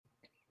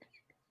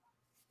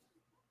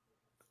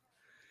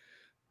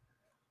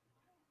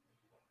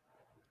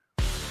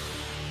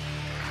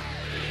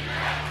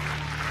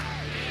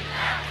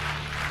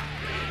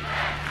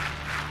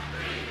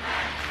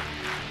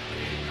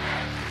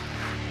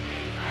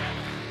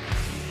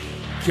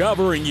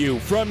Covering you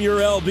from your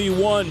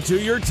LB1 to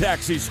your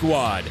taxi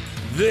squad,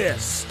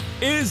 this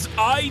is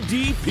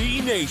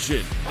IDP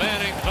Nation.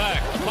 Manning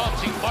back,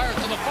 pumps, he fires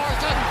to the far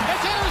side,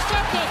 it's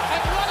intercepted,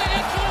 and running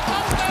into the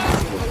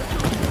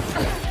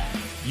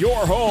touchdown.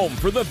 Your home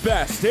for the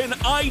best in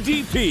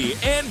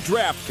IDP and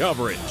draft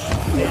coverage.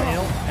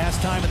 Daniel has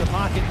time in the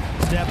pocket,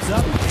 steps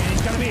up, and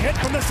he's going to be hit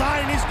from the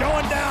side, and he's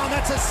going down.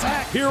 That's a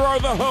sack. Here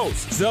are the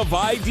hosts of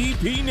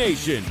IDP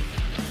Nation,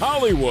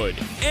 Hollywood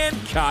and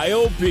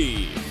Kyle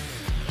B.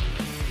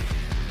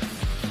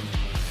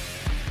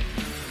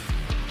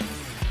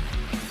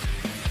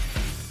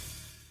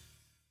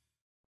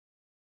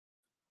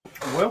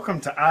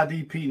 Welcome to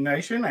IDP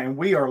Nation, and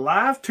we are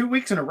live 2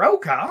 weeks in a row,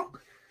 Kyle.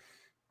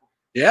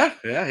 Yeah.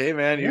 Hey,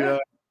 man, you're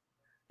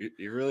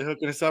really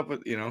hooking us up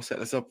with,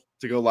 setting us up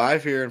to go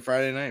live here on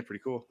Friday night.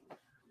 Pretty cool.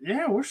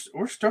 Yeah,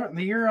 we're starting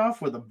the year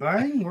off with a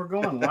bang. We're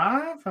going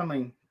live. I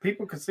mean,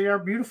 people can see our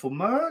beautiful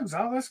mugs,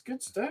 all this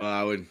good stuff. Well,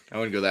 I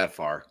wouldn't go that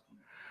far.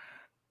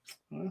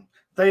 Well,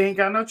 they ain't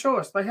got no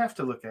choice. They have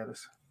to look at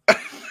us.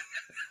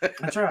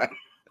 That's right.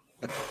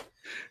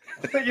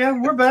 But yeah,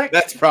 we're back.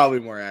 That's probably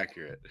more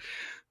accurate.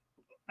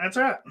 That's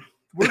right.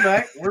 We're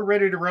back. We're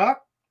ready to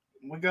rock.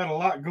 We got a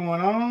lot going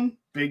on.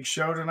 Big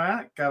show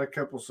tonight. Got a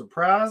couple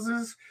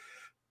surprises.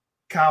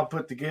 Kyle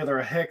put together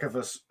a heck of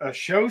a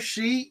show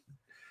sheet.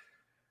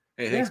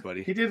 Hey, thanks,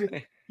 buddy. You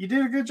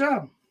did a good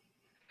job.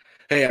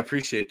 Hey, I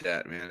appreciate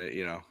that, man.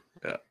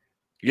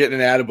 Getting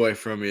an attaboy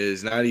from you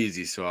is not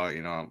easy, so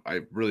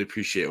I really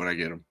appreciate when I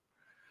get them.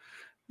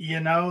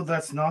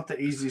 That's not the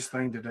easiest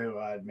thing to do,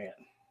 I admit.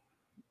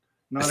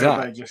 Not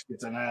everybody just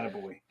gets an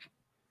attaboy.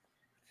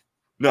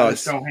 No,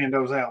 just don't hand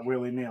those out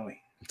willy-nilly.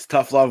 It's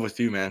tough love with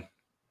you, man.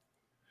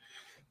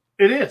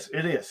 It is.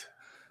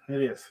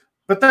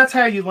 But that's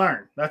how you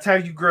learn. That's how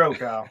you grow,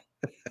 Kyle.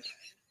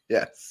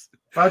 Yes.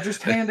 If I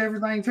just hand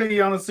everything to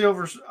you on a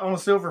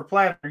silver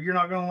platter, you're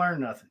not going to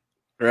learn nothing.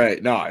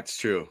 Right. No, it's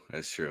true.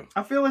 That's true.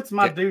 I feel it's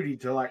my duty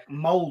to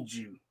mold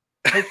you,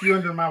 take you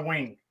under my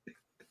wing.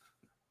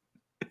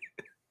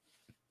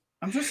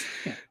 I'm just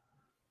saying.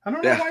 I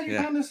don't know why you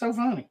find this so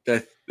funny.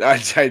 I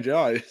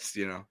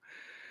know.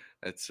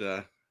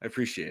 I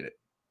appreciate it.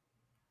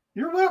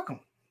 You're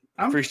welcome.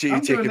 I appreciate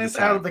you taking doing this the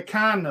time. Out of the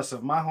kindness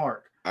of my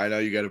heart. I know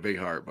you got a big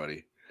heart,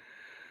 buddy.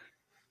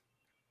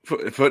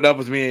 Putting up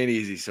with me ain't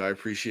easy, so I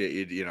appreciate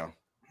you,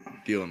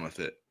 dealing with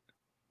it.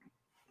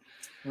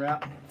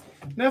 Right.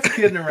 Enough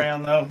kidding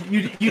around, though.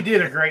 You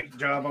did a great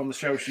job on the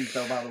show sheet,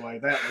 though, by the way.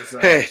 That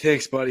was Hey,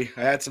 thanks, buddy.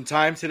 I had some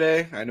time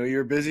today. I know you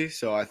were busy,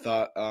 so I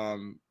thought a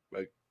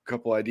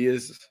couple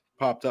ideas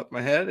popped up in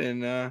my head,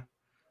 and thought,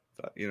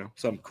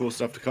 some cool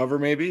stuff to cover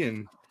maybe,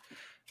 and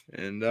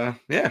we'll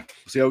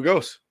see how it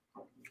goes.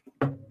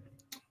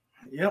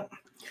 Yep.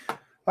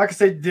 Like I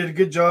said, you did a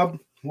good job.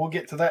 We'll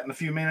get to that in a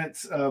few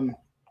minutes.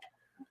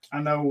 I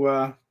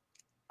know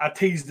I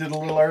teased it a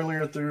little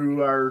earlier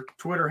through our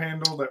Twitter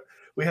handle that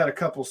we had a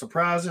couple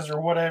surprises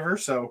or whatever.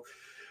 So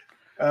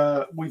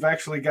we've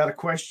actually got a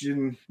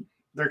question.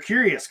 They're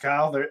curious,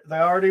 Kyle. They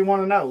already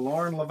want to know.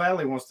 Lauren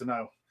LaValle wants to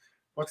know.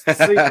 What's the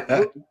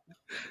secret?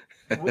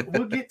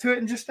 We'll get to it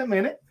in just a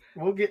minute.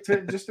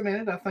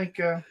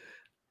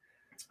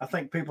 I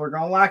think people are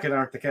going to like it,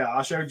 aren't they, Cal?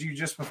 I showed you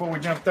just before we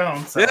jumped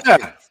on. So.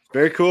 Yeah.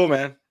 Very cool,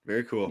 man.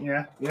 Very cool.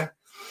 Yeah.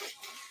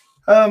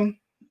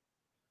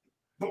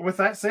 But with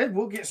that said,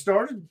 we'll get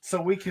started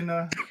so we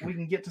can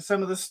get to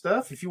some of this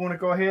stuff. If you want to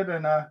go ahead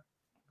and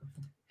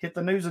hit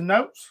the news and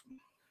notes.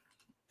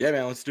 Yeah,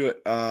 man, let's do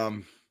it.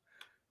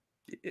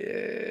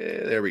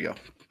 There we go.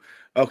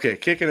 Okay,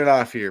 kicking it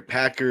off here.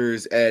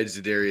 Packers edge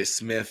Zadarius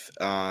Smith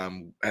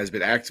has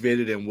been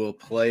activated and will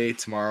play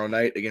tomorrow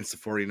night against the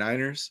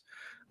 49ers.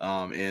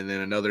 And then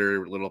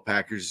another little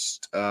Packers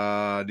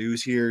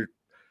news here.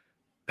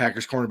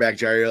 Packers cornerback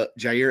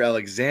Jair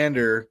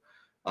Alexander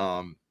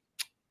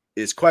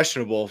is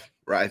questionable.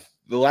 Right,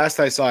 the last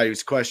I saw, he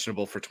was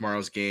questionable for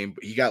tomorrow's game,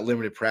 but he got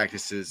limited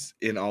practices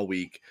in all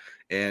week.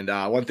 And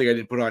one thing I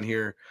didn't put on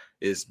here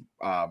is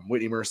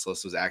Whitney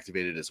Merciless was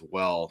activated as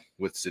well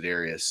with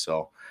Zadarius.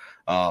 So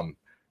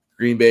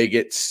Green Bay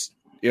gets,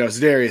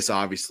 Zadarius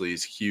obviously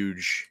is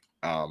huge.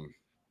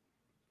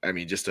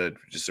 Just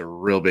a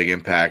real big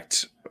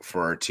impact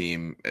for our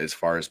team as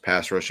far as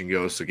pass rushing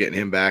goes. So getting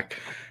him back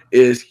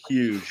is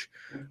huge.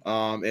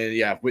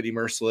 Whitney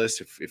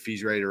Merciless, if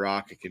he's ready to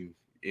rock, it can,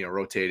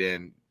 rotate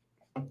in.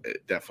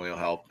 It definitely will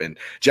help. And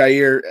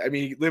Jair,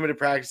 limited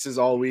practices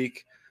all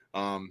week.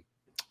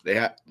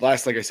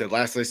 Last I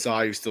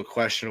saw, he was still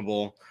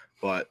questionable,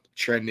 but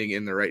trending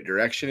in the right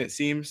direction, it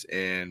seems.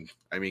 And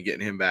getting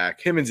him back,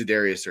 him and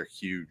Zadarius are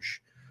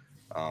huge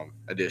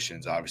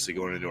additions, obviously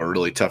going into a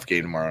really tough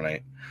game tomorrow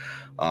night.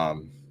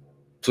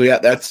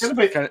 That's kind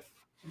of.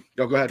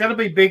 Go ahead. Got to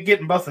be big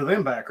getting both of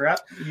them back, right?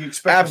 You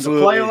expect them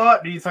to play a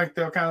lot? Do you think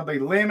they'll kind of be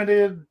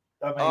limited?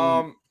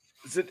 I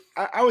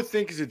would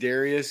think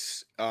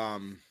Zadarius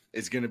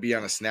is going to be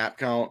on a snap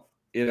count.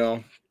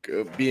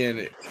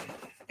 Being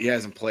he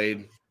hasn't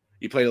played.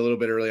 He played a little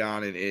bit early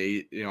on, and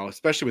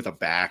especially with a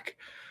back.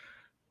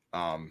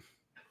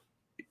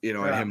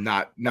 and him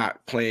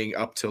not playing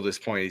up till this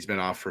point. He's been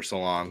off for so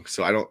long.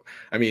 So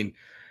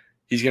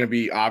he's going to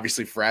be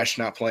obviously fresh,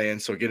 not playing.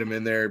 So get him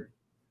in there,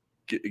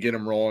 get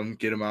him rolling,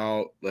 get him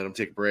out, let him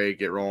take a break,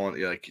 get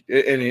rolling.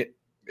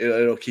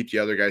 It'll keep the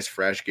other guys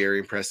fresh, Gary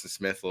and Preston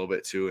Smith a little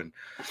bit too. And,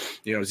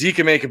 Zeke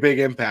can make a big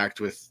impact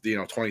with,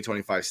 20,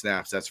 25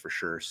 snaps. That's for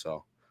sure.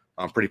 So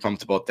I'm pretty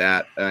pumped about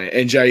that.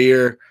 And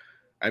Jair,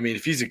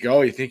 if he's a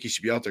go, you think he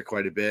should be out there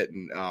quite a bit.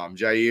 And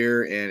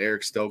Jair and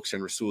Eric Stokes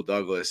and Rasul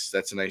Douglas,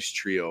 that's a nice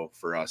trio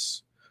for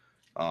us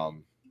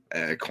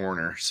at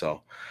corner.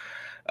 So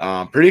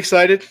pretty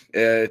excited.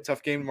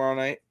 Tough game tomorrow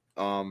night.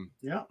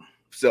 Yeah.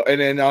 So,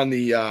 and then on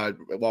the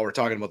while we're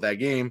talking about that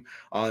game,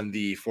 on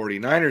the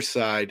 49ers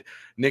side,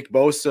 Nick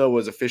Bosa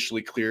has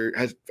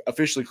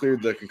officially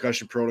cleared the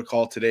concussion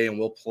protocol today and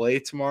will play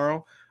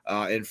tomorrow.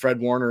 And Fred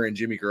Warner and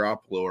Jimmy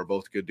Garoppolo are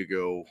both good to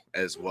go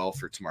as well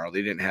for tomorrow.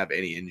 They didn't have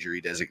any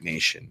injury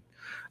designation.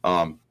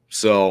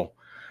 So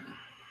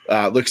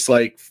looks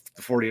like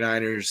the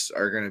 49ers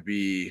are going to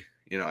be,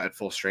 at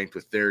full strength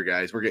with their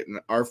guys. We're getting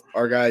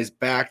our guys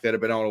back that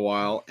have been out a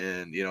while,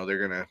 and,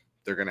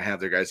 they're going to have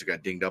their guys who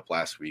got dinged up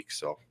last week.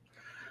 So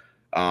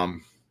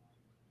that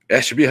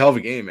should be a hell of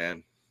a game,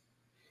 man.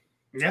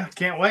 Yeah,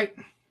 can't wait.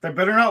 They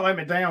better not let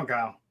me down,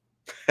 Kyle.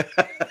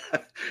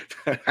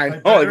 I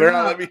know. They better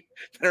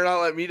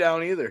not let me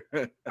down either.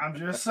 I'm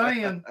just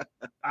saying,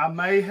 I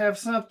may have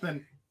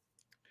something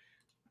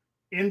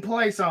in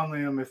place on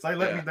them. If they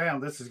let me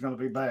down, this is going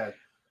to be bad.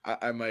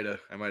 I might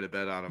have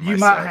bet on them. You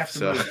might have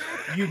to move.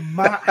 You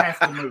might have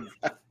to move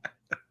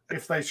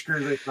if they screw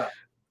this up.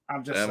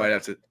 I'm just saying. I might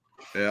have to.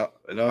 Yeah,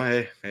 no,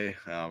 hey,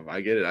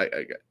 I get it.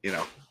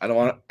 I don't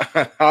want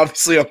to.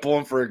 Obviously, I'm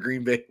pulling for a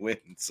Green Bay win.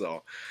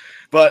 So,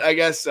 but I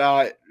guess in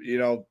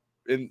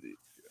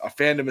a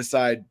fandom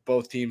aside,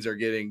 both teams are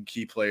getting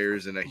key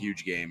players in a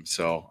huge game.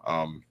 So,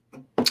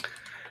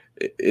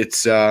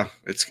 it's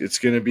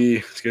gonna be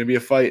a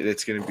fight.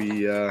 It's gonna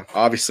be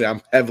obviously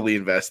I'm heavily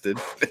invested,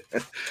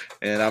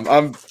 and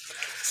I'm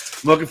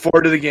looking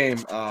forward to the game.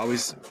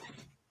 The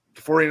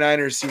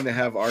 49ers seem to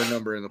have our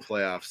number in the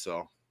playoffs,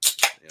 so.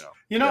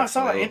 I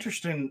saw an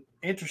interesting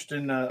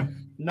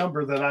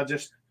number that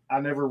I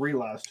never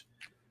realized.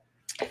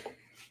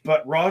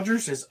 But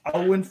Rodgers is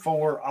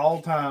 0-4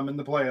 all time in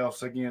the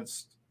playoffs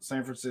against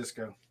San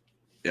Francisco.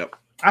 Yep.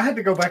 I had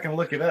to go back and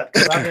look it up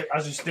because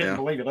I just didn't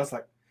believe it. I was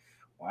like,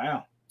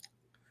 wow.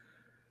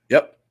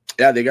 Yep.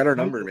 Yeah, they got our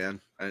number, man.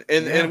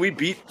 And we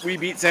beat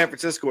San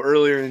Francisco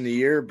earlier in the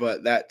year,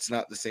 but that's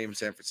not the same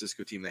San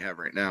Francisco team they have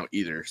right now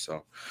either.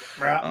 So,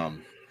 right.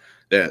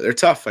 They're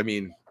tough.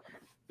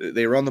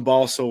 They run the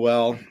ball so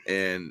well,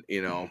 and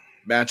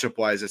matchup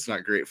wise, it's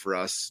not great for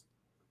us.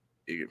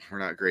 We're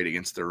not great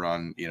against the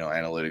run,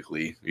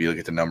 analytically. If you look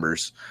at the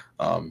numbers,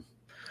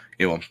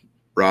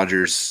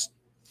 Rodgers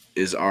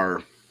is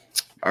our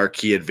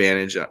key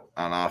advantage on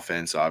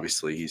offense.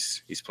 Obviously,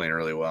 he's playing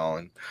really well,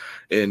 and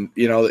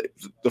the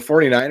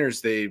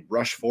 49ers, they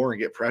rush forward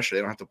and get pressure.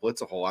 They don't have to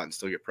blitz a whole lot and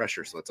still get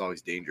pressure, so that's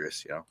always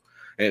dangerous,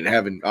 And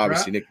having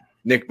obviously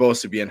Nick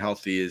Bosa being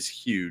healthy is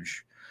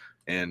huge.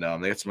 And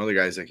they got some other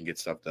guys that can get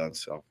stuff done.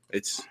 So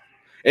it's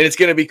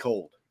going to be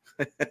cold.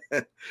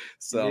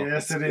 So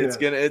yes, it is.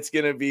 It's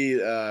gonna be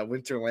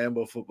winter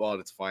Lambeau football at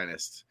its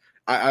finest.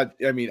 I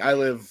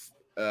live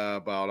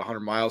about 100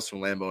 miles from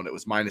Lambeau, and it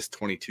was minus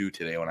 22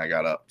 today when I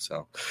got up.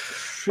 So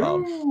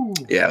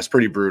it was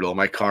pretty brutal.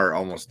 My car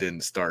almost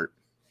didn't start.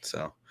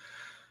 So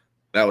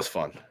that was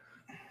fun.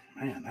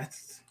 Man,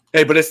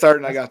 but it started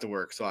and I got to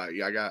work. So I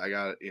got I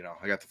got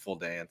the full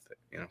day,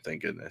 and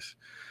thank goodness.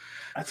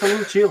 That's a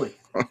little chilly.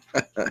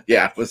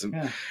 Yeah, it wasn't.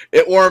 Yeah.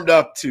 It warmed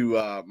up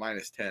to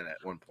minus 10 at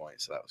one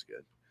point, so that was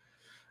good.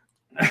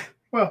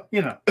 Well,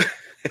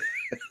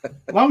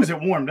 as long as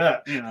it warmed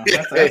up,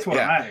 that's what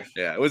matters.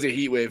 Yeah, it was a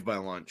heat wave by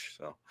lunch.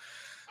 So,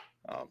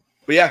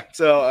 but yeah,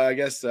 so I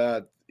guess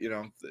we'll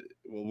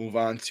move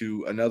on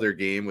to another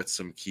game with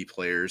some key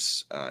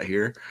players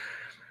here.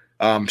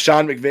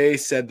 Sean McVay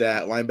said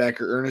that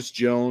linebacker Ernest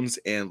Jones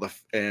and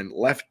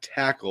left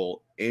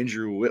tackle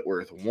Andrew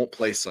Whitworth won't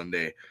play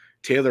Sunday.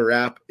 Taylor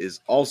Rapp is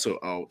also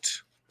out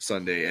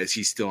Sunday as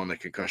he's still in the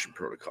concussion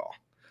protocol.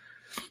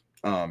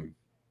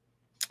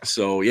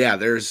 So yeah,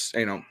 there's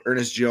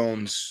Ernest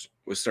Jones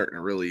was starting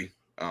to really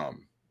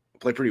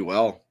play pretty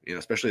well,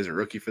 especially as a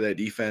rookie for that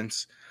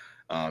defense.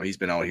 He's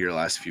been out here the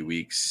last few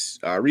weeks.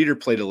 Reeder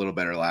played a little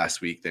better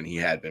last week than he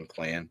had been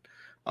playing.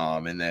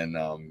 And then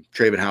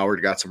Traven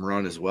Howard got some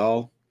run as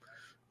well.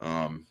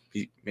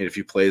 He made a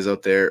few plays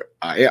out there.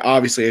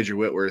 Obviously, Andrew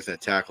Whitworth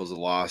at tackles a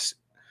loss.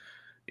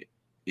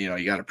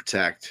 You got to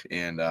protect.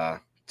 And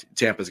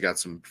Tampa's got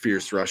some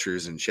fierce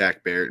rushers and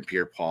Shaq Barrett and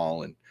Pierre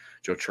Paul and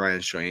Joe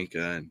Tryon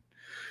Shoyinka. And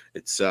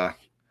it's and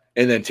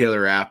then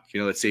Taylor Rapp,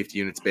 that safety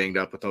unit's banged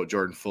up without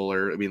Jordan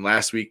Fuller.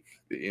 Last week,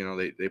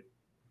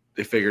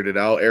 they figured it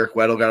out. Eric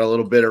Weddle got a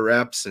little bit of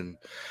reps and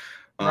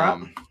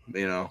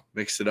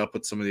mixed it up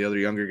with some of the other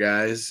younger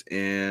guys.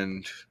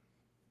 And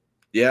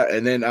yeah,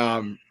 and then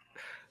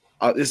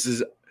I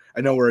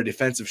know we're a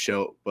defensive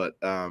show, but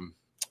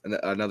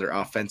another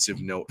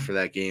offensive note for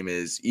that game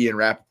is Ian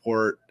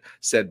Rappaport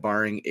said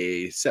barring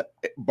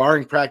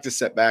practice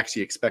setbacks,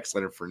 he expects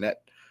Leonard Fournette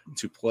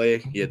to play.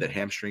 He had that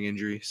hamstring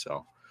injury.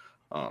 So,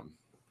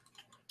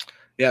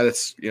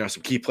 that's,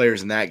 some key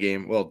players in that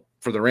game. Well,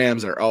 for the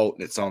Rams are out,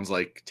 and it sounds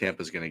like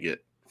Tampa's going to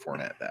get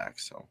Fournette back.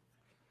 So,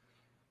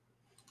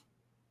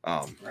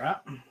 right.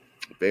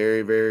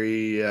 Very,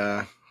 very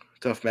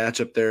tough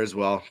matchup there as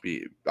well.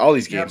 All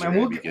these games are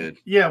going to be good.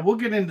 Yeah, we'll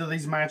get into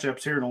these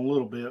matchups here in a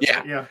little bit.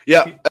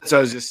 Yeah. So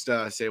I was just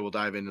say we'll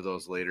dive into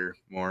those later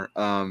more.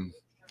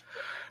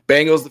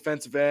 Bengals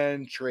defensive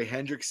end Trey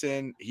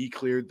Hendrickson, he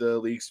cleared the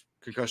league's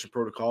concussion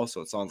protocol,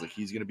 so it sounds like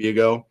he's going to be a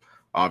go.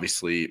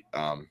 Obviously,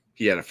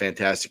 he had a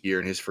fantastic year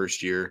in his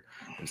first year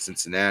in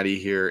Cincinnati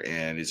here,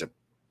 and is a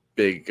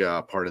big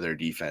part of their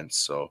defense.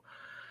 So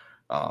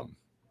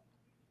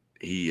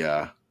he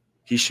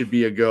should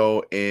be a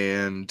go.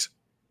 And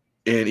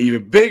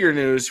even bigger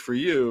news for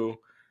you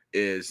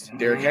is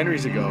Derrick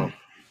Henry's a go.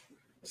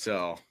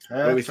 So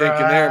what are we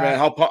thinking there, man?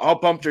 How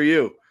pumped are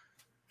you?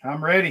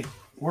 I'm ready.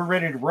 We're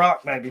ready to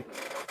rock, baby.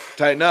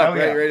 Tighten up,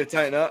 right? You ready to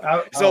tighten up?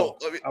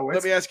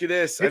 Let me ask you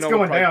this. It's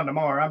going down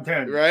tomorrow. I'm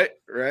telling you. Right.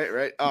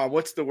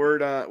 What's the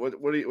word? What's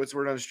the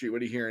word on the street?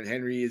 What are you hearing,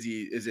 Henry? Is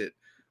it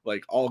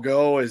like all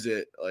go? Is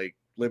it like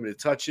limited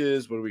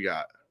touches? What do we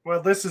got?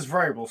 Well, this is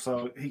variable.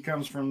 So he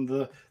comes from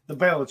the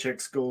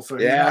Belichick school, so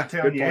he's not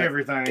telling you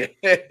everything.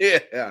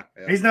 Yeah.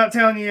 He's not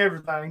telling you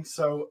everything.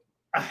 So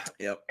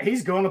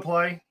he's going to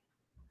play.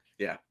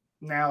 Yeah.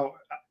 Now,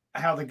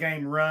 how the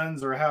game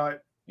runs or how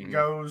it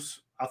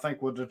goes, I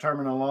think will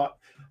determine a lot.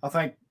 I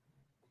think,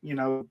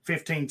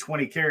 15,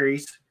 20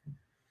 carries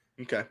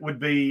would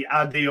be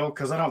ideal,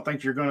 because I don't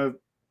think you're going to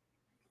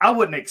 – I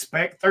wouldn't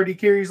expect 30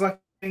 carries like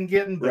you've been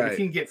getting, but if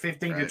you can get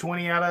 15 to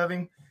 20 out of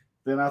him,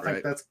 then I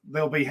think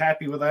they'll be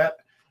happy with that.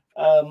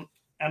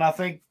 And I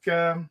think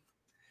they're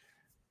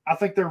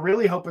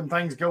really hoping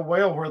things go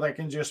well where they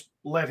can just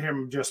let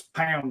him just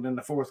pound in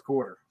the fourth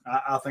quarter.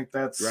 I think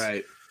that's –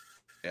 right.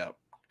 Yeah.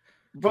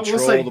 But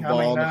Control we'll see. the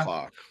ball on the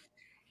clock.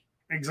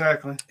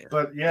 Exactly. Yeah.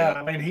 But,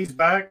 I mean, he's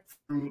back.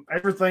 From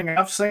everything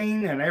I've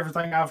seen and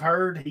everything I've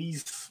heard,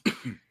 he's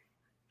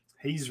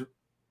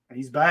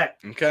back.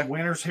 Okay.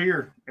 Winter's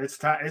here. It's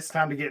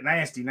time to get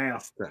nasty now.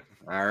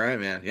 All right,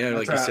 man. Yeah,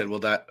 like you said, we'll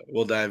dive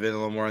in a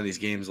little more on these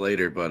games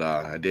later, but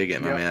I dig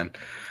it, my man.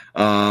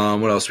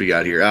 What else we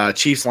got here?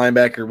 Chiefs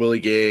linebacker Willie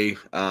Gay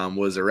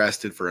was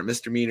arrested for a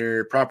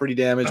misdemeanor property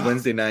damage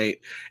Wednesday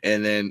night,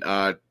 and then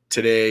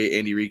today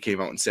Andy Reid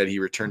came out and said he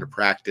returned to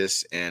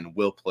practice and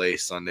will play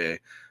Sunday.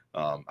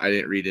 I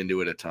didn't read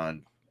into it a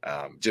ton.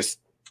 Just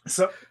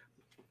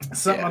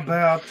something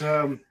about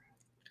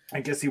I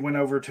guess he went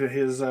over to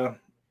his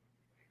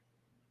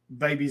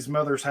baby's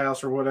mother's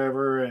house or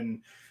whatever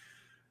and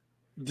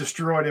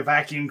destroyed a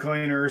vacuum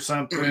cleaner or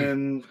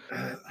something.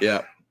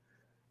 Yeah,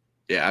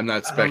 I'm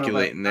not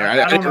speculating there.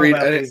 I don't know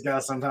about these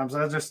guys sometimes.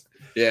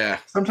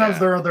 Sometimes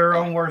they're their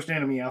own worst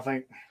enemy, I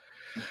think.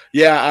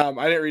 I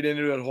didn't read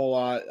into it a whole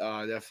lot.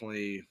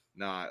 Definitely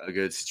not a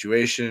good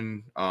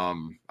situation.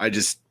 I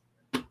just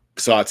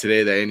saw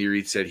today that Andy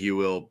Reid said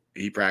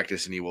he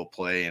practiced and he will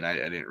play, and I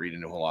didn't read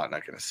into a whole lot.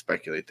 Not going to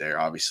speculate there.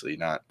 Obviously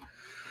not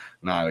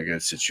a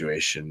good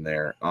situation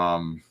there.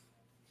 And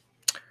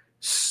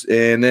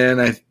then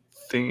I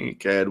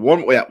think I had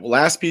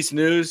last piece of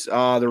news.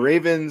 The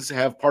Ravens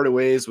have parted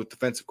ways with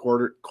defensive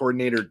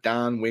coordinator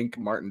Don Wink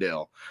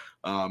Martindale.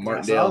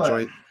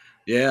 Martindale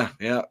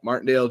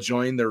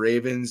joined the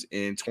Ravens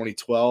in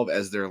 2012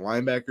 as their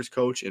linebackers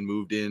coach and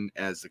moved into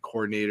the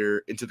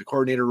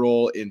coordinator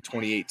role in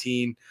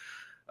 2018.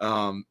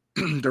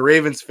 The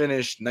Ravens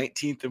finished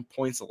 19th in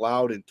points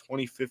allowed and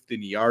 25th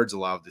in yards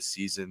allowed this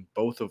season,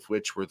 both of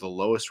which were the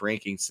lowest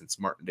rankings since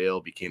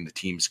Martindale became the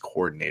team's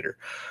coordinator.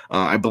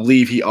 I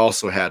believe he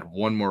also had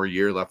one more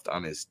year left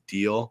on his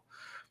deal.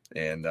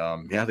 And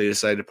they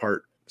decided to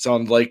part.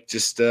 Sounded like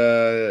just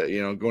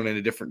going in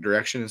a different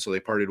direction, and so they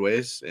parted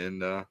ways.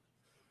 And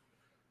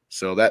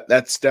so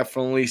that's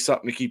definitely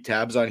something to keep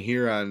tabs on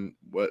here on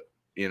what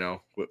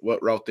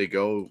route they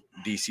go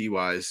DC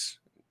wise.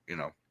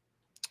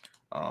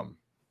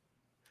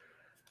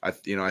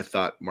 I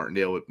thought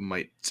Martindale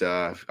might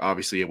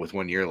obviously with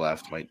 1 year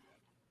left might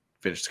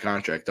finish the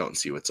contract out and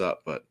see what's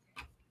up. But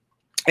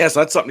so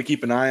that's something to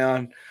keep an eye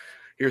on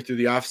here through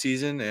the off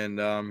season.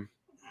 And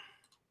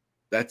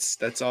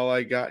that's all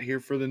I got here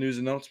for the news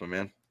and notes, my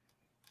man.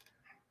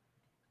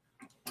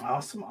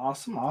 Awesome.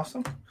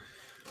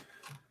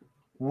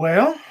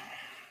 Well,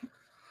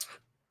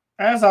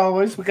 as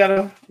always, we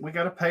gotta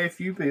pay a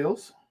few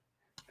bills,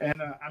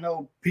 and I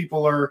know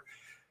people are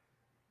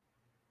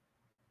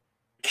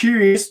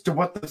curious to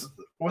what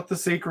the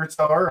secrets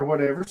are or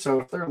whatever. So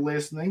if they're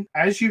listening,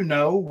 as you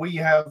know, we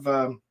have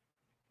a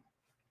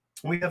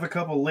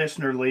couple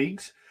listener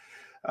leagues.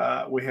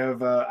 We have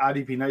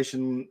IDP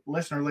Nation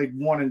Listener League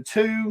 1 and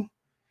 2.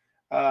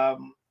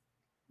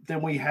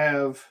 Then we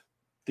have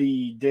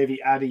the Davy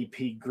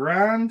IDP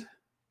Grind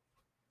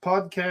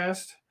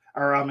podcast,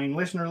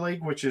 Listener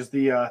League, which is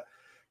the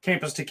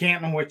Campus to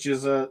Canton, which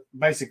is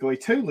basically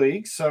 2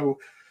 leagues. So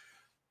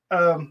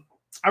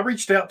I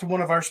reached out to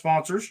one of our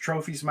sponsors,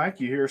 Trophy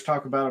Smack. You hear us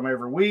talk about them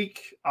every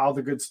week, all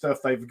the good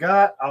stuff they've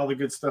got,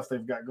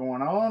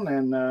 going on.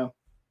 And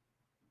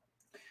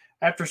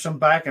after some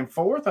back and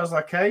forth, I was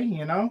like, hey,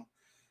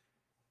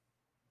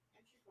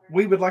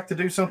 we would like to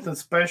do something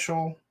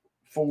special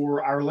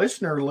for our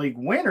listener league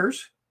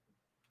winners.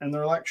 And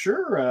they're like,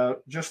 sure,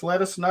 just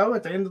let us know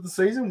at the end of the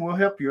season. We'll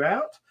help you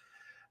out.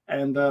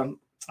 And I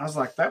was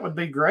like, that would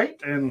be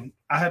great. And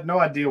I had no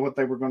idea what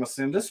they were going to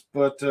send us.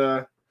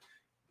 But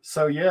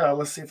so, yeah,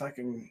 let's see if I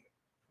can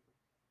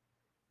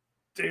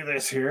do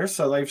this here.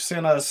 So they've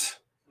sent us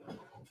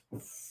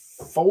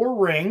 4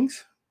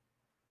 rings.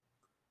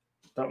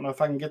 Don't know if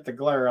I can get the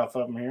glare off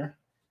of them here.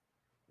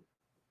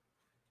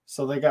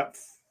 So they got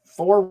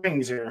 4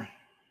 rings here.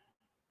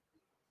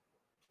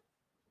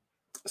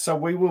 So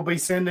we will be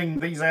sending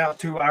these out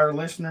to our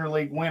listener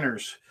league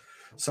winners.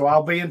 So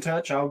I'll be in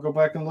touch. I'll go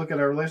back and look at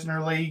our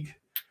listener league,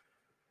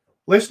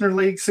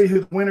 see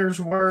who the winners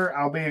were.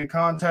 I'll be in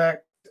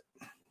contact,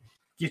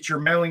 get your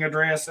mailing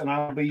address, and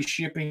I'll be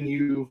shipping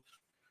you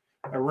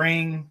a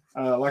ring.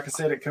 Like I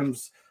said, it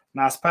comes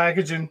nice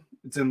packaging.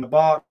 It's in the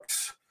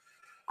box.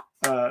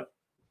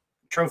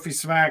 Trophy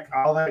Smack,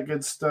 all that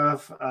good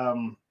stuff.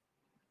 I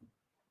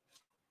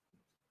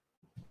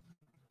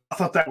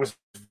thought that was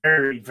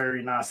very,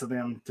 very nice of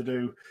them to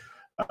do,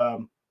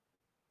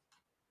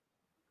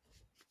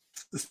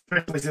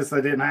 especially since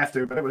they didn't have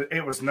to, but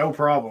it was no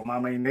problem. I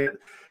mean, it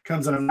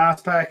comes in a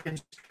nice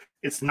package.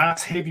 It's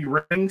nice, heavy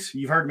rings.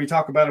 You've heard me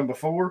talk about them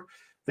before.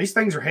 These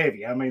things are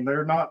heavy. I mean,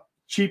 they're not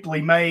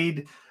cheaply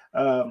made,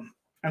 and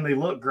they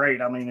look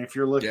great. I mean, if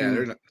you're looking.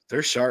 Yeah,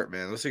 they're sharp,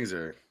 man. Those things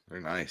they're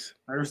nice.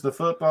 There's the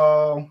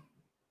football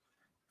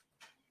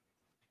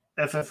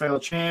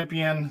FFL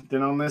champion.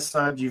 Then on this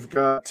side, you've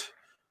got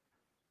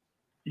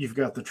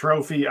the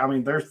trophy. I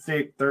mean, they're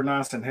thick, they're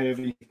nice and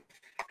heavy,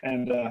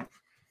 and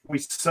we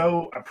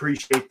so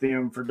appreciate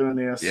them for doing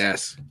this.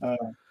 Yes.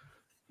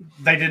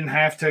 They didn't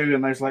have to,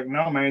 and they're like,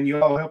 no, man,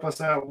 you all help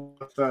us out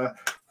with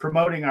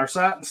promoting our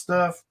site and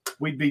stuff.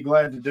 We'd be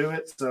glad to do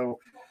it. So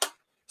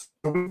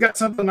we've got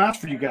something nice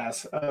for you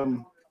guys.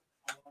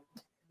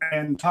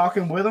 And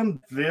talking with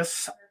them,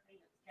 this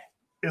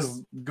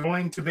is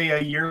going to be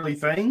a yearly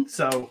thing.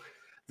 So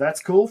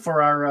that's cool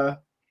for our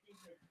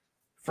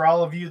for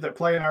all of you that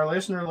play in our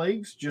listener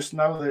leagues. Just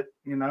know that,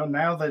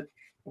 now that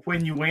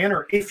when you win,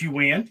 or if you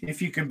win, if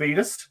you can beat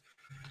us,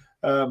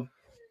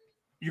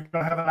 you're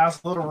going to have a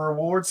nice little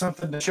reward,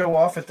 something to show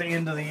off at the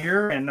end of the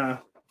year and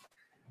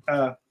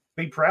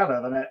be proud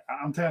of it.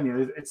 I'm telling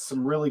you, it's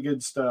some really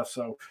good stuff.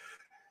 So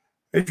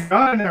if you're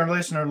not in our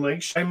listener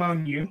league, shame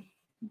on you.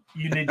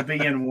 You need to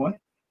be in one.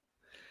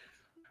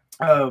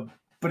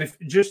 But if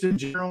just in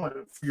general,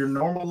 for your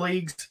normal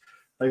leagues,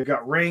 they've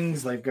got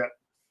rings, they've got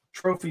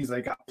trophies,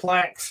 they got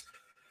plaques,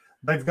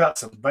 they've got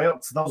some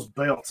belts. Those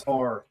belts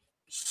are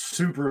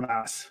super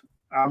nice.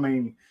 I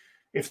mean,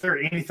 if they're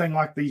anything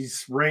like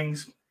these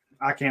rings,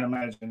 I can't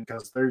imagine,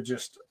 because they're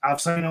just,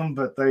 I've seen them,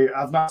 but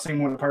I've not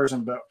seen one in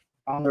person, but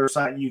on their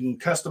site you can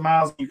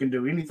customize, you can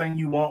do anything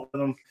you want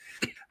with them.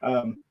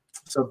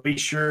 So be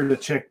sure to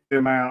check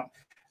them out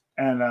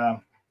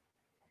and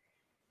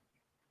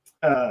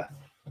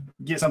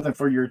get something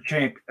for your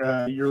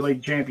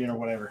league champion or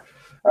whatever.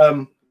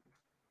 That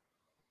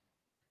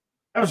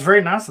was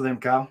very nice of them,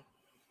 Kyle.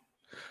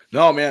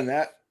 No,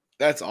 man,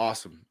 that's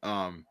awesome.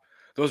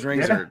 Those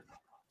rings are,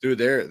 dude,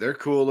 they're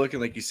cool looking.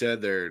 Like you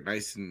said, they're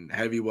nice and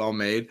heavy, well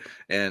made.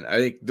 And I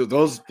think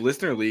those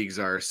listener leagues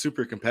are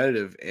super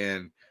competitive,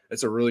 and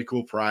it's a really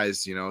cool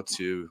prize,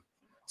 to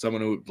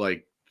someone who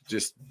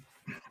just,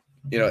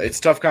 it's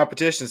tough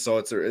competition. So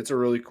it's a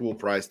really cool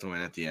prize to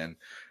win at the end.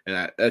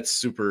 And that's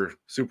super,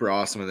 super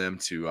awesome of them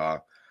to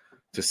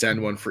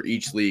send one for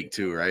each league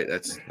too. Right.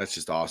 That's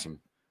just awesome.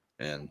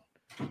 And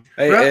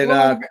hey,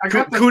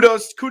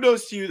 kudos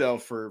to you though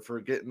for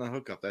getting the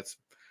hookup.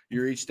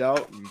 You reached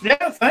out. And,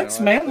 yeah, thanks,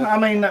 man. I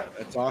mean,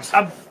 that's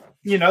awesome.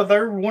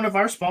 They're one of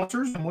our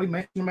sponsors, and we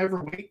mention them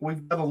every week.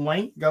 We've got a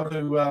link.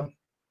 You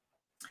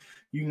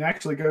can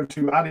actually go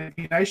to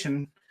IDP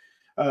Nation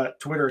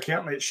Twitter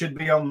account, and it should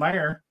be on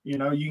there. They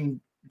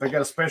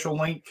got a special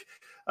link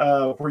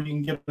where you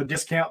can get a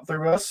discount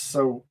through us.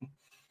 So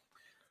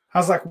I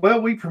was like, well,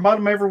 we promote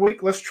them every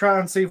week. Let's try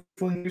and see if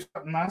we can do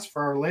something nice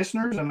for our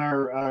listeners and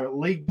our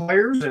league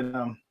players.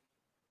 And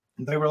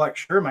they were like,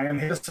 sure, man,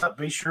 hit us up.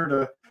 Be sure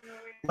to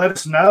let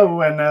us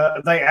know. And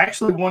they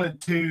actually wanted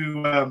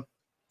to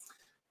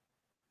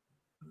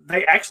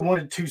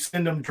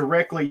send them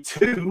directly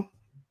to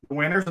the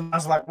winners. And I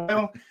was like,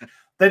 well,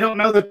 they don't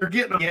know that they're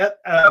getting them yet.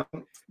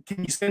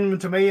 Can you send them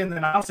to me, and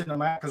then I'll send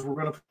them out, because we're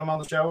going to put them on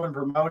the show and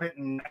promote it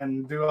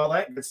and do all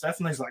that good stuff.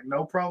 And he's like,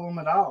 no problem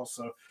at all.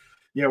 So,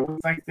 yeah, we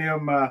thank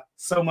them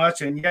so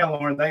much. And, yeah,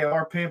 Lauren, they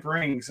are pimp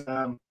rings.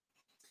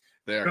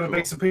 There's going to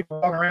be some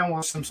people walking around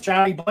with some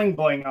shiny bling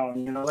bling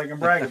on. They can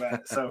brag about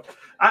it. So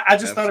I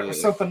just thought it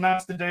was something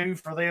nice to do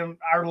for them,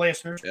 our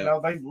listeners.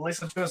 Yep. They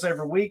listen to us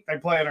every week. They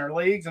play in our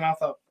leagues, and I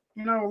thought,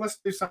 let's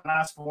do something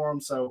nice for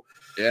them. So,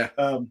 yeah,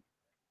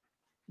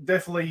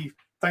 definitely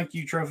thank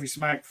you, Trophy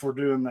Smack, for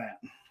doing that.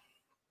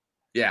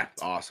 Yeah,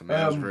 awesome, man.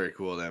 That was very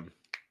cool of them.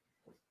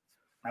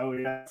 Oh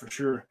yeah, for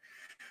sure.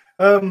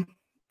 All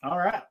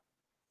right,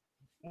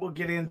 we'll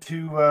get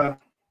into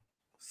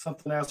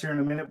something else here in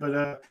a minute,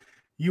 but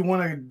you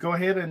want to go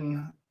ahead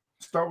and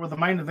start with the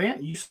main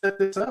event? You set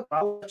this up.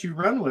 I'll let you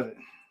run with it.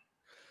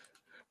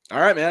 All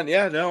right, man.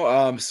 Yeah,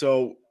 no.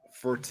 So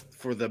for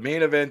the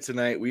main event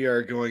tonight, we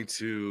are going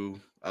to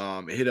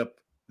hit up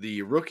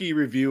the rookie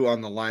review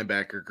on the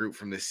linebacker group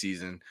from this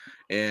season.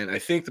 And I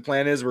think the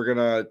plan is we're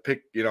gonna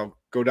pick,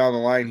 go down the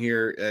line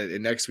here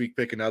and next week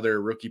pick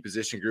another rookie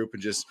position group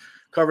and just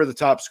cover the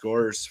top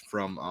scorers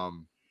from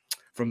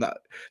that.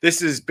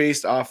 This is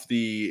based off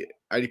the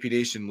IDP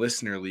Nation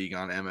Listener League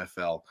on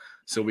MFL.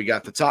 So we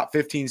got the top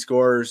 15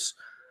 scorers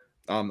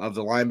of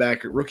the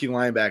rookie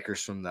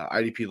linebackers from the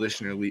IDP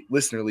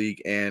Listener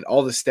League, and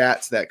all the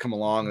stats that come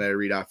along that I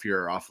read off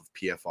here are off of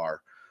PFR.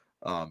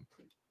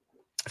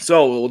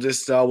 So we'll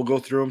just we'll go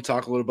through them,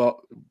 talk a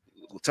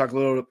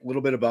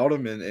little bit about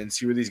them, and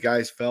see where these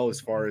guys fell as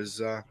far as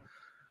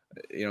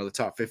the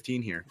top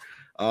 15 here.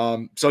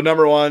 So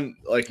number one,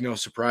 like no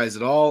surprise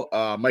at all,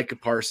 Micah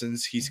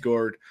Parsons. He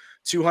scored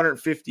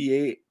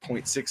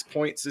 258.6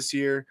 points this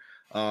year.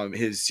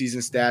 His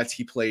season stats,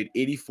 he played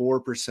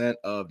 84%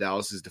 of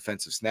Dallas's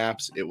defensive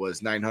snaps. It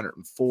was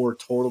 904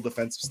 total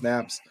defensive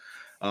snaps.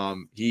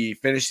 He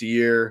finished the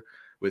year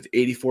with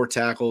 84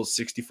 tackles,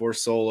 64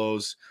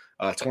 solos,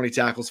 20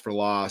 tackles for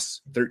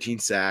loss, 13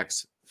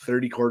 sacks,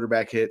 30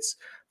 quarterback hits,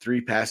 3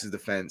 passes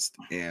defensed,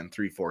 and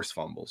 3 forced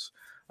fumbles.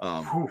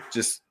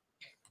 Just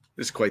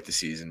quite the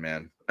season,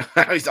 man.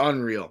 He's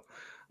unreal.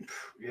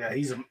 Yeah,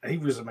 he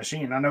was a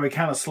machine. I know he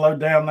kind of slowed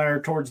down there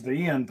towards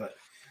the end, but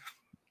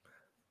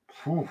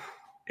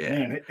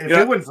man, if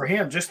it wasn't for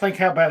him, just think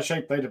how bad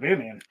shape they'd have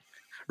been in.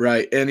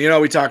 Right, and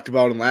we talked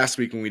about him last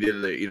week when we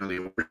did the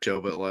award show,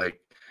 but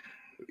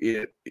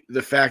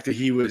the fact that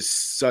he was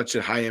such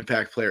a high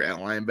impact player at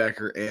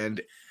linebacker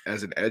and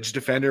as an edge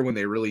defender when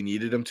they really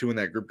needed him to when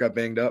that group got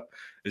banged up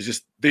is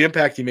just the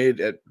impact he made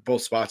at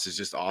both spots is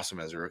just awesome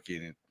as a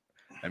rookie.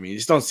 And you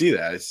just don't see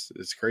that.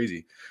 It's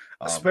crazy,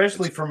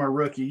 especially from a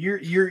rookie.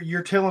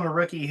 You're telling a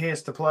rookie he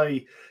has to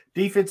play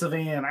defensive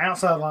end,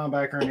 outside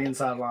linebacker, and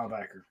inside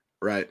linebacker.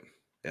 Right.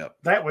 Yeah.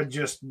 That would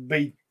just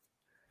be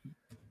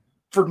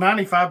for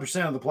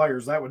 95% of the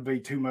players. That would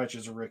be too much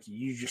as a rookie.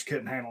 You just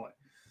couldn't handle it.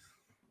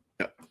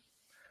 Yep.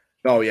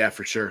 Oh yeah,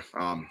 for sure.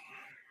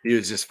 He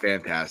was just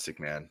fantastic,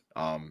 man.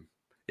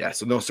 Yeah.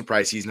 So no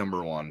surprise, he's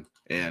number one,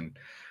 and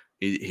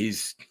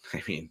he's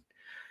going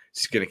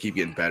to keep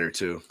getting better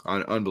too.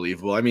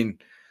 Unbelievable.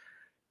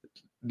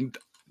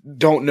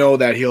 Don't know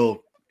that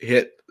he'll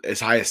hit as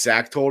high as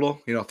sack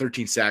total.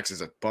 13 sacks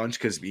is a bunch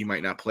because he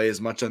might not play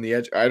as much on the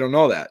edge. I don't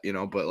know that,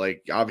 but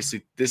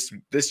obviously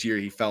this year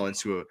he fell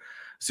into a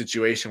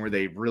situation where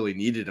they really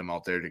needed him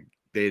out there. They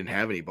didn't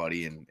have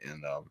anybody,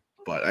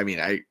 but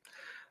I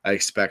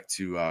expect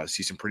to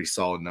see some pretty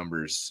solid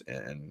numbers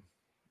and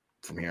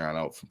from here on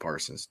out from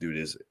Parsons. Dude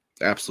is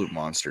absolute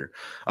monster.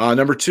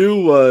 Number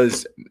 2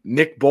 was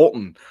Nick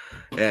Bolton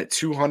at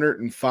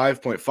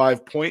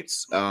 205.5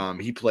 points.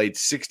 He played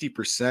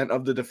 60%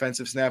 of the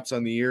defensive snaps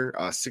on the year,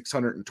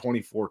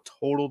 624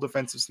 total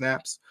defensive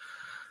snaps.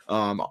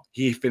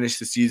 He finished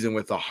the season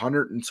with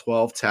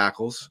 112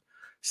 tackles,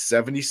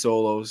 70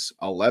 solos,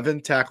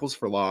 11 tackles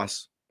for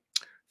loss,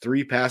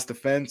 3 pass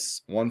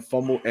defense, 1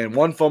 fumble, and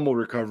 1 fumble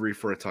recovery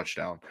for a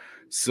touchdown.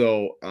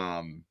 So,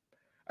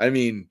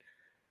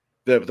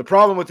 the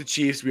problem with the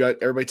Chiefs,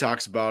 everybody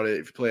talks about it.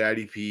 If you play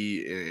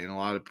IDP, and a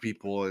lot of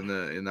people in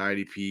the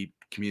IDP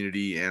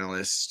community,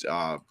 analysts,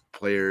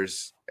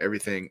 players,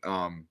 everything.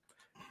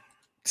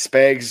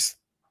 Spags,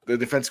 the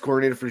defensive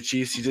coordinator for the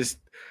Chiefs,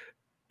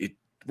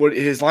 what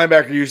his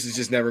linebacker usage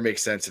just never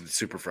makes sense, and it's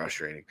super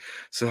frustrating.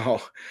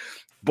 So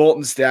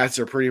Bolton's stats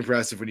are pretty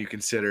impressive when you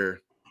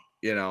consider,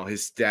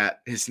 his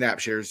snap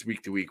shares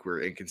week to week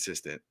were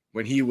inconsistent.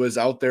 When he was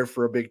out there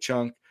for a big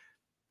chunk,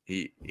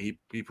 he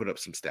put up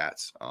some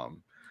stats.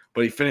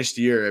 But he finished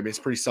the year. It's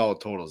pretty solid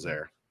totals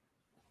there.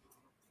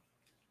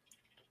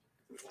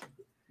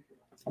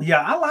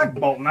 Yeah, I like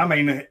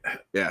Bolton.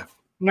 Yeah.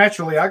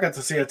 Naturally, I got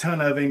to see a ton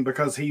of him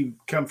because he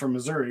come from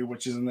Missouri,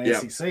 which is in the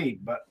SEC.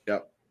 But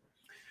if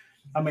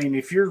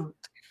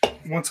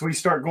once we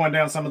start going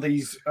down some of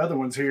these other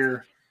ones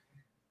here,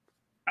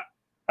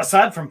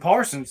 aside from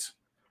Parsons,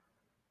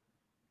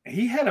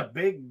 he had a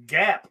big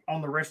gap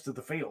on the rest of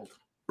the field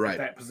at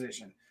that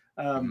position.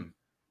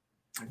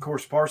 Of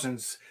course,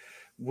 Parsons,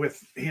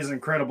 with his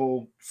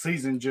incredible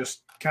season,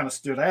 just kind of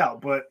stood out.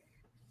 But,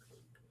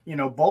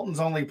 Bolton's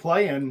only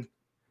playing,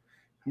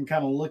 I'm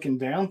kind of looking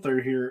down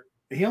through here,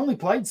 he only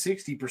played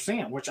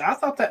 60%, which I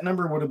thought that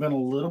number would have been a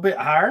little bit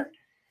higher.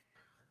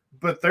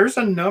 But there's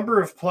a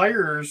number of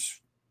players,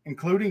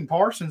 including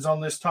Parsons, on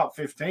this top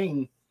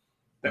 15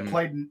 that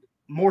played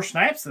more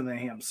snaps than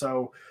him.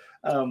 So,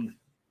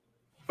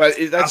 but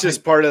that's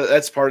part of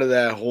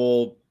that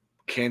whole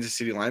Kansas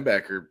City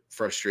linebacker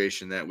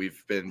frustration that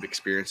we've been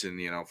experiencing,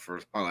 for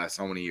the last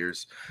how many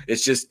years.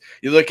 It's just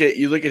you look at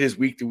his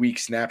week to week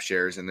snap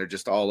shares and they're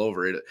just all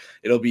over it.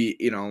 It'll be,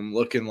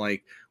 looking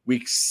like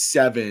Week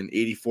 7,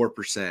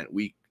 84%.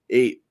 Week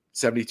 8,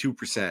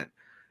 72%.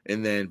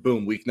 And then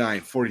boom, week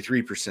 9,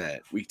 43%.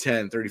 Week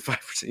 10,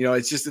 35%. You know,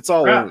 it's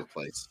all over the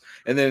place.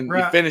 And then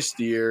he finished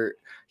the year.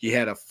 He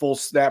had a full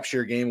snap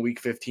share game. Week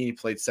 15, he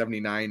played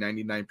 79,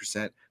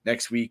 99%.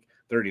 Next week,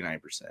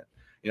 39%.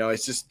 You know,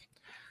 it's just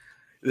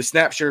the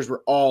snap shares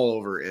were all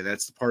over, and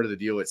that's the part of the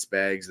deal with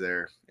Spags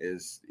there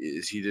is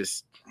he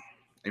just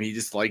 – I mean, he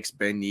just likes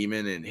Ben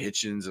Neiman and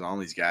Hitchens and all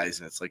these guys,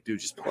 and it's like, dude,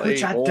 just play.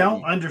 Which I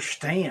don't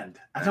understand.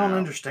 I don't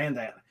understand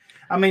that.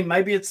 I mean,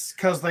 maybe it's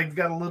because they've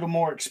got a little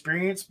more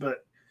experience,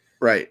 but –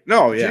 right.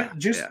 No, yeah.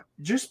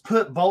 Just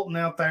put Bolton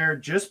out there.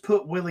 Just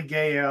put Willie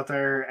Gay out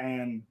there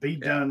and be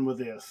done with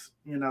this.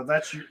 You know,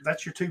 that's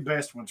your two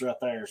best ones right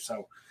there.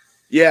 So,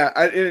 yeah.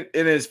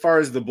 And as far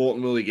as the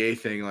Bolton Willie Gay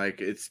thing, like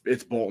it's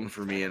Bolton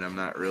for me, and I'm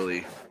not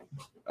really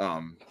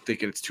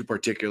thinking it's too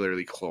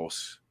particularly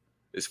close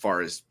as far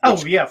as.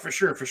 Yeah, for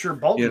sure.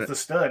 Bolton's the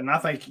stud, and I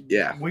think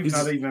we've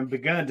not even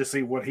begun to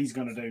see what he's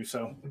going to do.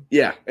 So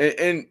yeah,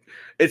 and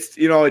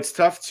it's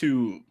tough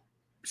to.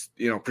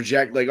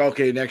 Project like,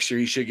 okay, next year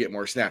he should get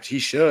more snaps. He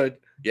should,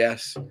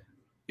 yes.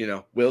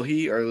 Will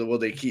he, or will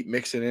they keep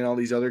mixing in all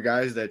these other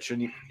guys that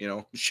shouldn't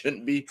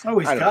be? Oh,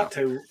 he's got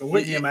to.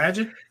 Wouldn't you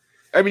imagine?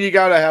 I mean, you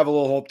got to have a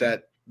little hope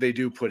that they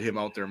do put him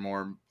out there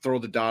more, throw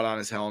the dot on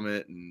his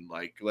helmet and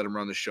like let him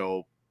run the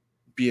show,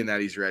 being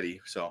that he's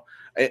ready. So,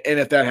 and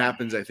if that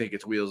happens, I think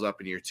it's wheels up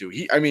in year 2.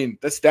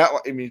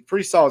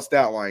 Pretty solid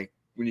stat line.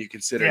 When you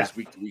consider his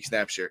week-to-week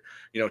snap share,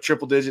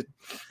 triple-digit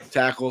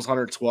tackles,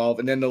 112,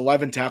 and then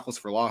 11 tackles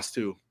for loss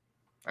too.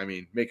 I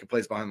mean, making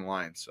plays behind the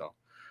line. So,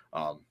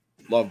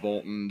 love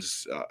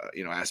Bolton's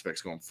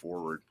aspects going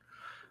forward.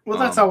 Well,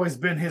 that's always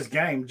been his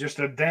game, just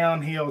a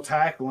downhill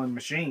tackling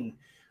machine.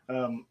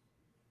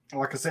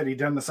 Like I said, he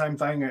done the same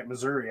thing at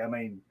Missouri. I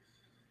mean,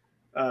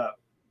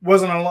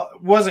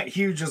 wasn't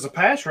huge as a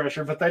pass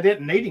rusher, but they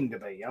didn't need him to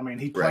be. I mean,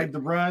 he played the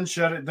run,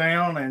 shut it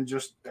down, and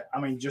just a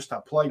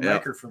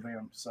playmaker for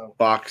them. So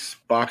box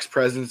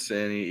presence,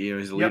 and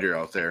he's a leader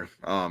out there.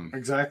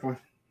 Exactly.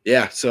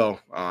 Yeah. So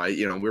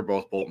we're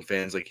both Bolton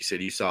fans, like you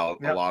said. You saw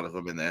a lot of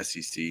them in the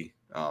SEC.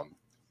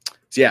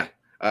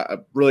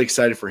 I'm really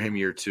excited for him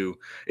year 2.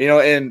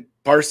 And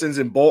Parsons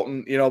and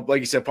Bolton. Like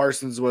you said,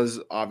 Parsons was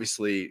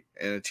obviously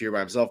in a tier by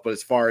himself, but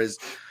as far as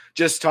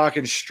just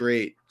talking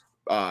straight.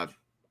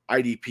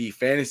 IDP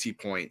fantasy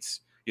points,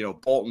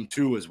 Bolton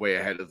too is way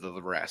ahead of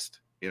the rest,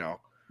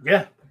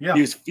 Yeah.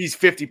 He's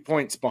 50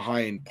 points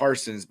behind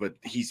Parsons, but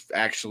he's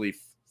actually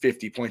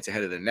 50 points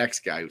ahead of the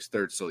next guy who's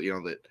third. So,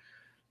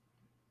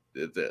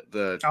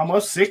 the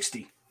almost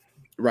 60.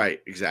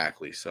 Right.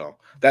 Exactly. So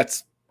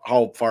that's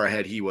how far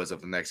ahead he was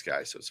of the next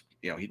guy. So it's,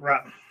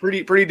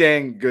 pretty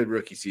dang good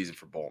rookie season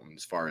for Bolton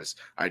as far as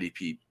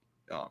IDP,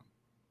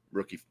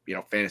 rookie,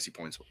 fantasy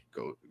points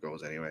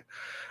goes anyway.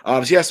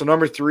 So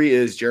number 3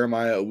 is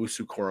Jeremiah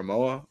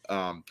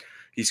Owusu-Koramoah.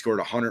 He scored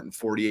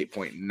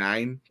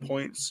 148.9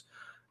 points.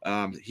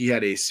 He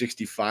had a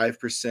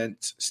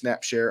 65%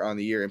 snap share on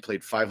the year and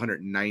played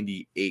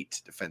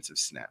 598 defensive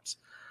snaps.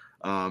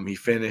 He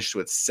finished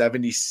with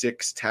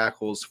 76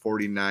 tackles,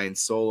 49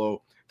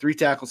 solo, 3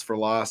 tackles for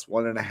loss,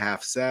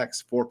 1.5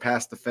 sacks, 4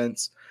 pass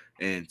defense,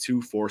 and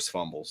 2 forced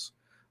fumbles.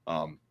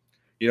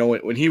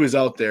 When he was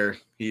out there,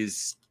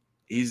 he's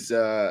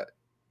a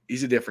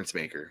difference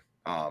maker.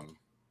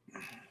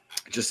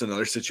 Just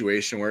another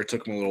situation where it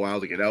took him a little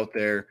while to get out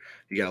there.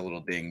 He got a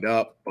little dinged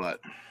up, but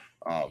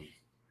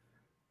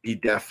he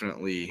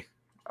definitely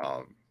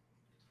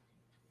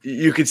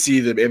you could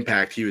see the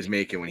impact he was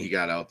making when he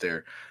got out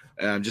there.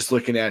 Just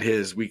looking at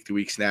his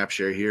week-to-week snap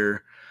share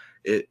here,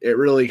 it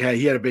really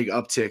he had a big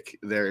uptick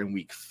there in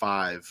week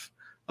 5.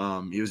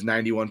 He was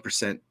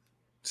 91%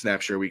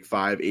 snap share week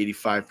 5,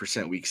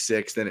 85% week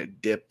 6. Then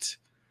it dipped.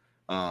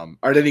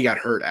 Or then he got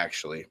hurt,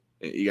 actually.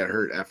 He got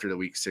hurt after the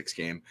week 6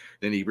 game.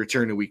 Then he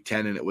returned to week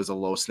 10, and it was a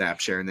low snap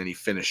share, and then he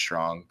finished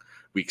strong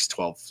weeks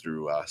 12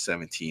 through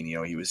 17.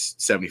 He was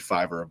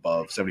 75 or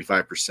above,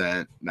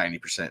 75%,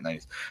 90%,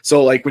 90%.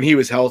 So, like, when he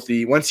was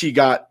healthy, once he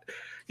got,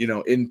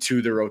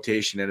 into the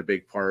rotation at a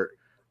big part,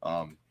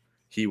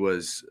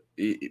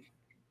 they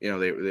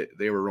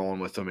were rolling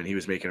with him, and he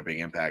was making a big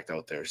impact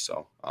out there.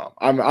 So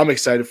I'm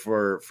excited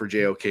for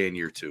JOK in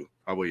year 2.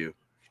 How about you?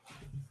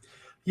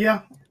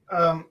 Yeah.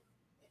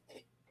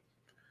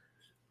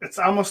 It's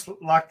almost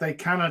like they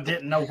kind of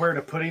didn't know where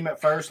to put him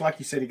at first. Like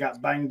you said, he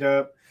got banged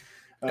up,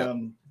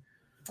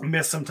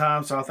 missed some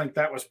time. So I think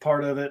that was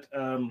part of it.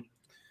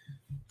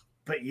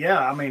 But yeah,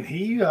 I mean,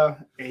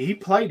 he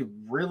played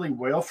really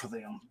well for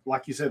them.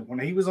 Like you said, when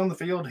he was on the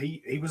field,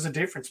 he was a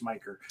difference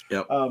maker.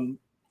 Yep.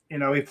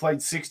 He played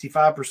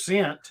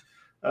 65%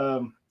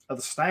 of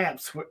the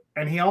snaps,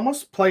 and he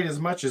almost played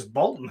as much as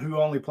Bolton, who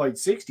only played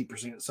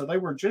 60%. So they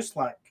were just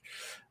like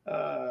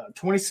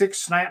 26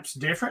 snaps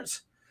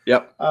difference.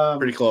 Yep,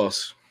 pretty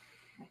close.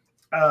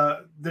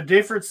 The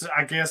difference,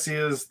 I guess,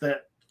 is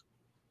that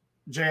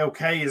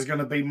JOK is going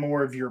to be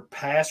more of your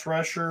pass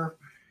rusher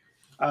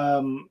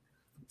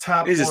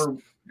type.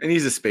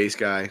 He's a space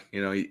guy,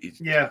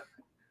 Yeah.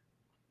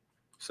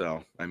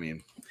 So, I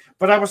mean.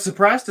 But I was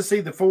surprised to see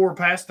the 4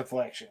 pass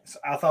deflections.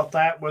 I thought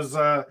that was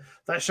that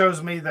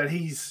shows me that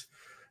he's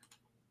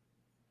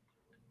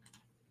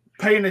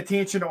paying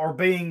attention or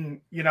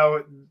being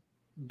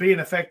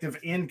effective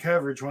in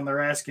coverage when they're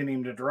asking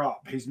him to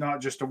drop. He's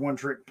not just a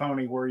one-trick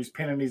pony where he's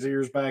pinning his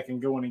ears back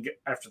and going and get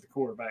after the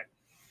quarterback.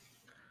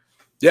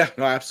 Yeah,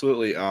 no,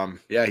 absolutely.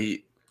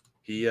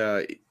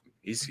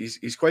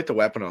 He's quite the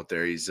weapon out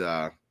there. He's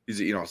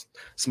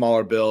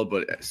smaller build,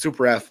 but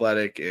super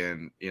athletic,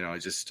 and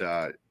just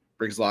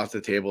brings a lot to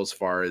the table as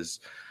far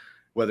as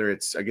whether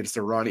it's against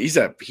the run. He's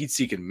a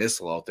heat-seeking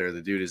missile out there. The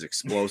dude is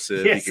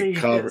explosive. Yes, he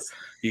can cover.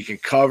 He can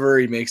cover.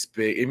 He makes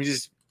big. I mean,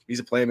 he's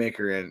a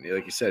playmaker, and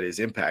like you said, his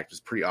impact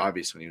was pretty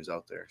obvious when he was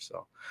out there.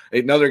 So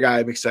another guy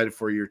I'm excited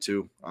for year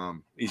 2.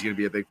 He's going to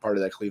be a big part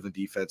of that Cleveland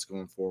defense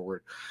going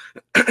forward.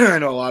 I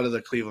know a lot of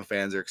the Cleveland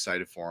fans are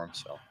excited for him,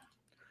 so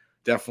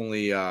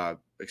definitely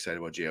excited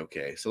about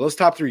JOK. So those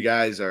top 3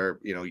 guys are,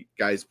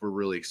 guys we're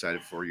really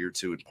excited for year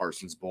 2 in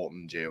Parsons,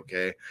 Bolton,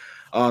 JOK.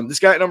 This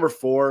guy at number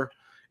 4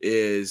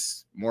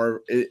 is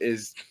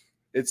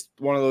it's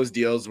one of those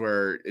deals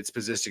where it's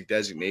position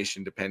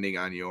designation depending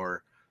on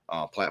your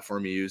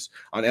platform you use.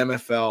 On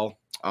MFL,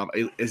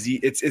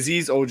 it's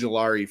Azeez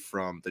Ojulari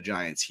from the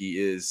Giants. He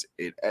is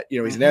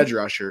he's an edge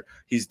rusher.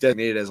 He's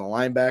designated as a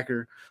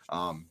linebacker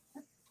on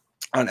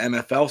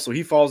MFL, so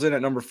he falls in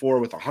at number 4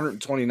 with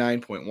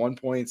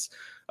 129.1 points.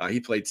 He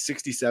played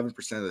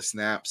 67% of the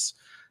snaps.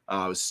 It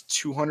was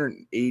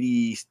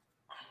 280.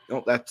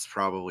 No, that's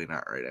probably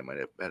not right. I might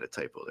have had a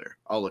typo there.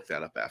 I'll look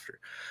that up after.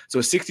 So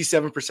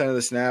 67% of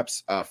the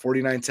snaps,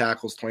 49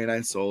 tackles,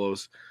 29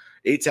 solos,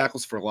 8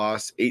 tackles for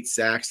loss, 8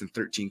 sacks, and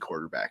 13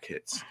 quarterback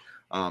hits.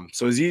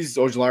 So Azeez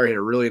Ojulari had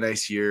a really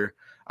nice year.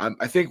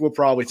 I think we'll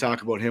probably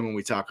talk about him when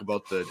we talk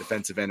about the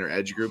defensive end or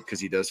edge group because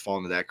he does fall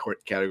into that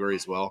category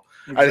as well.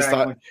 Exactly. I just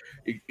thought,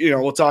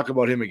 we'll talk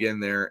about him again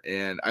there,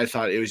 and I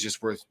thought it was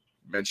just worth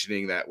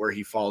mentioning that where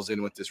he falls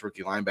in with this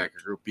rookie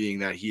linebacker group, being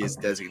that he is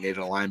designated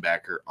a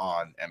linebacker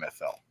on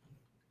MFL.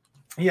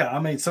 Yeah, I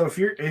mean, so if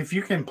you're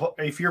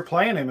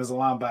playing him as a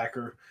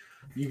linebacker,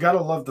 you got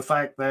to love the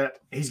fact that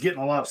he's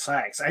getting a lot of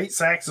sacks. 8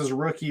 sacks as a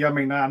rookie. I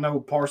mean, I know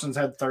Parsons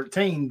had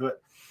 13,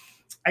 but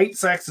 8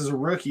 sacks as a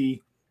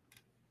rookie,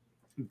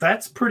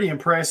 that's pretty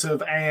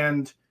impressive.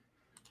 And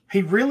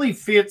he really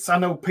fits. I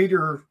know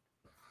Peter,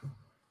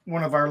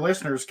 one of our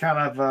listeners,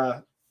 kind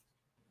of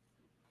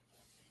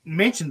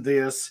mentioned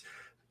this.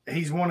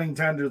 He's wanting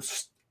to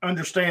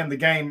understand the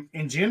game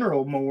in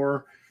general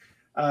more.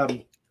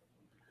 I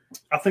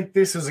think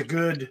this is a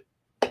good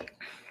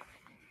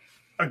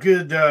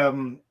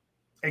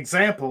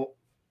example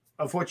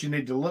of what you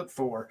need to look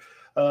for.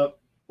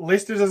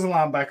 Listed as a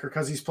linebacker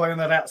because he's playing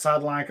that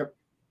outside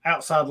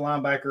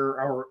linebacker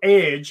or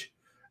edge,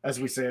 as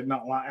we said,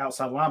 not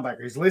outside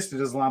linebacker. He's listed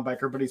as a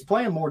linebacker, but he's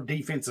playing more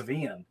defensive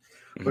end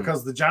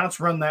because the Giants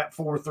run that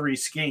 4-3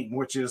 scheme,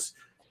 which is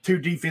 2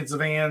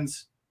 defensive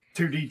ends,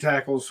 2 D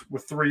tackles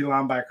with 3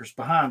 linebackers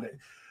behind it.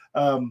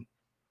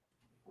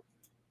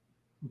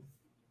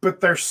 But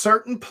there's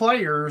certain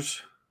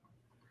players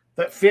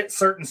that fit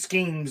certain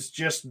schemes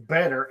just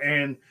better,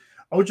 and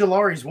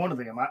Ojulari is one of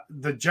them.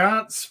 The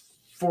Giants,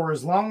 for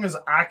as long as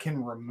I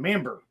can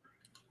remember,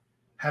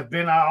 have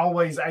been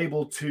always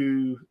able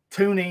to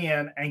tune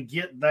in and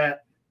get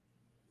that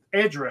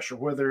edge rusher,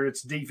 whether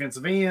it's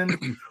defensive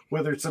end,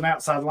 whether it's an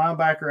outside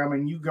linebacker. I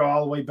mean, you go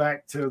all the way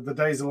back to the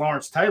days of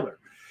Lawrence Taylor,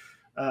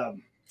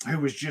 who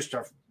was just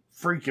a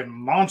freaking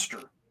monster.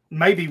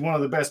 Maybe one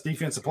of the best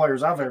defensive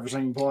players I've ever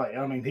seen play.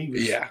 I mean, he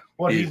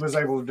was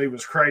able to do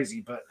was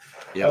crazy. But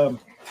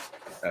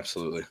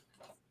absolutely.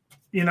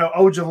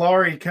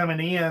 Ojulari coming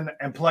in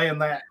and playing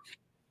that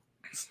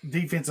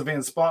defensive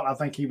end spot, I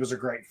think he was a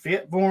great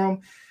fit for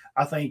him.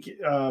 I think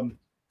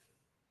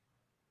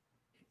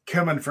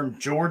coming from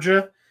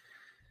Georgia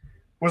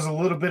was a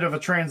little bit of a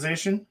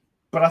transition,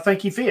 but I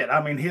think he fit.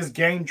 I mean, his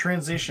game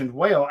transitioned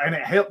well, and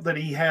it helped that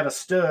he had a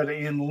stud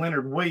in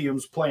Leonard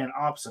Williams playing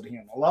opposite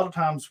him. A lot of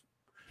times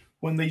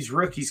when these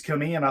rookies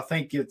come in, I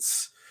think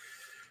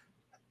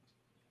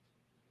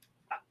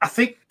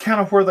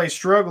kind of where they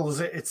struggle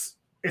is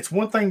it's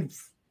one thing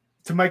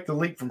to make the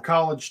leap from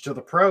college to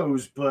the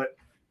pros, but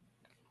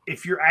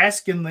if you're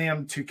asking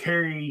them to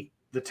carry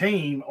the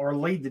team or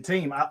lead the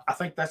team, I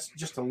think that's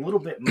just a little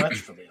bit much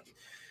for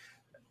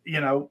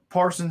them.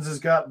 Parsons has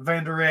got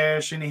Van Der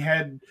Esch, and he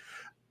had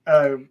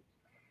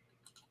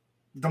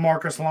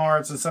DeMarcus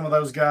Lawrence and some of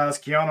those guys,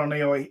 Keanu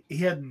Neal. He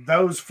had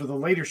those for the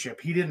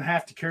leadership. He didn't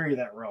have to carry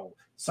that role.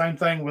 Same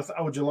thing with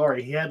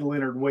Ojulari. He had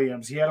Leonard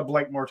Williams. He had a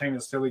Blake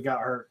Martinez till he got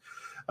hurt.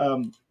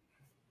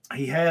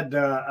 He had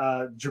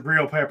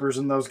Jabril Peppers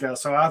and those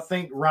guys. So I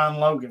think Ryan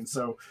Logan.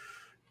 So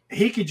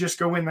he could just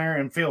go in there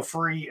and feel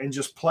free and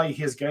just play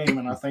his game,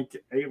 and I think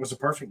it was a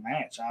perfect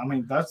match. I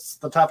mean, that's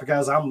the type of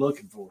guys I'm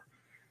looking for.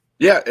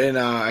 Yeah, and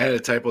I had a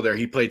typo there.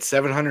 He played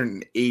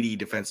 780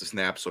 defensive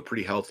snaps, so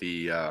pretty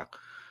healthy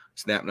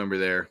snap number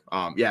there.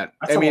 That's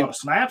a lot of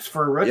snaps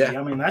for a rookie. Yeah.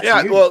 I mean, that's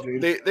huge, well,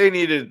 dude. they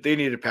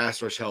needed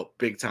pass rush help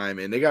big time,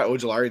 and they got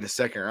Ojulari in the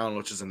second round,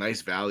 which is a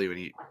nice value, and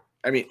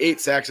I mean, 8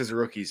 sacks as a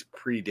rookie is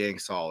pretty dang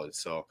solid.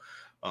 So,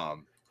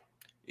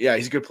 yeah,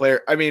 he's a good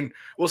player. I mean,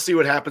 we'll see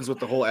what happens with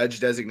the whole edge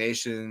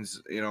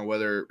designations,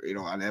 whether,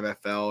 on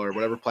MFL or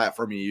whatever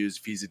platform you use.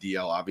 If he's a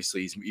DL,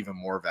 obviously he's even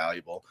more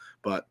valuable.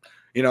 But,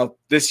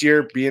 this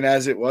year being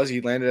as it was,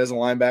 he landed as a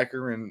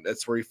linebacker, and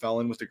that's where he fell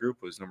in with the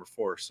group, was number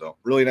 4. So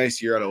really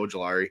nice year out of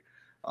Ojulari.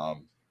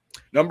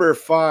 Number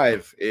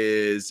 5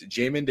 is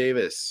Jamin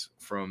Davis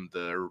from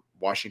the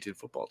Washington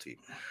football team.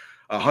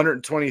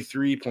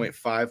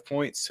 123.5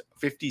 points,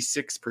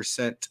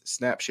 56%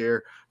 snap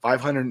share,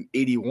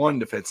 581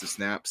 defensive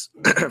snaps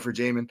for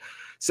Jamin,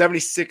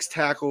 76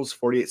 tackles,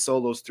 48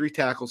 solos, 3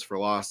 tackles for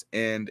loss,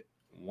 and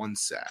 1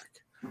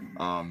 sack.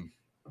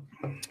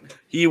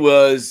 He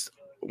was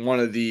one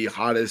of the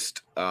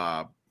hottest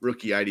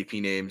rookie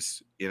IDP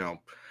names,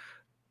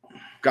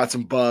 got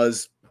some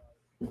buzz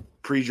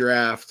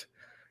pre-draft.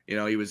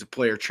 He was a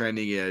player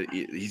trending.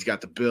 He's got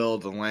the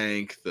build, the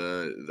length,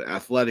 the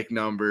athletic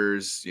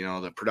numbers,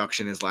 the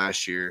production his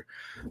last year.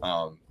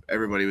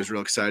 Everybody was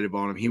real excited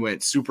about him. He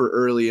went super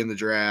early in the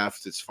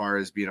draft as far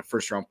as being a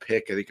first-round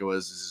pick. I think it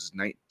was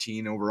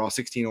 19 overall,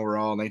 16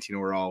 overall, 19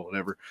 overall,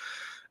 whatever.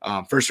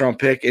 First-round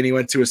pick, and he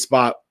went to a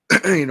spot,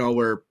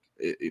 where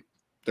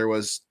there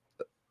was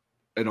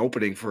an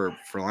opening for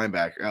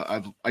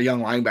linebacker, a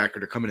young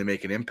linebacker to come in and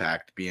make an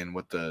impact, being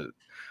what the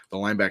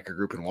linebacker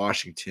group in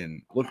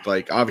Washington looked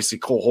like. Obviously,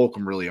 Cole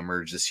Holcomb really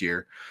emerged this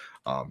year.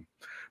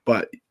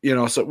 But,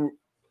 so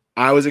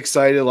I was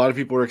excited. A lot of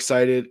people were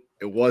excited.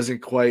 It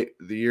wasn't quite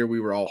the year we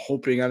were all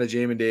hoping on a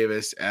Jamin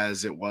Davis,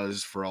 as it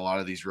was for a lot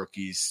of these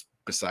rookies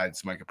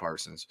besides Micah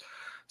Parsons.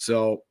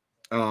 So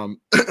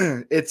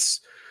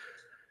his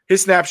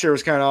snap share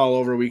was kind of all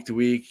over week to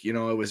week. It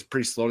was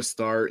pretty slow to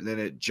start, and then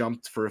it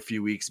jumped for a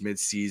few weeks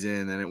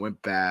mid-season, and it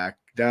went back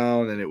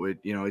down, and it would,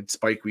 it'd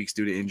spike weeks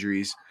due to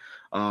injuries.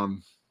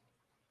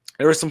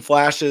 There were some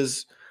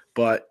flashes,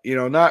 but,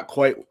 not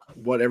quite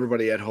what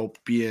everybody had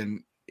hoped,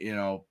 being,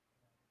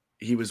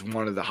 he was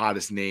one of the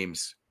hottest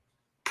names,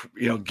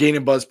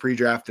 gaining buzz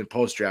pre-draft and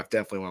post-draft,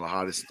 definitely one of the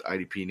hottest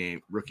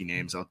IDP rookie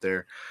names out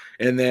there.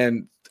 And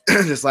then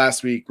this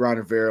last week, Ron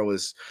Rivera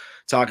was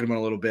talking about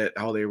a little bit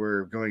how they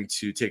were going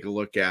to take a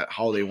look at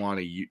how they want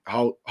to,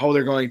 how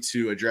they're going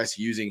to address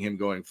using him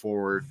going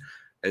forward,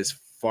 as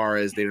far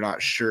as they're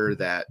not sure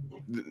that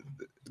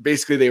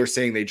basically they were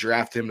saying they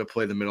draft him to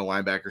play the middle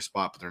linebacker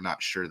spot, but they're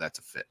not sure that's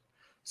a fit.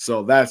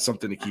 So that's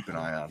something to keep an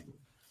eye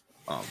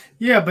on.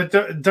 Yeah, but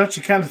don't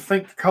you kind of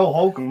think Cole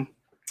Holcomb,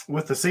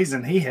 with the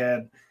season he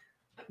had,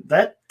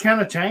 that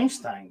kind of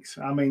changed things?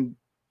 I mean,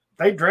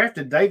 they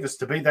drafted Davis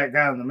to be that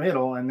guy in the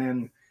middle, and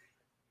then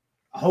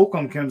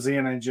Holcomb comes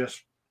in and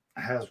just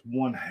has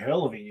one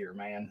hell of a year,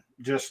 man.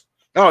 Just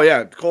oh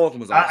yeah, Cole Holcomb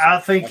was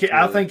awesome.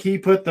 I think he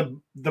put the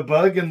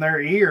bug in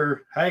their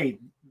ear. Hey,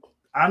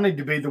 I need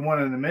to be the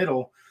one in the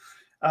middle.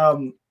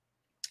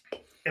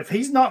 If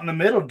he's not in the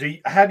middle,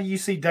 how do you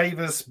see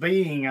Davis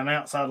being an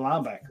outside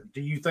linebacker?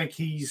 Do you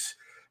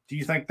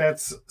think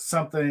that's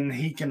something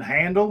he can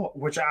handle?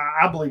 Which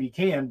I believe he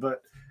can,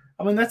 but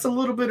I mean, that's a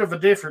little bit of a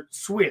different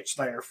switch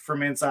there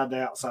from inside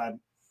to outside.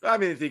 I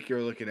mean, I think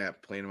you're looking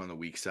at playing him on the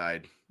weak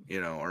side,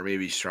 or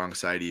maybe strong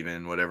side,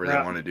 even whatever they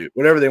want to do.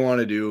 Whatever they want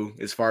to do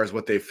as far as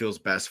what they feels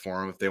best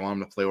for him. If they want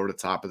him to play over the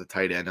top of the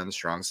tight end on the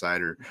strong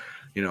side, or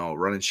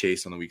run and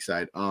chase on the weak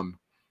side.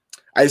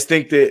 I just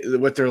think that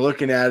what they're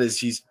looking at is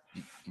he's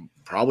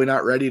probably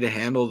not ready to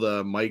handle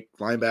the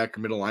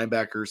middle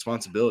linebacker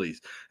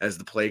responsibilities as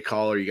the play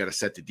caller. You got to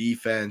set the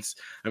defense.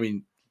 I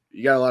mean,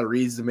 you got a lot of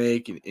reads to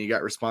make, and you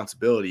got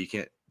responsibility. You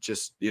can't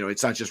just,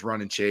 it's not just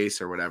run and chase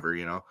or whatever,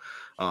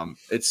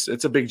 it's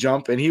a big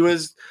jump. And he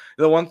was,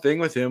 the one thing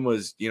with him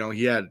was,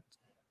 he had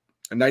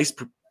a nice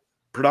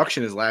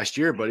production his last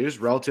year, but he was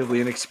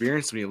relatively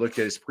inexperienced. When you looked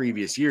at his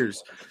previous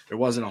years, there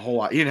wasn't a whole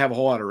lot. He didn't have a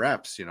whole lot of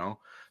reps,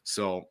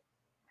 so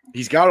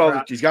he's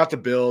got he's got the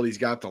build, he's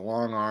got the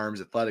long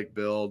arms, athletic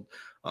build.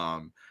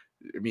 I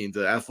mean,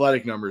 the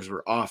athletic numbers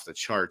were off the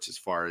charts as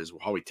far as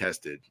how he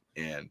tested,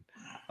 and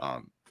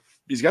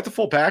he's got the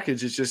full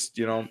package. It's just,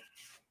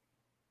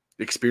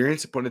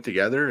 experience of putting it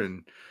together,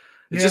 and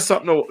it's just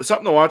something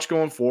to watch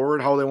going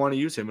forward, how they want to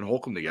use him and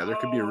Holcomb together.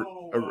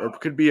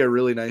 Could be a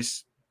really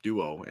nice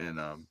duo. And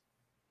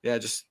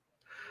just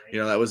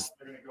that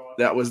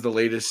was the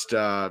latest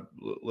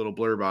little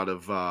blurb out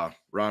of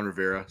Ron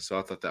Rivera. So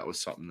I thought that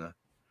was something to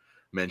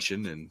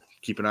mention and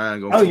keep an eye on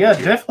going forward. Yeah,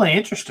 definitely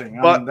interesting.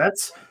 I mean,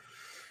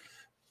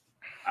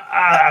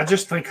 I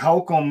just think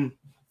Holcomb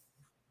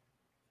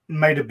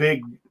made a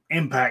big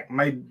impact,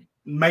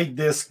 made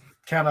this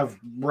kind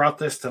of brought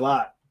this to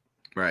light.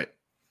 Right.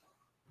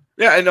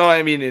 Yeah, I know.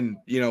 I mean, in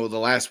the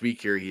last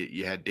week here,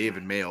 you had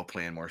David Mayo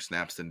playing more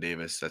snaps than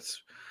Davis.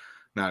 That's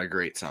not a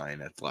great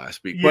sign at the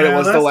last week. But it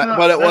was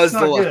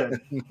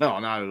no,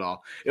 not at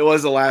all. It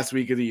was the last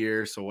week of the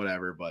year, so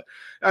whatever. But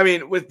I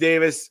mean, with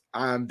Davis,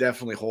 I'm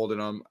definitely holding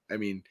him. I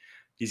mean,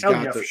 he's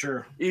got for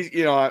sure. He's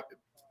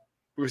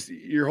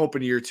you're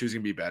hoping year 2 is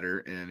gonna be better,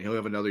 and he'll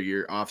have another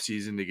year off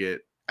season to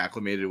get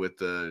acclimated with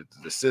the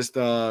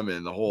system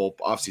and the whole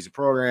off-season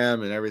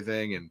program and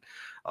everything. And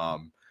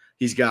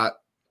he's got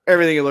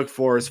everything you look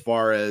for as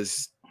far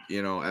as,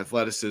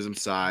 athleticism,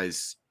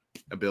 size,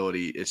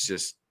 ability. It's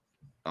just,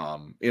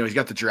 he's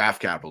got the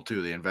draft capital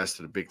too. They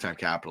invested a big time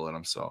capital in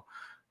him. So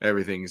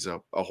everything's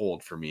a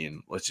hold for me.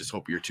 And let's just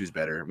hope year 2's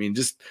better. I mean,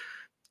 just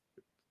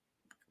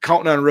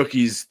counting on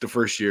rookies the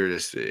first year,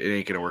 it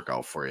ain't going to work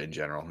out for you in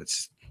general.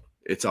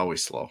 It's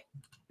always slow.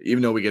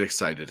 Even though we get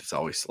excited, it's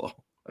always slow.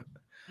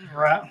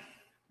 Right.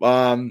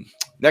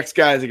 Next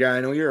guy is a guy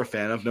I know you're a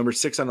fan of. Number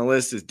 6 on the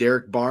list is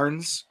Derek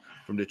Barnes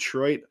from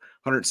Detroit.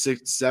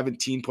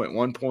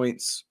 117.1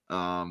 points,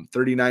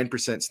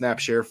 39% snap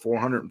share,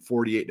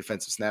 448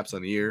 defensive snaps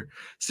on the year,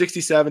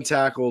 67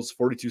 tackles,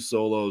 42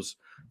 solos,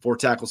 4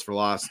 tackles for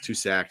loss, 2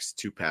 sacks,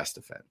 2 pass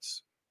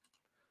defense.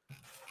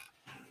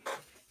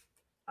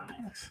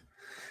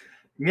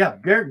 Yeah,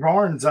 Derek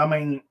Barnes, I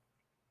mean,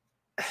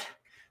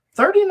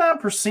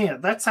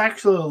 39%, that's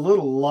actually a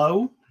little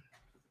low,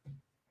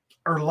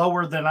 or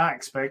lower than I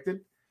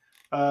expected.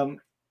 I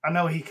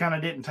know he kind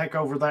of didn't take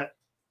over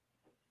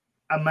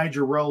a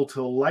major role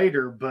till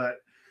later, but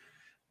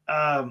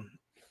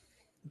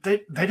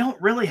they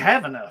don't really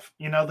have enough.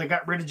 They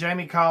got rid of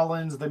Jamie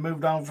Collins. They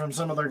moved on from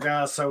some of their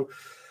guys. So,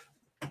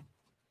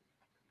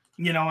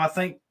 I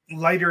think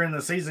later in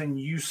the season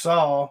you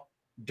saw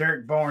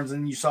Derek Barnes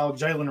and you saw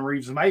Jalen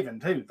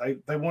Reeves-Maven too.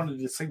 They wanted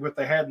to see what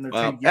they had in their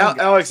team.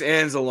 Alex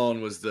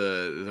Anzalone was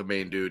the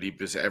main dude. He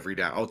was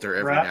out there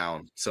every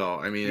down. So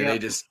I mean, they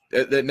just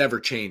that never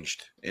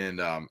changed. And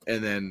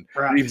then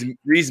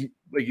Reeves,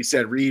 like you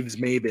said,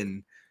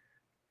 Reeves-Maven,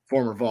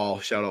 former Vol,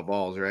 shout out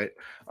Vols, right?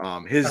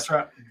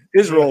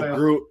 His role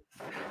grew.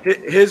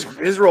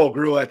 His role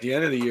grew at the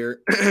end of the year,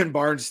 and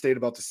Barnes stayed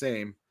about the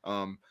same.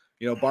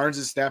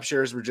 Barnes' snap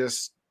shares were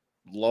just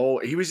low.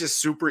 He was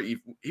just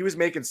he was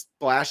making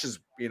splashes,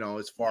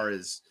 as far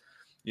as,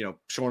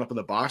 showing up in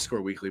the box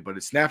score weekly, but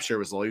his snap share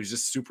was low. He was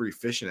just super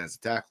efficient as a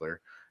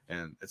tackler.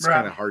 And it's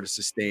kind of hard to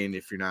sustain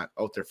if you're not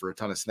out there for a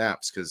ton of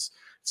snaps, because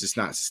it's just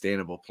not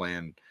sustainable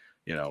playing,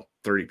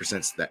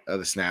 30% of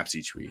the snaps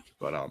each week.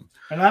 But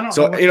and I don't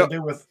know what to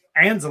do with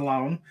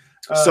Anzalone.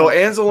 So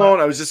Anzalone,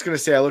 I was just going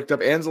to say, I looked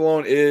up,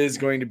 Anzalone is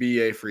going to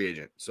be a free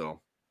agent.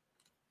 So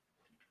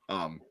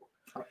I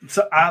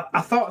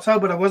thought so,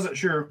 but I wasn't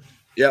sure.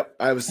 Yep,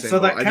 I was saying. So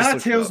that kind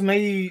of tells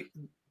me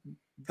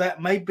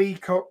that may be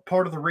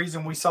part of the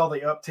reason we saw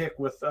the uptick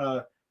with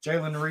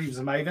Jalen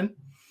Reeves-Maven.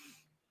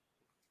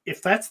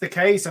 If that's the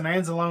case and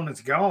Anzalone is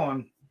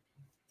gone,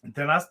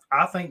 then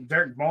I think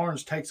Derek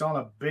Barnes takes on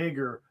a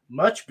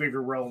much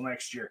bigger role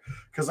next year,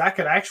 because I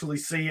could actually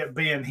see it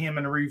being him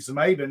and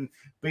Reeves-Maven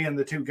being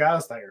the 2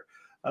 guys there.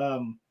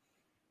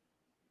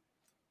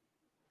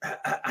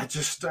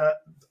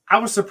 I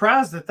was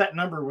surprised that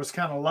number was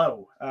kind of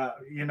low.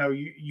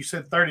 You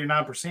said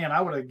 39%.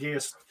 I would have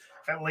guessed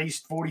at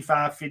least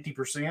 45,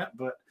 50%.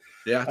 But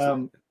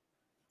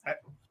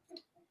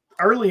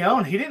early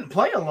on, he didn't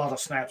play a lot of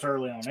snaps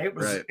early on. It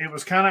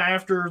was kind of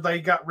after they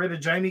got rid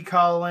of Jamie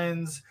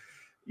Collins.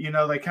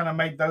 They kind of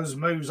made those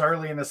moves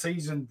early in the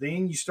season.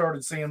 Then you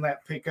started seeing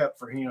that pick up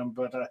for him.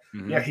 But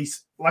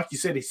he's, like you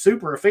said, he's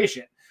super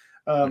efficient.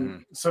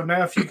 So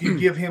now if you can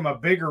give him a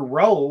bigger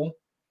role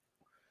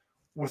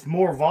with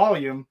more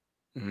volume,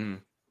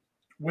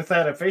 with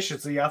that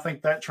efficiency, I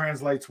think that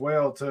translates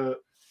well to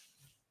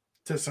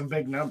some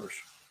big numbers.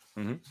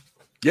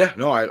 Yeah,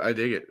 no, I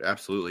dig it.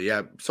 Absolutely.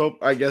 Yeah. So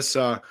I guess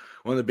one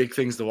of the big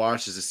things to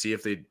watch is to see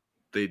if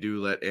they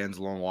do let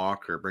Anzalone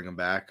walk or bring him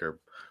back, or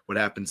what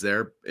happens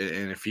there.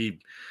 And if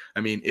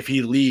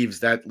he leaves,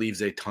 that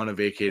leaves a ton of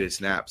vacated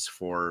snaps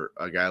for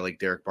a guy like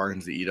Derek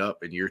Barnes to eat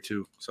up in year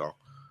 2. So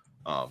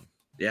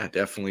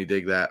definitely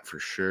dig that for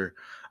sure.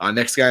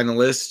 Next guy on the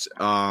list,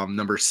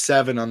 number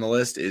 7 on the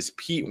list, is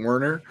Pete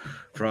Werner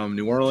from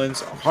New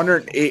Orleans.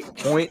 108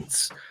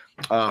 points,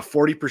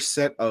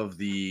 40% of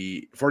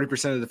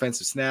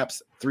defensive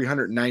snaps,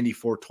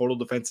 394 total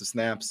defensive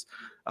snaps,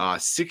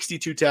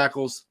 62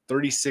 tackles,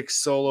 36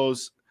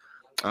 solos,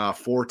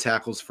 4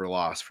 tackles for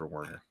loss for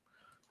Werner.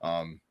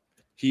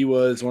 He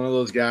was one of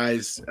those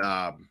guys.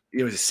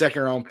 He was a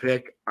 2nd-round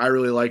pick. I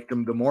really liked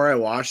him. The more I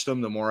watched him,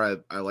 the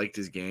more I liked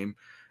his game.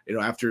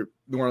 After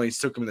New Orleans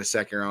took him in the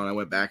 2nd round, I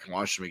went back and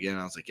watched him again.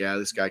 And I was like, yeah,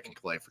 this guy can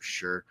play for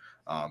sure.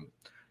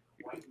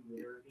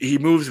 He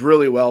moves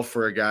really well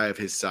for a guy of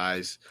his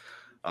size.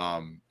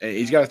 And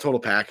he's got a total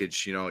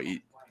package.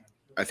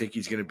 I think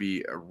he's going to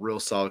be a real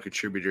solid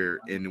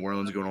contributor in New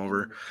Orleans going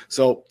over.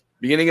 So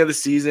beginning of the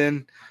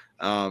season,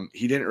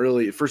 he didn't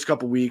really, first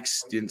couple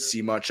weeks, didn't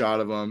see much out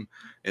of him.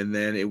 And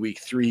then in week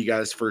 3, he got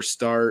his first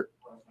start.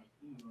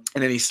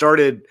 And then he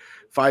started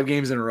 5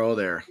 games in a row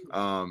there.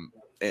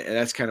 And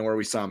that's kind of where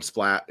we saw him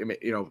splat,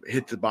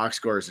 hit the box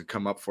scores and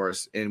come up for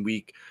us. In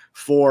week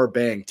 4,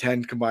 bang,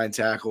 10 combined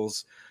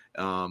tackles.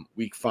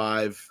 Week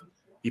 5,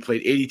 he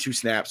played 82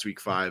 snaps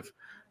week 5,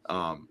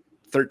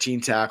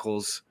 13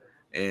 tackles.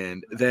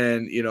 And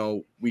then,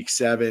 week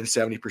 7,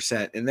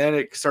 70%. And then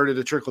it started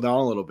to trickle down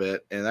a little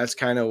bit. And that's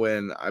kind of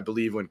when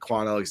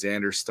Quan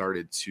Alexander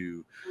started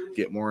to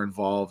get more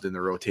involved in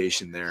the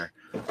rotation there,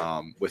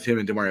 with him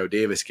and Demario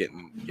Davis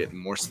getting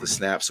most of the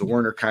snaps. So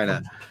Werner kind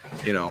of,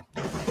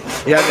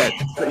 he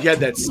had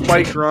that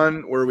spike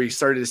run where we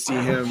started to see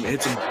him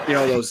hit some,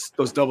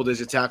 those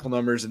double-digit tackle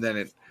numbers, and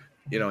then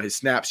his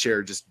snap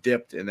share just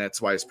dipped, and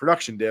that's why his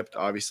production dipped,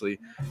 obviously.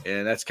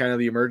 And that's kind of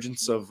the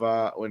emergence of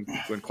when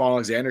Quan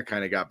Alexander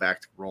kind of got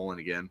back to rolling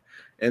again.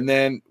 And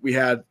then we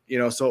had,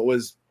 so it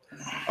was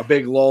a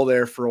big lull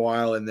there for a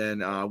while, and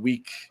then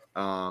week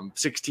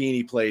 16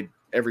 he played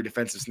every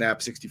defensive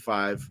snap,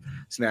 65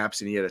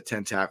 snaps, and he had a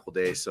 10 tackle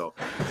day. So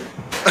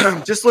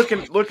just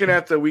looking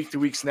at the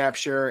week-to-week snap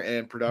share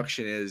and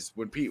production is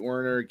when Pete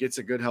Werner gets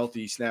a good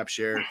healthy snap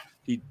share,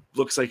 he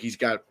looks like he's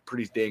got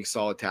pretty dang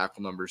solid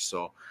tackle numbers.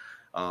 So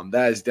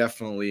that is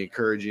definitely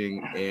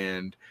encouraging.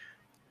 And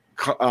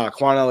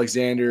Quan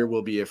Alexander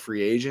will be a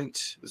free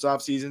agent this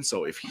offseason.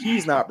 So if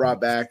he's not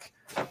brought back,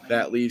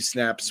 that leaves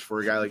snaps for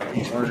a guy like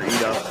Pete Werner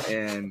eat up.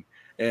 And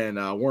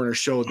Werner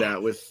showed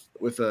that with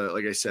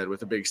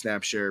a big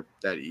snap share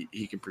that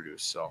he can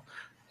produce. So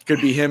it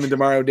could be him and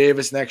Demario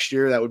Davis next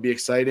year. That would be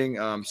exciting.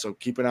 So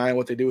keep an eye on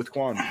what they do with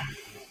Quan.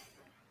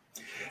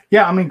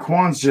 Yeah, I mean,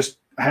 Quan's just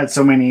had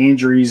so many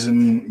injuries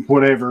and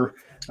whatever,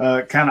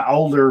 kind of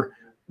older.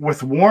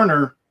 With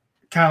Werner,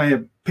 kind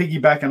of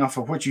piggybacking off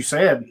of what you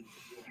said,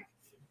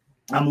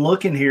 I'm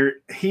looking here.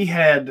 He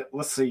had,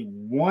 let's see,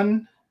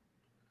 1,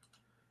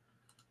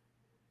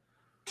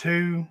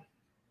 2.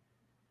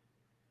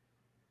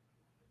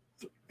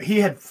 He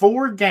had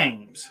 4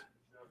 games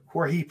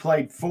where he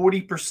played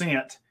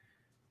 40%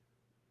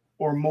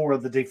 or more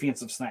of the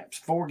defensive snaps.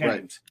 4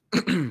 games.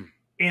 Right.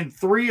 In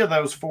 3 of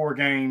those 4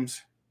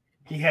 games,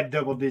 he had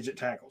double-digit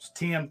tackles,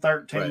 10,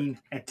 13,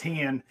 and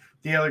 10.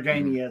 The other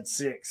game he had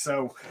 6.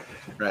 So,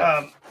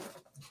 like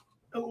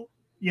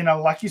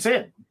you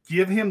said,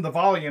 give him the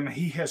volume.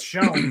 He has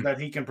shown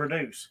that he can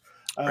produce.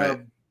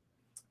 And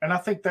I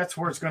think that's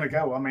where it's going to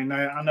go. I mean,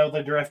 I know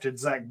they drafted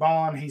Zach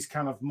Bond. He's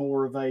kind of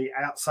more of a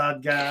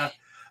outside guy.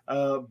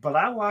 But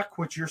I like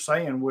what you're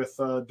saying with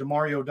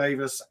Demario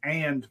Davis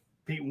and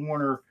Pete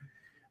Werner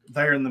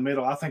there in the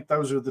middle. I think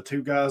those are the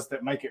 2 guys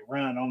that make it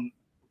run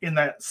in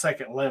that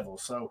second level.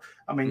 So,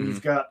 I mean,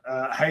 you've got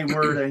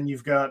Hayward and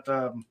you've got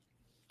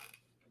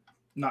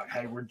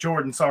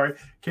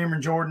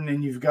Cameron Jordan,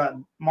 and you've got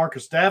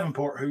Marcus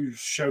Davenport, who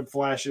showed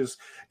flashes.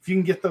 If you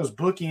can get those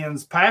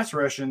bookends pass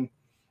rushing,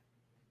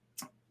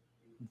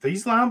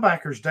 these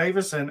linebackers,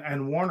 Davis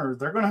and Warner,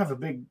 they're going to have a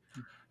big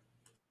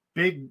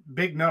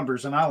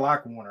numbers, and I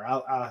like Warner.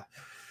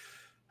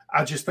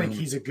 I just think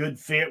he's a good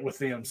fit with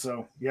them.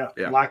 So yeah.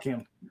 Like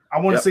him. I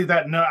want to see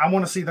that. No, I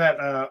want to see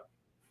that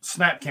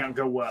snap count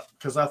go up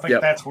because I think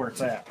that's where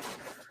it's at.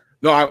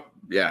 No,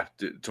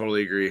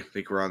 totally agree. I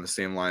think we're on the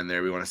same line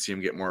there. We want to see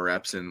him get more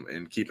reps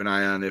and keep an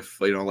eye on if,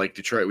 like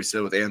Detroit, we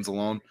said with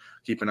Anzalone,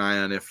 keep an eye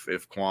on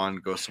if Quan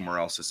goes somewhere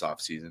else this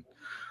offseason.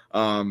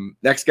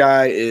 Next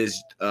guy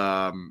is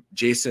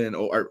Jason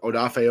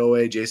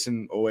Odafe-Owe,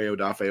 Jason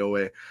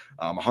Odafe-Owe,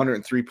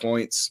 103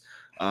 points,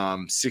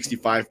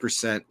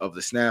 65% of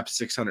the snaps,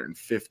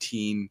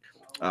 615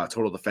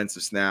 total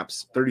defensive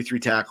snaps, 33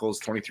 tackles,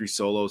 23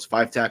 solos,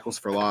 5 tackles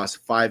for loss,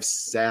 5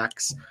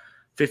 sacks,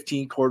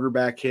 15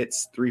 quarterback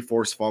hits, 3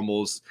 forced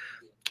fumbles,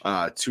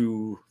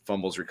 2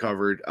 fumbles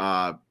recovered.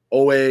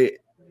 Owe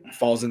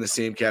falls in the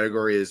same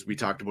category as we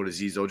talked about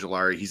Azeez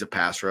Ojulari. He's a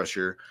pass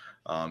rusher.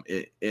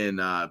 In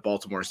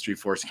Baltimore's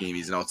 3-4 scheme,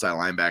 he's an outside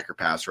linebacker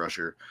pass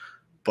rusher.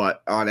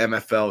 But on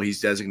MFL, he's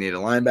designated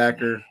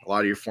linebacker. A lot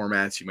of your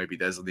formats, he might be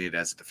designated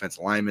as a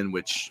defensive lineman,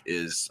 which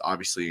is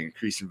obviously an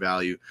increase in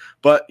value.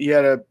 But he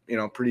had a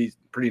pretty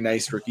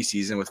nice rookie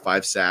season with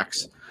 5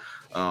 sacks.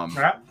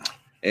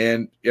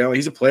 And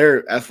he's a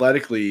player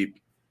athletically.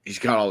 He's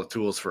got all the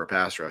tools for a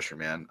pass rusher,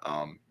 man.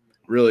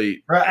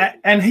 Really, right.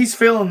 And he's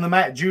filling the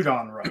Matt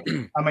Judon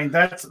role. I mean,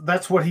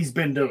 that's what he's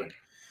been doing.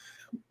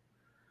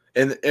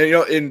 And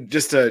and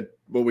just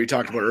what we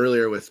talked about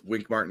earlier with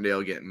Wink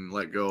Martindale getting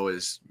let go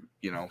is,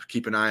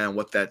 keep an eye on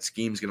what that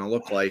scheme's going to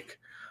look like.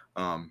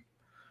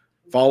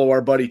 Follow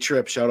our buddy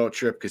Tripp. Shout out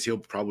Tripp because he'll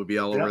probably be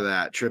all over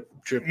that. Tripp.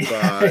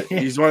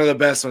 He's one of the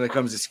best when it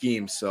comes to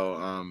schemes.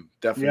 So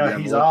definitely. Yeah,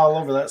 he's all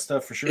over that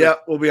stuff for sure. Yeah,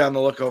 we'll be on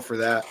the lookout for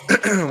that.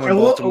 And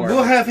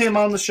we'll have him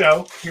on the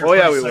show. We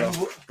will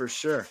for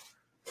sure.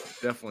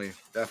 Definitely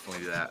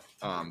do that.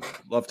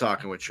 Love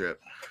talking with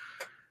Tripp.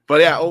 But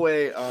yeah,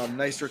 Owe,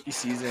 nice rookie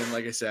season.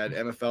 Like I said,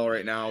 MFL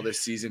right now,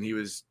 this season, he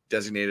was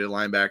designated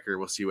linebacker.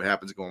 We'll see what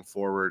happens going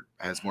forward.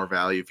 Has more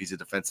value if he's a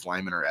defensive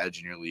lineman or edge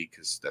in your league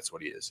because that's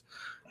what he is.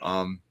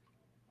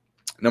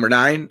 Number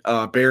 9,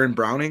 Baron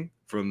Browning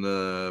from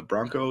the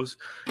Broncos,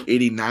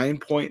 89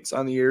 points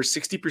on the year,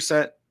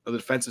 60% of the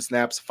defensive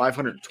snaps,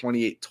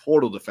 528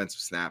 total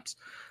defensive snaps,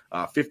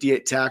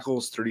 58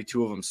 tackles,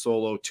 32 of them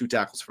solo, 2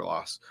 tackles for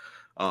loss.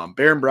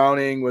 Baron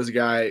Browning was a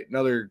guy,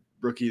 another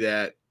rookie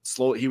that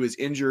he was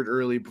injured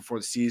early before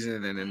the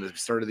season, and in the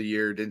start of the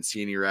year didn't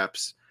see any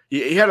reps.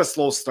 He had a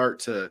slow start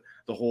to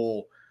the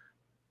whole,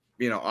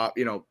 end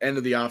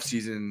of the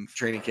offseason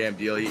training camp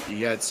deal.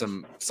 He had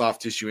some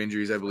soft tissue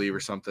injuries, I believe,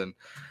 or something.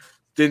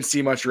 Didn't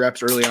see much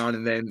reps early on,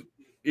 and then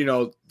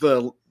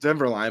the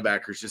Denver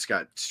linebackers just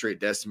got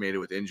straight decimated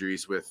with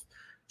injuries with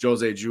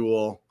Jose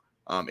Jewell,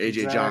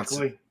 AJ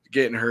Johnson,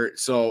 getting hurt.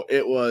 So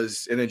it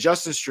was, and then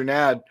Justin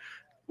Strnad,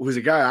 who was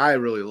a guy I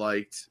really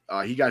liked,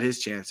 he got his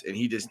chance and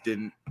he just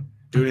didn't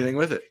do anything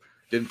with it.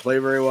 Didn't play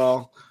very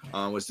well,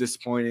 was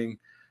disappointing.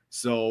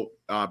 So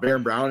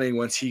Baron Browning,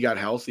 once he got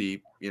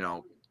healthy,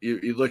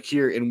 you look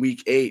here in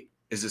week 8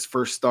 is his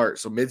first start.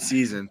 So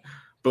midseason,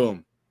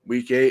 boom,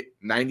 week 8,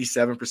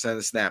 97% of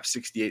the snaps,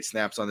 68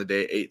 snaps on the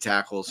day, 8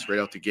 tackles right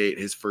out the gate,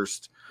 his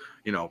first,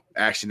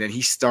 action. Then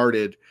he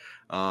started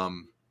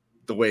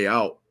the way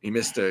out. He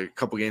missed a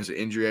couple games of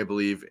injury, I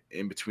believe,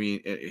 in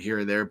between here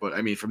and there. But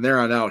I mean, from there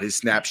on out, his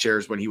snap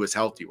shares when he was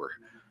healthy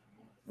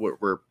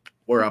were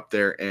up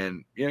there,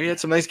 and he had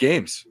some nice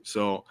games.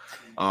 So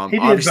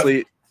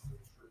obviously,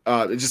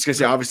 just gonna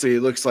say, obviously,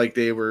 it looks like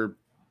they were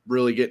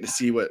really getting to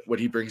see what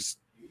he brings,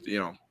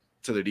 to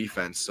their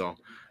defense. So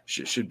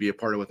should be a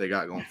part of what they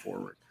got going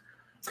forward.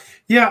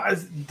 Yeah,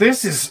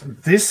 this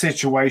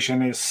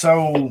situation is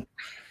so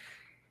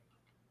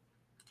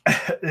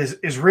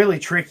is really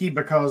tricky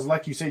because,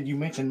 like you said, you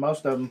mentioned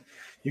most of them.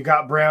 You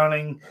got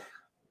Browning,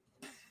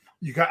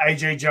 you got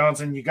AJ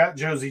Johnson, you got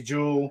Josey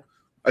Jewell.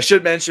 I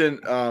should mention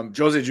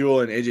Josey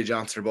Jewell and AJ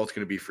Johnson are both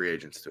going to be free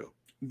agents too.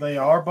 They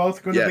are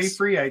both going to be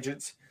free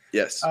agents.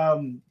 Yes.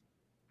 I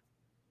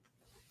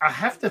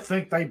have to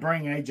think they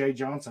bring AJ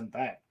Johnson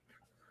back.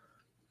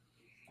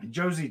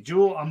 Josey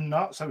Jewell, I'm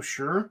not so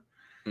sure.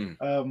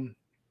 And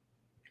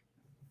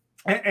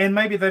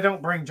maybe they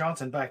don't bring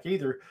Johnson back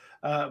either.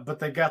 But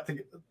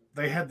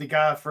they had the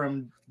guy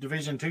from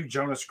Division II,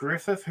 Jonas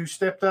Griffith, who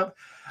stepped up.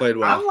 Played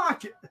well.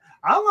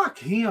 I like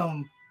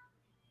him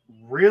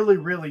really,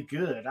 really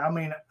good. I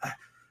mean,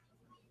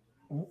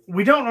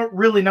 we don't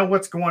really know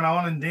what's going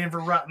on in Denver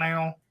right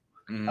now.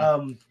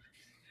 Mm-hmm.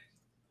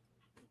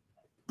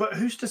 But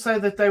who's to say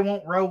that they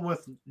won't roll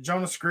with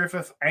Jonas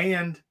Griffith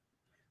and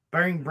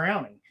Baron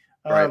Browning?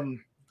 Right.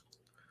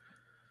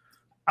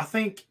 I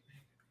think,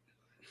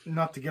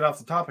 not to get off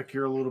the topic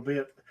here a little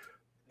bit,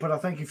 but I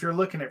think if you're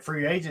looking at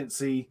free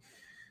agency,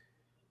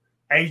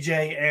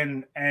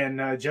 AJ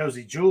and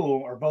Josey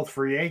Jewell are both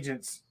free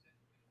agents.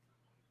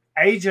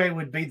 AJ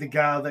would be the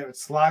guy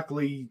that's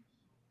likely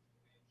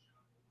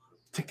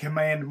to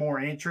command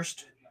more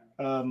interest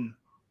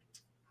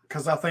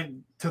because I think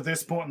to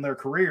this point in their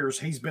careers,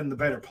 he's been the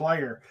better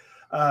player.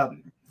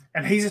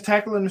 And he's a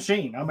tackling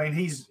machine. I mean,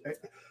 he's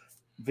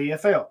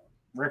VFL,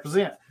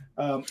 represent.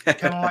 Kind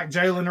of like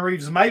Jalen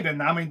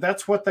Reeves-Maben. I mean,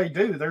 that's what they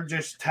do. They're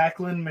just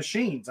tackling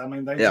machines. I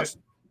mean, they just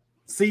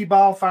see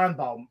ball, find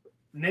ball.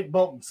 Nick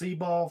Bolton, see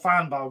ball,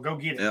 find ball, go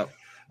get it.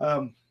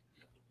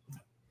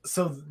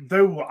 So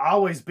there will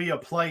always be a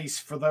place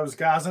for those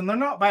guys, and they're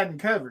not bad in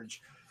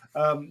coverage.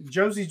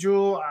 Josey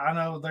Jewell, I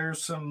know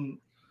there's some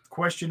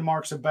question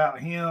marks about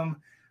him.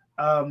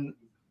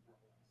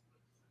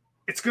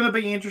 It's going to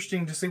be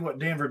interesting to see what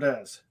Denver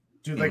does.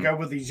 Do they go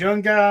with these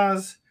young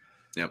guys?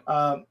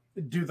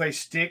 Do they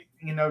stick,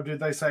 do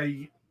they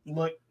say,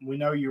 look, we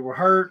know you were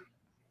hurt.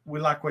 We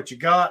like what you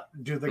got.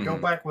 Do they go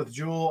back with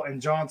Jewell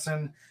and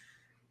Johnson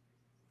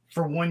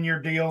for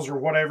 1-year deals or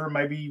whatever,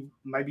 maybe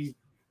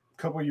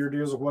couple-year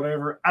deals or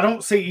whatever? I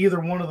don't see either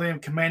one of them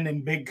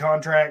commanding big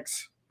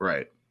contracts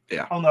on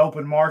the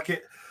open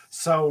market.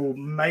 So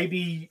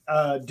maybe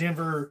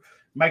Denver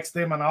makes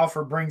them an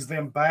offer, brings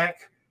them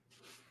back,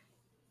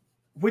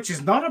 which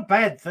is not a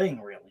bad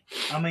thing, really.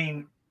 I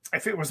mean,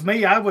 if it was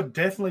me, I would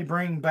definitely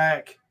bring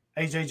back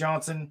AJ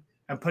Johnson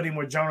and put him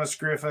with Jonas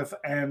Griffith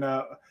and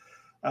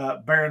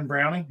Baron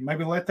Browning.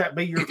 Maybe let that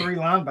be your 3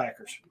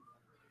 linebackers.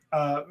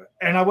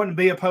 And I wouldn't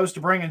be opposed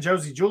to bringing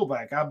Josey Jewell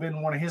back. I've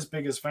been one of his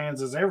biggest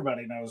fans, as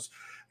everybody knows,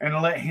 and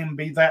let him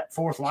be that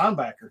 4th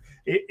linebacker.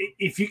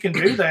 If you can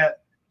do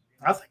that,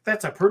 I think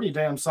that's a pretty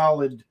damn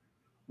solid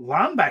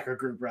linebacker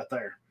group right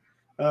there.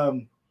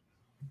 All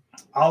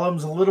of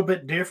them's a little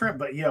bit different,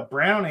 but yeah,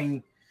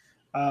 Browning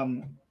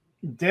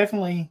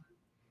definitely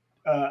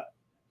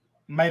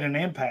made an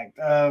impact.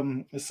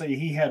 Let's see,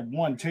 he had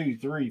 1, 2,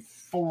 3,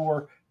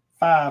 4,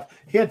 5.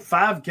 He had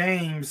 5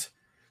 games.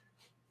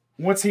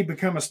 Once he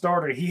became a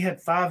starter, he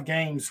had 5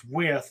 games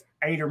with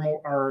 8 or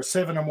more or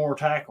 7 or more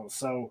tackles.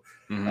 So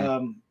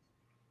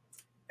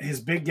his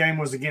big game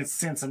was against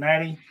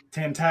Cincinnati,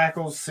 10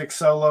 tackles, 6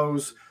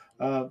 solos,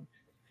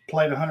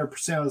 played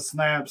 100% of the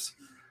snaps.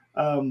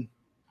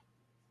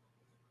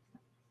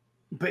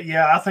 But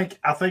yeah, I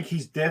think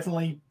he's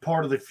definitely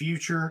part of the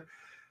future.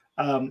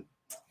 He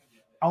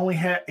only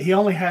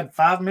had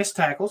 5 missed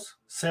tackles,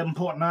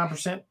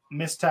 7.9%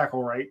 missed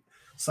tackle rate.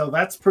 So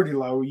that's pretty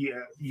low.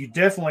 You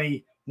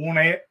definitely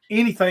want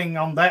anything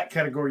on that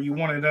category, you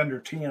want it under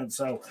 10.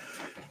 So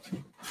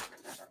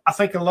I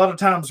think a lot of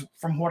times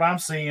from what I'm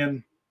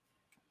seeing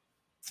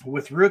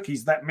with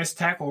rookies, that missed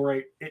tackle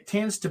rate, it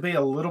tends to be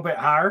a little bit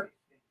higher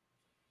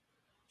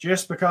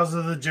just because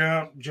of the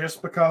jump,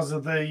 just because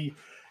of the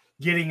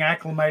getting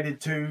acclimated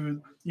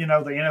to, the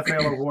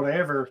NFL or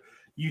whatever.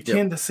 You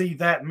tend to see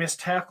that missed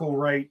tackle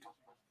rate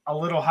a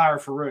little higher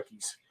for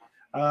rookies.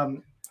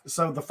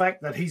 So the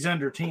fact that he's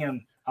under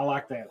 10, I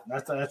like that.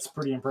 That's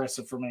pretty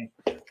impressive for me.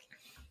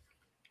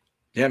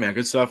 Yeah, man,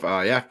 good stuff.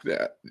 Yeah,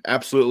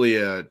 absolutely.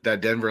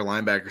 That Denver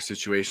linebacker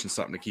situation is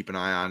something to keep an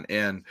eye on.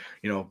 And,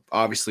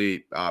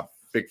 obviously,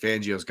 Vic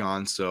Fangio's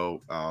gone,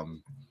 so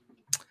going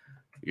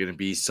to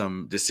be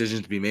some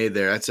decisions to be made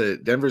there.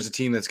 Denver's a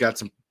team that's got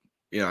some,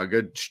 a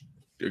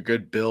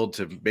good build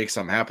to make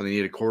something happen. They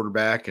need a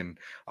quarterback, and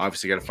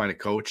obviously got to find a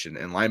coach. And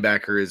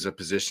linebacker is a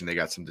position they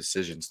got some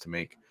decisions to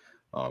make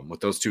with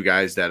those two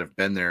guys that have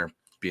been there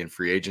being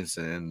free agents,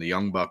 and the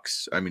young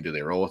bucks. I mean, do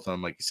they roll with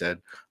them? Like you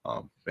said,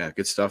 man,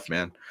 good stuff,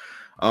 man.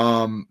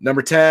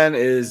 Number 10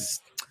 is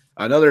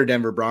another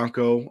Denver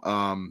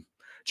Bronco,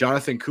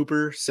 Jonathan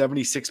Cooper,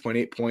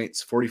 76.8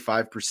 points,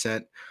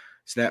 45%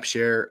 snap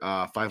share,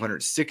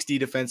 560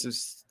 defensive.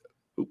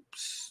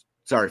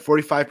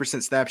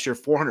 45% snap share,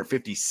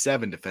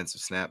 457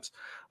 defensive snaps,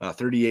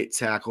 38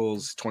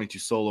 tackles, 22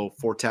 solo,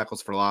 4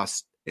 tackles for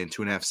loss, and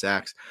 2.5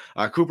 sacks.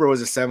 Cooper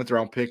was a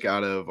 7th-round pick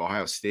out of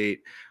Ohio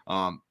State.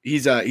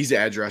 He's an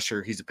edge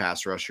rusher. He's a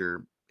pass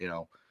rusher.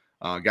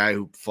 Guy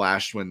who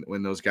flashed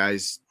when those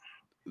guys,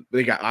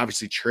 they got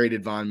obviously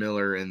traded Von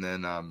Miller, and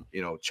then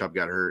Chubb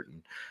got hurt,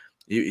 and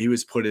he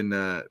was put in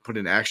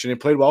action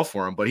and played well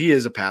for him. But he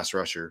is a pass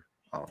rusher.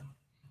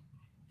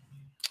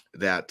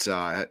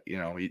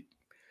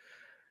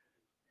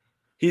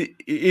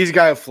 He's a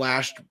guy who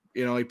flashed.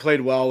 He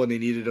played well when they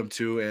needed him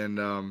to,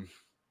 and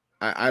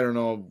I don't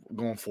know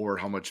going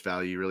forward how much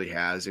value he really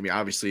has. I mean,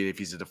 obviously, if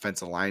he's a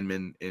defensive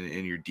lineman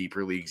in your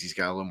deeper leagues, he's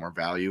got a little more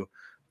value.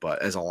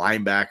 But as a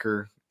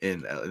linebacker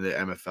in the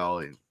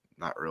MFL,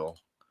 not real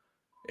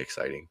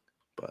exciting.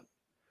 But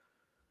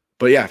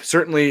yeah,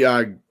 certainly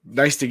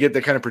nice to get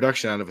that kind of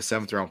production out of a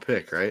 7th-round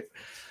pick, right?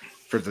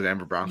 For the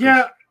Denver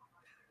Broncos.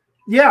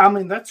 Yeah. I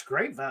mean, that's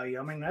great value.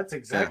 I mean, that's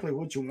exactly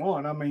what you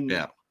want. I mean,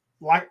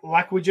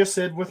 like we just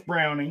said with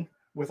Browning,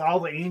 with all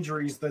the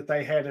injuries that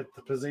they had at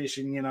the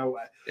position,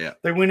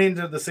 they went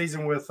into the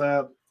season with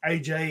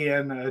AJ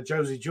and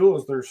Josie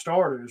Jewell, their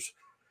starters,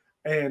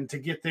 and to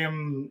get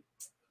them,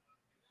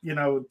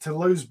 to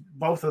lose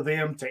both of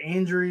them to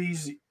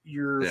injuries,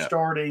 you're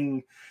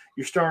starting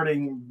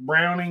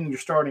Browning, you're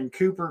starting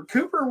Cooper.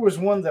 Cooper was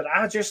one that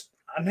I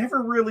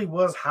never really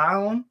was high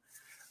on.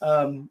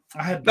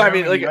 I had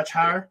Browning much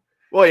higher.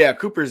 Well, yeah,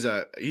 Cooper's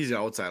he's an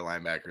outside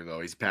linebacker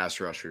though. He's a pass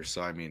rusher,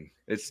 so I mean,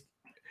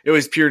 it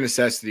was pure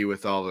necessity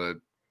with all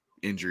the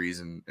injuries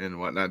and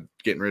whatnot,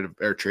 getting rid of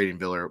or trading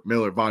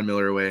Von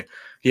Miller away.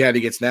 He had to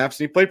get snaps,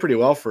 and he played pretty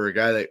well for a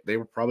guy that they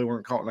probably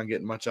weren't counting on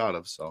getting much out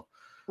of. So,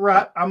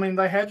 right. I mean,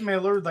 they had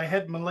Miller, they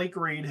had Malik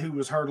Reed, who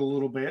was hurt a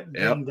little bit,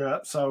 dinged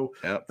up, so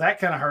that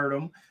kind of hurt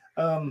them.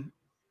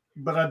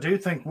 But I do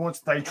think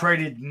once they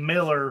traded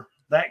Miller,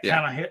 that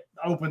kind of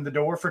opened the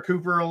door for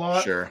Cooper a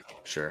lot. Sure.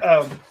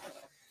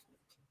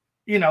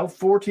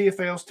 4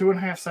 TFLs,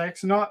 2.5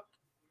 sacks, not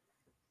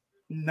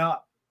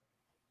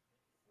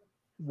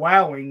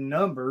wowing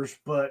numbers,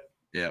 but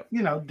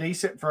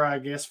decent for a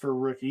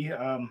rookie.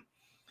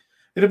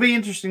 It'll be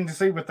interesting to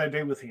see what they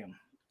do with him.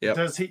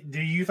 Yep.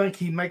 Do you think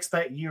he makes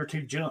that year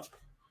 2 jump?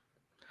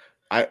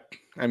 I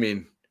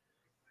mean,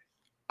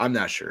 I'm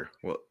not sure.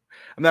 Well,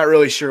 I'm not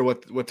really sure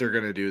what they're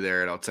going to do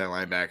there at outside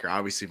linebacker.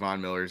 Obviously,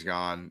 Von Miller's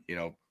gone.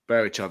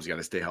 Bradley Chubb's got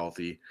to stay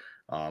healthy.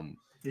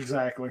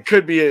 Exactly.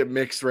 Could be a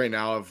mix right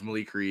now of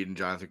Malik Reed and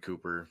Jonathan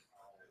Cooper.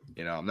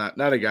 I'm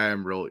not a guy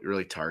I'm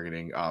really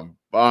targeting.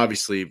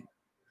 Obviously,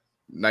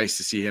 nice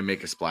to see him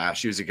make a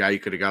splash. He was a guy you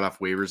could have got off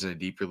waivers in a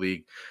deeper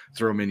league,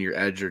 throw him in your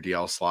edge or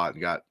DL slot,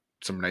 and got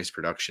some nice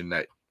production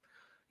that,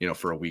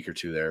 for a week or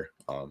two there.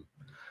 But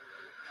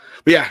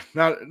yeah,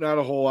 not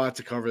a whole lot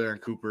to cover there in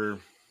Cooper.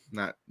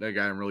 Not that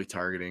guy I'm really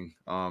targeting.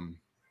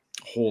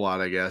 Whole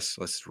lot, I guess.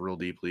 That's real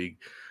deep league.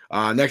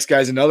 Next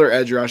guy's another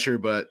edge rusher,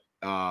 but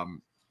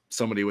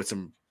somebody with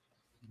some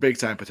big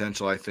time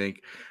potential, I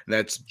think. And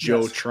that's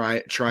Joe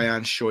Tryon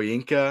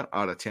Shoyinka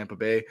out of Tampa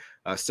Bay.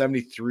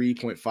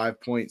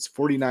 73.5 points,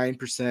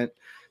 49%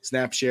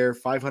 snap share,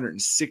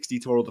 560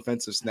 total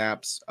defensive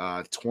snaps,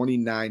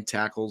 29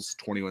 tackles,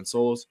 21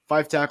 solos,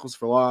 5 tackles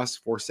for loss,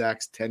 4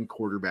 sacks, 10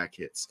 quarterback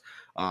hits.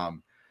 I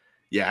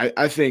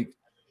think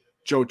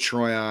Joe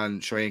Tryon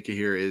Shoyinka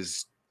here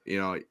is, he's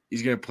going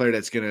to play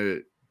that's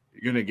going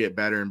to get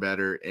better and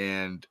better.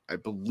 And I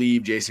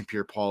believe Jason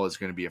Pierre-Paul is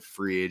going to be a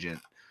free agent.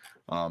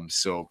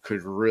 So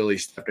could really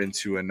step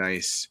into a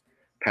nice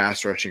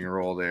pass rushing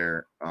role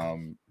there,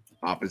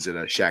 opposite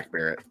of Shaq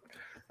Barrett.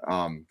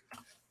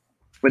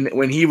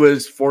 When he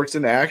was forced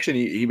into action,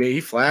 he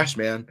flashed,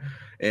 man.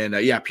 And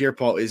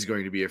Pierre-Paul is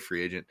going to be a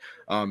free agent.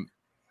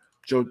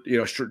 Joe,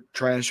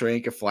 Tryon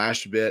Shoyinka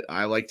flashed a bit.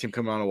 I liked him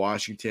coming out of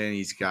Washington.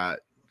 He's got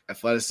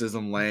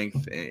athleticism,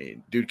 length,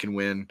 and dude can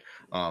win.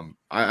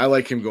 I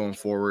like him going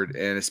forward,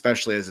 and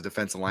especially as a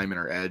defensive lineman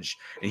or edge.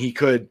 And he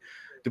could,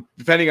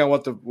 depending on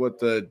what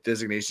the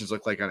designations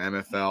look like on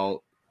MFL,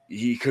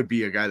 he could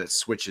be a guy that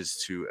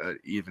switches to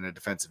even a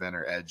defensive end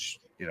or edge,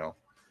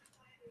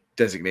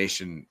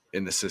 designation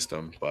in the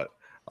system. But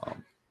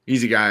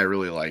he's a guy I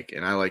really like,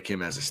 and I like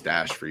him as a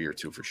stash for year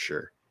 2 for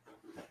sure.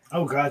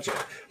 Oh, gotcha.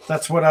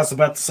 That's what I was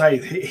about to say.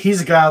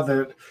 He's a guy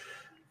that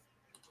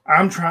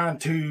I'm trying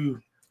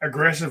to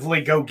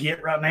aggressively go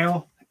get right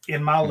now.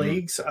 in my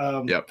leagues.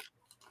 Yep.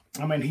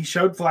 I mean, he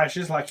showed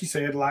flashes, like you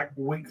said, like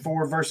week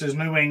 4 versus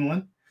New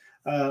England.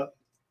 Played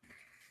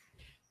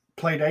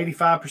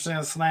 85%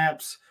 of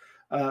snaps,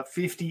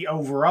 50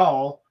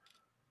 overall,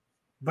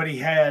 but he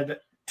had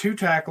 2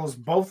 tackles.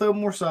 Both of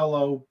them were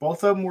solo.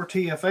 Both of them were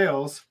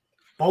TFLs.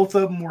 Both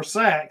of them were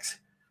sacks.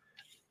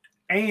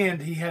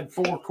 And he had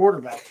 4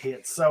 quarterback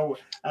hits. So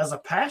as a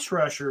pass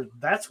rusher,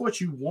 that's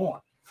what you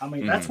want. I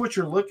mean, that's what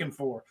you're looking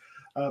for.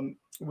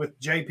 With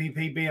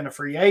JPP being a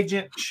free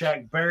agent,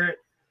 Shaq Barrett,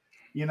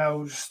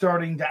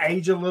 starting to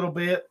age a little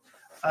bit.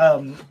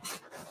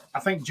 I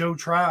think Joe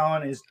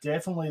Tryon is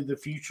definitely the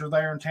future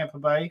there in Tampa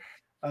Bay.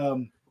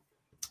 And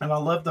I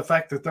love the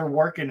fact that they're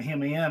working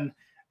him in.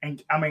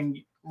 And, I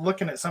mean,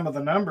 looking at some of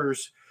the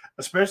numbers,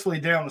 especially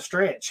down the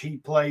stretch, he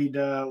played,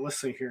 let's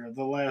see here,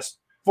 the last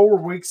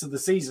 4 weeks of the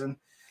season,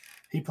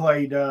 he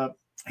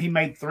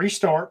made 3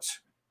 starts,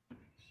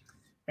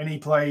 and he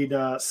played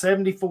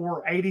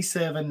 74,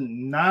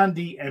 87,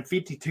 90, and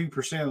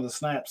 52% of the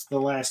snaps the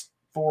last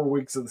 4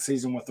 weeks of the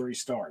season with 3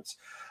 starts.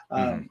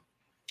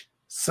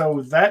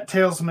 So that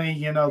tells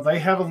me, they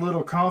have a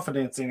little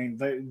confidence in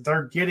him.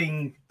 They're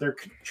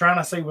trying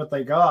to see what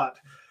they got.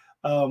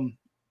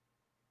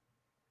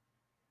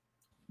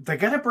 They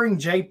got to bring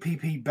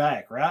JPP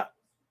back, right?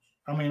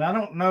 I mean, I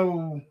don't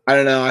know.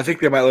 I think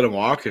they might let him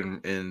walk,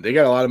 and they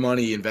got a lot of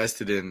money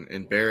invested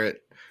in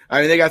Barrett.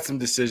 I mean, they got some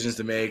decisions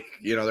to make.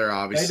 They're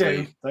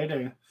obviously they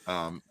do.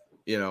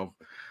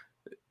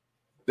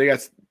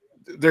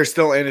 They're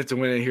still in it to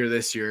win it here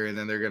this year, and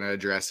then they're going to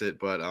address it.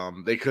 But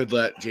they could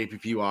let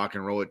JPP walk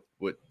and roll it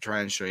with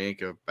Tryon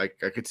Shoyinka. I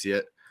could see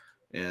it,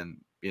 and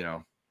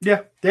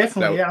yeah,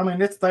 definitely. I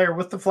mean, it's there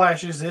with the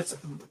flashes.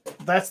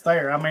 That's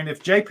there. I mean,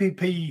 if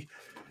JPP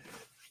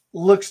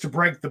looks to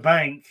break the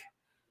bank,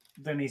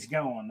 then he's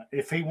gone.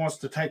 If he wants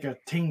to take a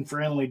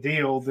team-friendly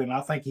deal, then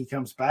I think he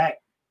comes back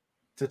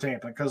to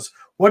Tampa. Because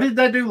what did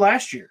they do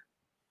last year?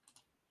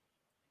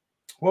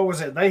 What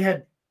was it? They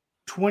had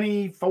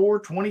 24,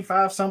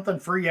 25 something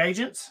free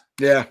agents.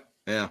 Yeah.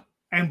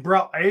 And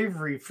brought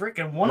every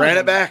freaking one. Run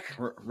it back.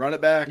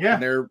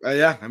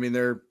 Yeah. And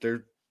they're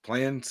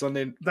playing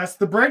Sunday. That's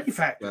the Brady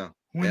factor.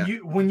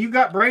 When you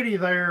got Brady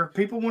there,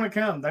 people want to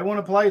come. They want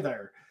to play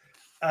there.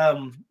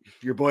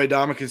 Your boy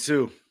Dominican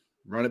Sue,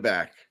 run it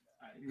back.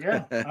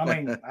 Yeah, I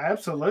mean,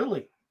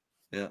 absolutely.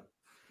 Yeah,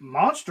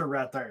 monster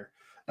right there.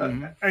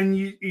 And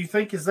you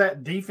think is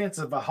that defense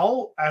as a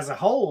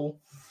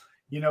whole,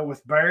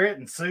 with Barrett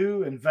and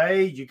Sue and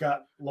Vay, you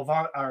got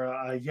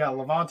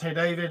Levante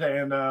David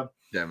and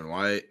Devin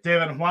White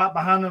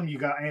behind them. You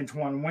got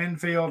Antoine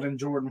Winfield and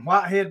Jordan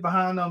Whitehead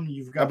behind them.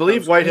 I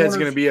believe Whitehead's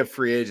going to be a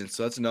free agent,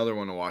 so that's another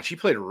one to watch. He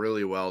played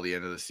really well at the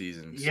end of the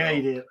season. Yeah,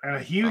 he did. And a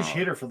huge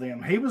hitter for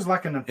them. He was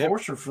like an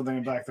enforcer for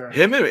them back there.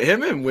 Him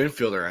and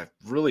Winfield are a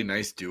really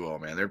nice duo,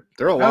 man.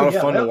 They're a lot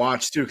of fun to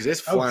watch too because they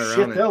just fly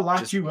around. And they'll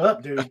light you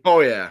up, dude.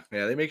 Oh yeah,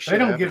 they make sure they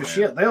don't give a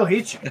shit. They'll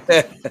hit you.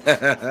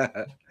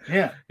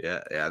 Yeah.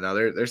 No,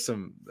 there's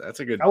some.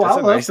 That's a good. Oh, I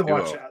love nice to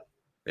duo. watch that.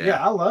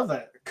 Yeah, I love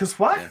that. Because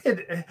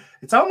Whitehead,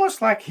 it's almost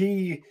like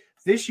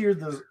this year,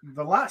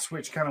 the light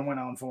switch kind of went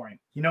on for him.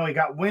 He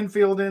got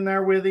Winfield in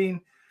there with him.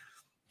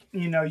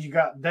 You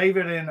got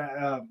David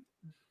and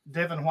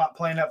Devin White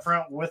playing up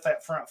front with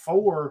that front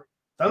 4.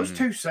 Those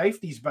 2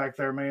 safeties back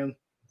there, man,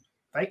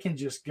 they can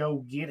just go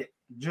get it.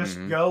 Just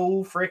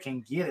go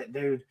freaking get it,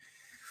 dude.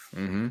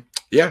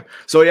 Yeah.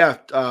 So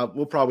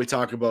we'll probably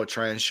talk about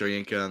Tryon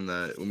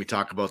Shoyinka when we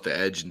talk about the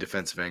edge and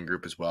defensive end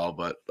group as well.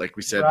 But like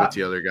we said with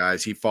the other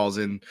guys, he falls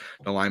in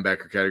the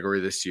linebacker category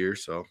this year,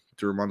 so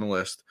threw him on the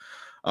list.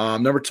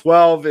 Number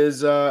 12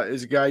 is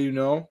a guy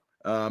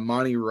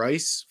Monty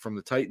Rice from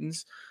the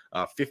Titans,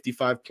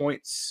 55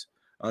 points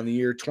on the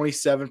year,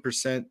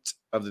 27%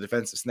 of the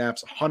defensive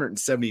snaps,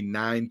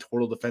 179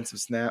 total defensive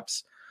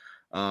snaps,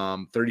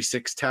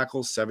 36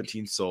 tackles,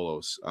 17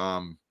 solos.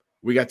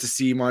 We got to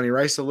see Monty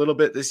Rice a little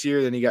bit this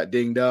year. Then he got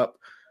dinged up.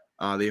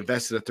 They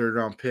invested a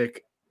 3rd-round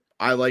pick.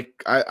 I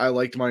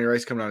liked Monty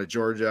Rice coming out of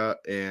Georgia,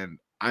 and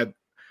I'm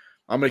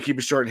going to keep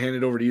it short and hand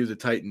it over to you, the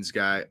Titans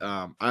guy.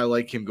 I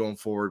like him going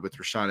forward with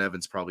Rashaan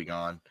Evans probably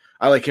gone.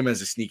 I like him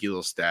as a sneaky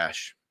little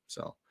stash.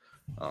 So,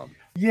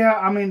 yeah,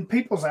 I mean,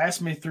 people's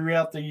asked me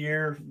throughout the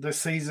year, this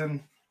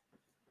season,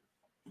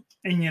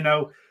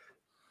 and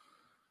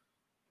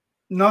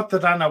not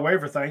that I know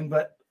everything,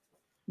 but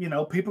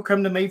people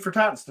come to me for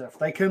Titan stuff.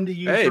 They come to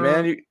you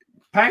for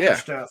Packer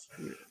stuff.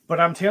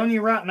 But I'm telling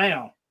you right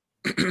now,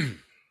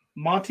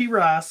 Monty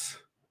Rice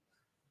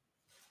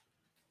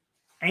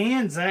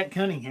and Zach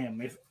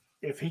Cunningham,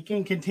 if he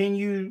can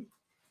continue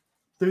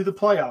through the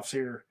playoffs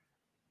here,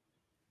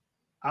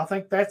 I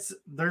think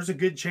there's a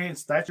good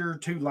chance that's your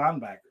 2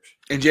 linebackers.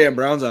 And J.M.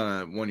 Brown's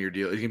on a 1-year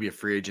deal. He's going to be a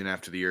free agent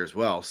after the year as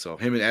well. So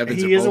him and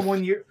Evans is a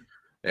 1-year.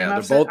 Yeah,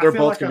 they're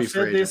both going to be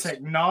free agents. This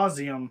ad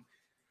nauseum.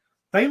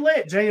 They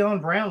let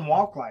Jayon Brown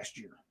walk last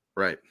year.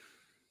 Right.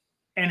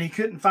 And he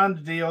couldn't find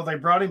a deal. They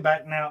brought him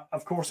back. Now,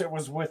 of course, it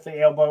was with the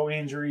elbow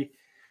injury.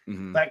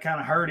 That kind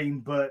of hurt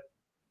him. But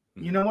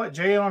you know what?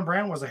 Jayon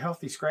Brown was a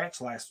healthy scratch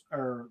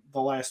the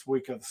last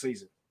week of the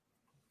season.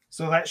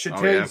 So that should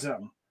tell you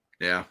something.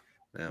 Yeah.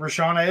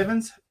 Rashawn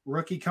Evans,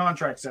 rookie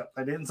contract's up.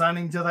 They didn't sign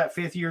him to that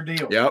 5th-year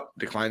deal. Yep.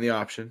 Decline the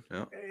option.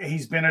 Yep.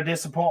 He's been a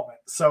disappointment.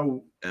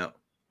 So yep.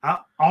 I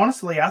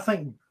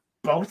think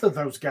both of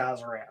those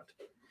guys are out.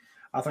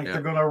 I think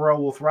they're going to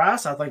roll with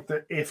Rice. I think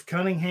that if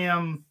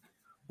Cunningham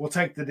will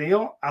take the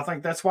deal, I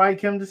think that's why he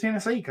came to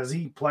Tennessee, because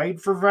he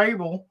played for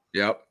Vrabel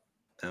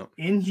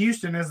in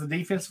Houston as the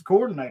defensive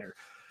coordinator.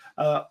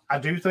 I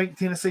do think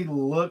Tennessee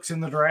looks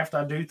in the draft.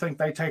 I do think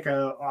they take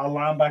a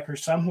linebacker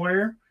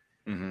somewhere.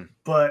 Mm-hmm.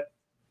 But,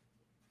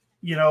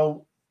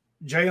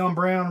 Jayon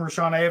Brown,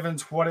 Rashawn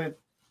Evans,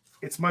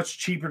 it's much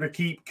cheaper to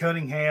keep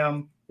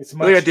Cunningham. It's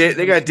much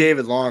they got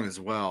David Long as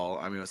well.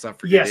 I mean, let's not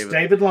forget. Yes,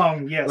 David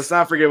Long. Yes, let's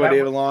not forget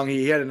David Long.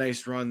 He had a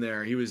nice run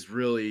there. He was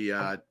really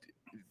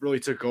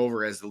took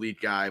over as the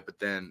lead guy, but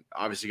then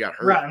obviously got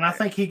hurt. Right, and I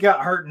think he got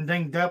hurt and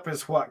dinged up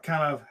is what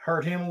kind of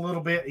hurt him a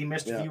little bit. He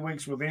missed a few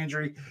weeks with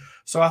injury.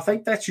 So I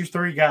think that's your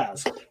 3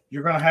 guys.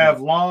 You're going to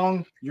have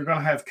Long, you're going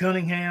to have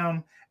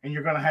Cunningham, and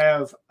you're going to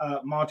have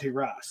Monty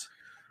Rice.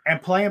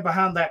 And playing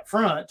behind that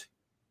front,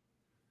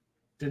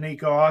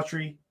 Danico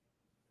Autry,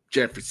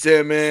 Jeffrey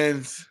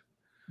Simmons,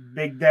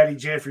 Big Daddy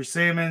Jeffrey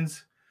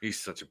Simmons. He's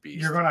such a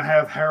beast. You're going to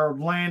have Harold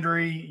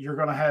Landry. You're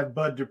going to have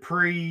Bud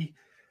Dupree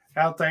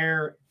out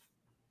there.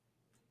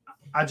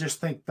 I just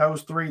think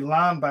those 3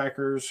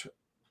 linebackers,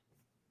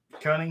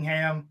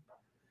 Cunningham,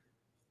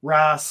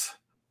 Rice,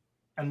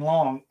 and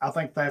Long, I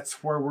think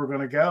that's where we're going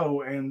to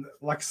go. And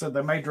like I said,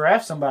 they may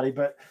draft somebody,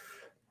 but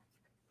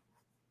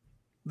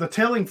the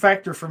telling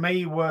factor for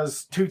me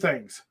was 2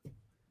 things.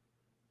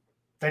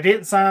 They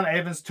didn't sign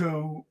Evans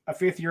to a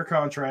 5th-year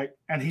contract,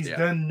 and he's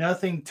done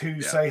nothing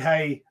to say,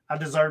 hey, I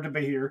deserve to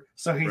be here,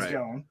 so he's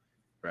gone.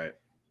 Right.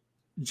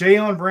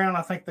 Jayon Brown,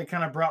 I think they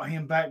kind of brought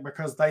him back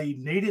because they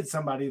needed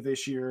somebody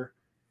this year,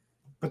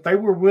 but they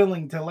were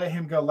willing to let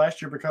him go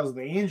last year because of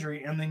the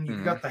injury, and then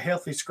you've got the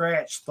healthy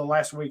scratch the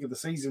last week of the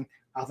season.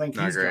 I think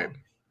he's gone.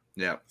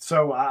 Yeah.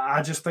 So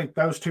I just think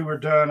those 2 are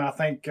done. I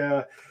think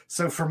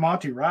so for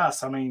Monty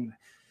Rice, I mean,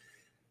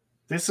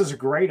 this is a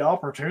great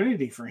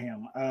opportunity for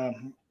him. I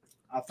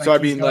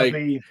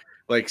think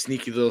like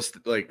sneaky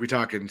little, like we're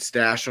talking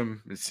stash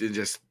them and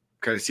just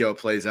kind of see how it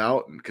plays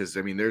out. Because,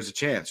 I mean, there's a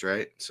chance,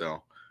 right? So, I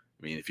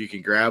mean, if you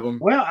can grab them.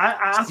 Well,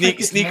 I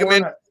sneak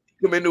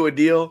them into a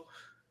deal,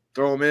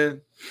 throw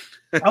them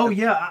in. Oh,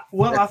 yeah.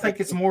 Well, I think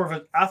it's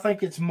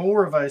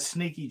more of a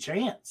sneaky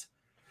chance.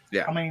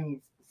 Yeah. I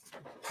mean,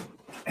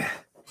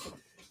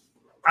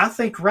 I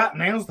think right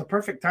now is the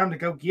perfect time to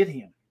go get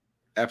him.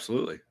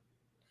 Absolutely.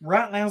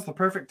 Right now is the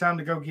perfect time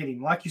to go get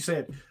him. Like you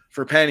said.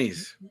 For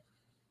pennies.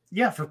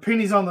 Yeah, for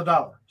pennies on the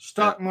dollar.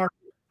 Stock market,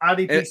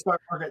 IDP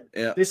stock market,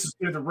 this is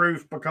through the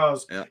roof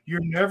because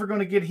you're never going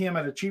to get him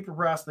at a cheaper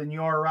price than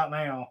you are right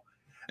now.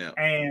 Yeah.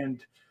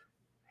 And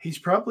he's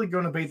probably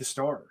going to be the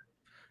starter.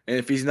 And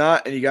if he's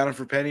not, and you got him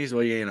for pennies,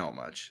 well, you ain't out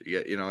much.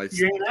 It's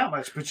you ain't out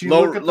much, but you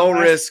low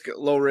risk.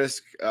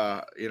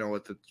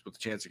 With the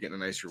chance of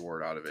getting a nice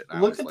reward out of it.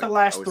 Look at the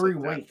last 3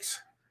 weeks.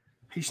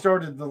 He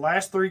started the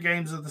last 3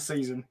 games of the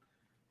season.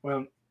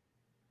 Well,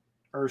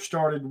 or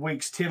started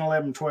weeks 10,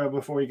 11, 12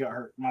 before he got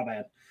hurt. My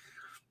bad.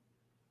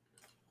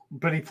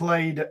 But he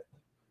played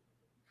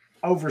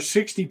over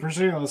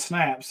 60% of the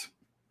snaps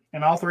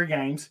in all 3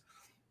 games.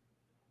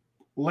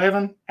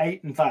 11,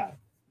 8, and 5.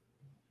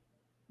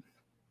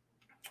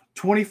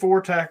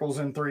 24 tackles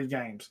in 3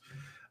 games.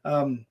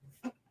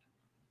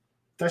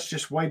 That's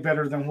just way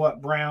better than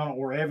what Brown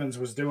or Evans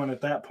was doing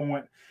at that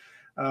point.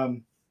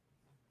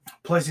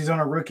 Plus, he's on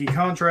a rookie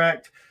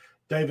contract.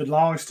 David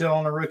Long's still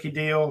on a rookie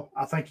deal.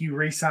 I think you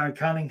re-sign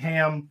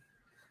Cunningham,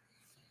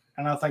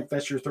 and I think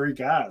that's your 3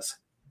 guys.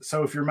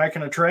 So if you're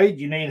making a trade,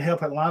 you need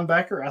help at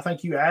linebacker. I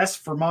think you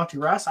ask for Monty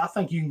Rice. I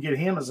think you can get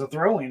him as a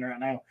throw-in right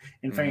now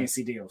in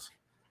fantasy deals.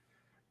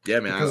 Yeah,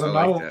 man, because I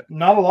like that.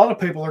 Not a lot of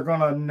people are going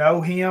to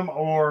know him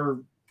or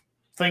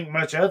think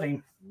much of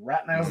him.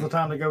 Right now is the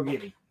time to go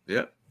get him.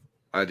 Yep,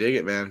 I dig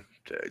it, man.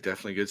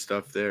 Definitely good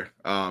stuff there.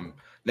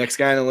 Next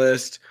guy on the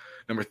list,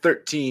 number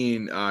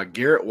 13,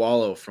 Garrett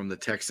Wallow from the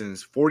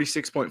Texans,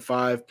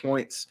 46.5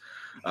 points,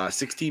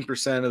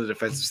 16% of the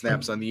defensive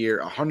snaps on the year,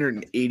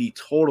 180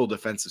 total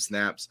defensive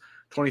snaps,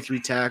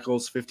 23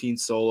 tackles, 15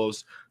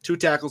 solos, 2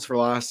 tackles for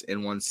loss,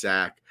 and 1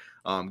 sack.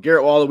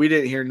 Garrett Wallow, we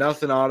didn't hear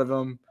nothing out of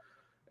him.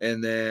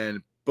 And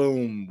then,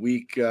 boom,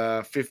 week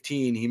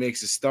 15, he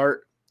makes a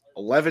start,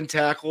 11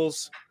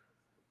 tackles,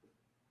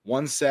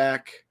 1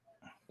 sack,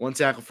 1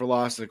 tackle for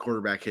loss, and a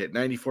quarterback hit.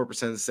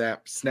 94% of the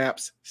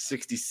snaps,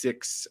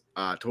 66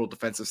 total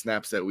defensive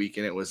snaps that week.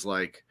 And it was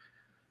like,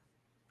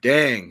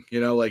 dang,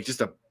 like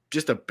just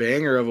a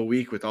banger of a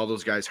week with all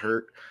those guys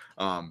hurt.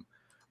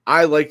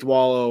 I liked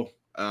Wallow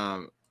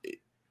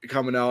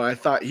coming out. I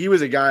thought he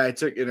was a guy I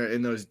took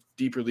in those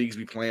deeper leagues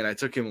we play in. I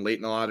took him late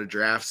in a lot of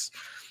drafts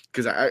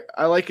because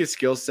I like his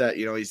skill set.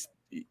 He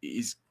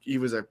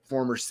was a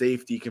former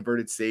safety,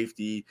 converted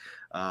safety.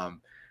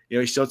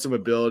 He showed some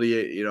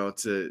ability,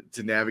 to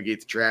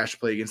navigate the trash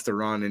play against the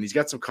run, and he's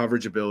got some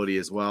coverage ability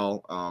as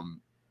well.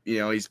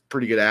 he's a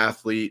pretty good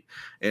athlete,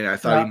 and I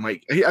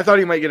thought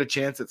he might get a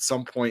chance at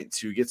some point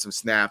to get some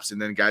snaps.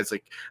 And then guys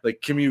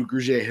like Camus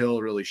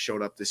Grugier-Hill really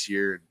showed up this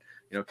year,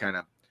 and kind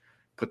of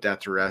put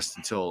that to rest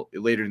until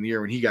later in the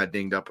year when he got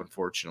dinged up,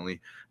 unfortunately.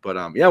 But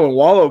when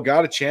Wallow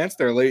got a chance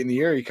there late in the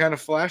year, he kind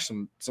of flashed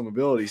some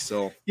ability.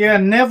 So yeah,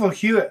 Neville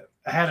Hewitt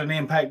had an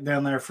impact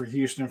down there for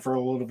Houston for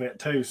a little bit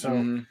too. So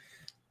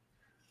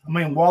I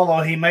mean,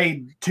 Wallow, he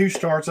made 2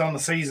 starts on the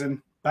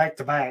season back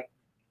to back.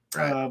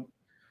 Right.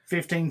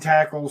 15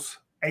 tackles,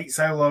 8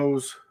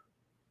 solos,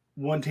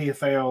 1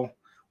 TFL,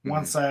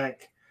 1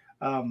 sack.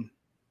 I'm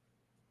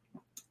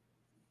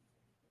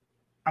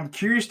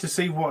curious to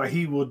see what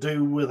he will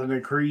do with an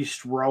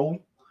increased role.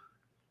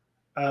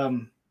 I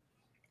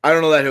don't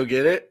know that he'll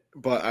get it,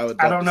 but I would.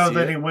 I don't know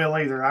that he will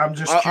either. I'm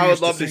just curious I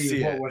would love to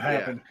see what would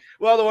happen. Yeah.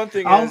 Well, the one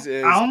thing is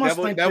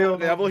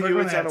Neville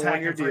Hewitt's on a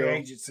 1-year deal.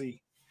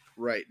 Agency.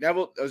 Right. I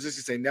was just going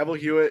to say, Neville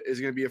Hewitt is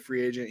going to be a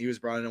free agent. He was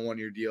brought in a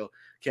 1-year deal.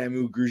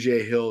 Camus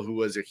Grugier-Hill, who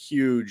was a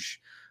huge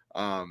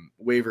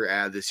waiver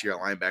ad this year at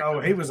linebacker.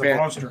 Oh, he was a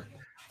monster.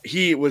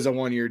 He was a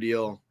 1-year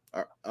deal.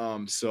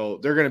 So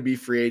they're going to be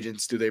free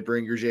agents. Do they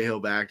bring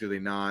Grugier-Hill back? Do they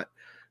not?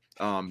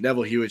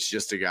 Neville Hewitt's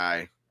just a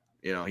guy.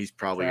 He's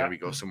probably going to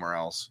go somewhere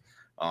else.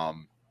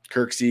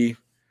 Kirksey,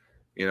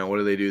 what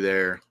do they do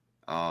there?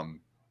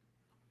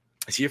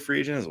 Is he a free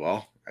agent as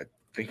well? I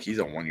think he's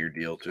a 1-year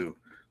deal too,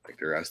 like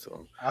the rest of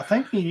them. I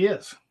think he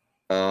is.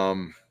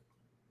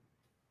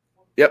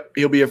 Yep,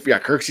 he'll be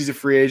Kirksey's a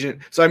free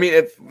agent. So I mean,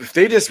 if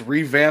they just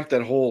revamp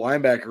that whole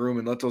linebacker room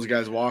and let those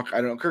guys walk,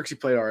 I don't know. Kirksey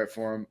played all right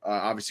for him.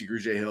 Obviously,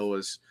 Grugier-Hill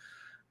was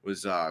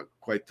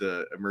quite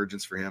the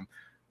emergence for him.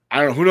 I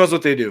don't know. Who knows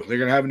what they do? They're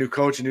gonna have a new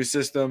coach, a new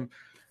system.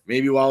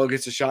 Maybe Wallow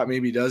gets a shot,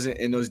 maybe he doesn't.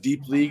 In those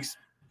deep leagues,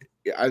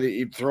 either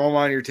you throw him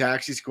on your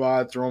taxi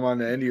squad, throw him on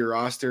the end of your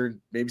roster,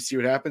 maybe see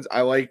what happens.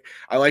 I like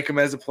him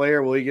as a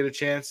player. Will he get a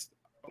chance?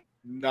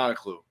 Not a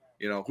clue.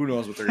 Who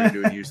knows what they're going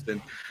to do in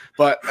Houston.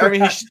 But, I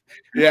mean,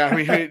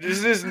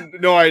 this is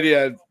no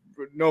idea,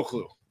 no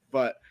clue.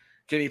 But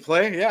can he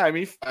play? Yeah, I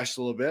mean, he flashed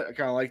a little bit. I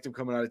kind of liked him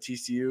coming out of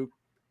TCU.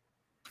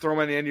 Throw him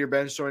on the end of your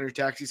bench, throw in your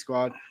taxi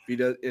squad.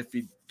 If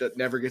he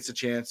never gets a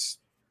chance,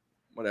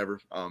 whatever.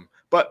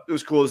 But it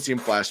was cool to see him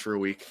flash for a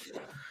week.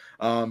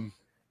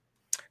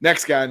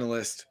 Next guy on the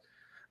list,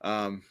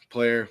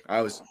 player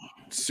I was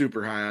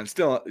super high on.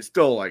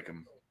 Still like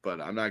him, but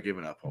I'm not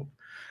giving up hope.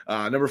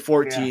 Number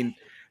 14,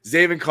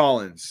 Zaven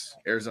Collins,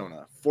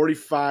 Arizona.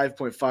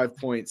 45.5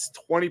 points,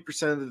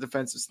 20% of the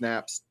defensive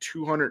snaps,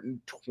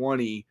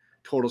 220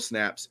 total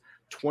snaps,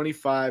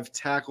 25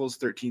 tackles,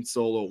 13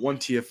 solo, 1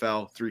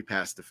 TFL, 3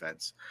 pass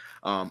defense.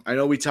 I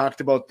know we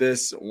talked about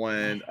this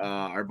when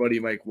our buddy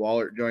Mike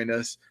Wallert joined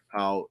us,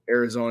 how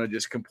Arizona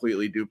just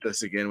completely duped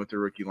us again with the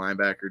rookie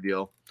linebacker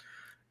deal.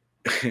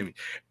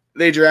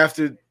 They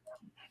drafted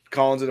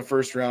Collins in the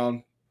first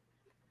round,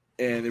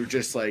 and they were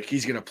just like,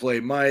 he's going to play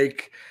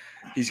Mike.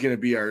 He's going to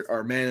be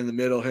our man in the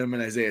middle, him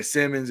and Isaiah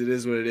Simmons. It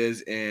is what it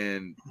is.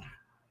 And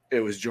it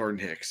was Jordan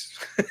Hicks.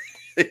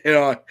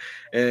 And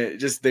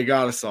they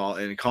got us all.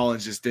 And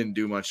Collins just didn't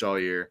do much all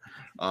year.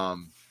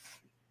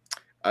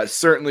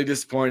 Certainly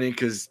disappointing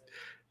because,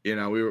 we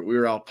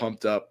were all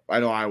pumped up. I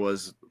know I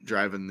was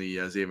driving the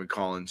Zaven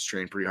Collins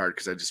train pretty hard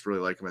because I just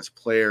really like him as a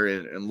player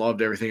and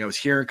loved everything I was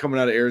hearing coming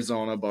out of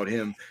Arizona about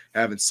him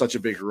having such a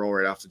big role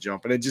right off the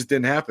jump. And it just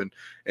didn't happen.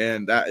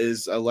 And that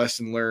is a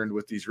lesson learned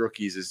with these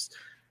rookies is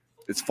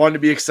it's fun to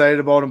be excited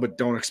about them, but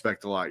don't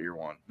expect a lot year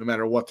one, no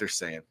matter what they're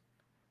saying.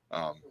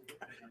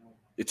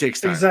 It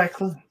takes time.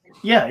 Exactly.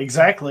 Yeah,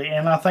 exactly.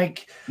 And I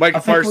think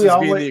Mike Parsons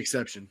being the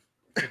exception.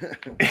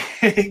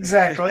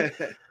 Exactly.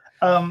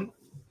 Kind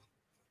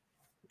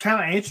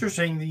of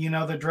interesting,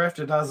 they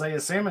drafted Isaiah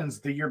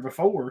Simmons the year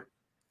before.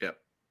 Yep.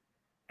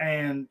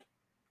 And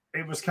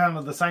it was kind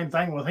of the same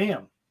thing with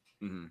him.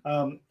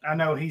 Mm-hmm. I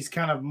know he's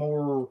kind of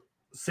more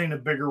seen a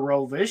bigger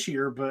role this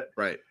year, but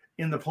right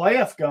in the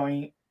playoff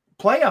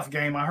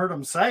game, I heard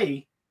him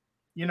say,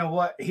 you know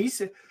what? He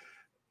said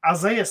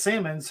Isaiah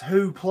Simmons,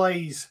 who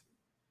plays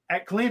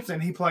at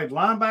Clemson, he played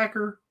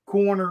linebacker,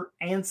 corner,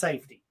 and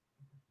safety.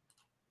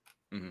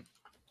 Mm-hmm.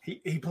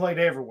 He played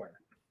everywhere.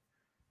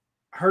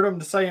 Heard him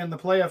to say in the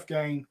playoff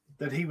game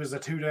that he was a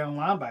 2-down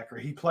linebacker.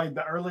 He played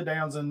the early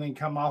downs and then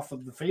come off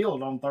of the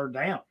field on 3rd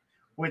down,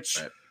 which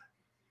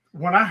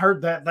when I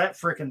heard that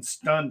freaking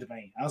stunned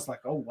me. I was like,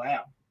 oh,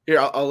 wow. Here,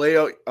 I'll lay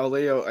out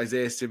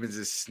Isaiah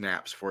Simmons'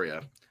 snaps for you.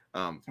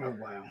 Oh,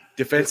 wow.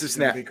 Defensive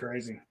snaps. Be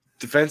crazy.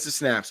 Defensive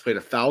snaps, played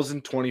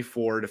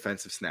 1,024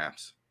 defensive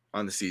snaps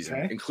on the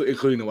season,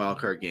 including the wild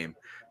card game.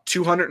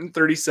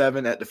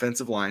 237 at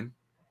defensive line,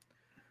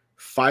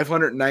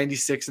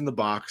 596 in the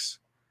box,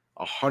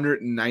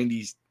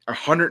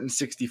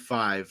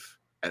 165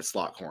 at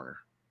slot corner.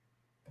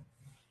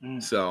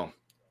 So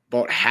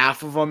about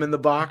half of them in the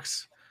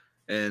box,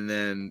 and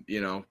then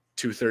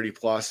 230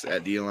 plus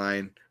at D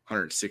line,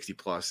 160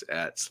 plus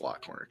at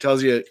slot corner.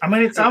 Tells you. I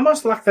mean, it's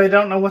almost like they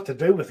don't know what to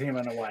do with him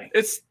in a way.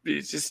 It's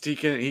just he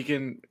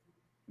can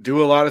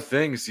do a lot of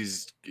things.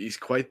 He's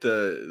quite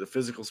the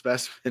physical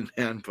specimen,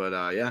 man.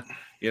 But yeah,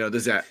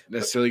 does that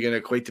necessarily going to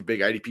equate to big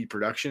IDP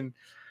production?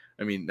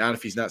 I mean, not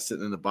if he's not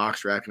sitting in the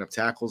box racking up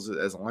tackles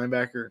as a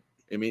linebacker.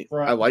 I mean,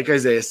 Right. I like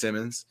Isaiah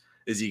Simmons.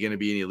 Is he going to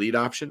be an elite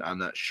option? I'm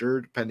not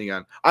sure. Depending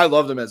on, I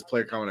love him as a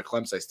player coming to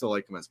Clemson. I still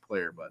like him as a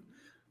player, but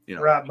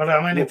right. But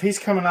I mean, if he's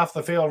coming off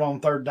the field on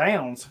third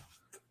downs,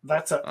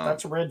 that's a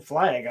red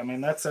flag. I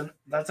mean, that's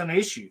an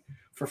issue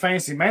for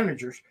fantasy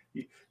managers.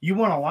 You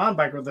want a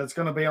linebacker that's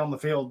going to be on the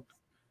field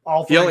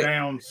all three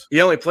downs.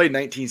 He only played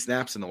 19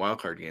 snaps in the wild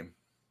card game.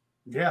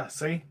 Yeah.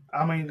 See,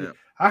 I mean,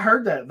 I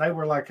heard that they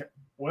were like,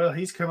 well,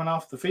 he's coming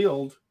off the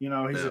field. He's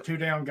a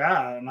 2-down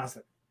guy, and I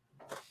said,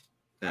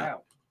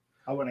 wow.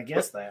 I wouldn't have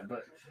guessed that,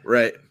 but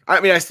right.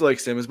 I mean, I still like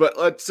Simmons, but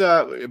let's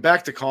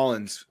back to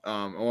Collins.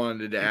 I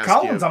wanted to ask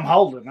Collins. you. I'm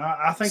holding.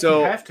 I think you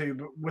have to,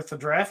 but with the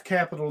draft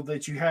capital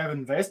that you have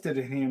invested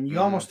in him, you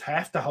almost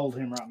have to hold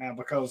him right now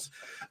because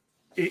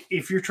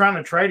if you're trying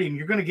to trade him,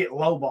 you're going to get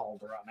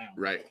lowballed right now.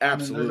 Right.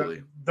 Absolutely. I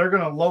mean, they're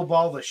going to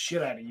lowball the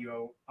shit out of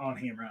you on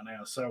him right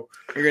now. So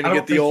you're going to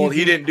get the old.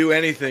 He didn't do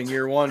anything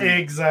year one.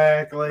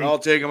 Exactly. I'll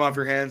take him off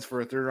your hands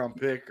for a 3rd-round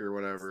pick or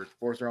whatever,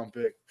 4th-round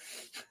pick.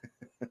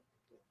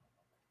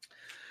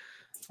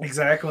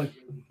 Exactly.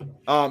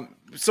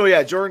 So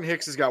yeah, Jordan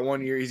Hicks has got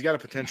 1 year. He's got a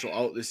potential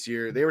out this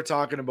year. They were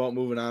talking about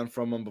moving on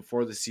from him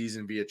before the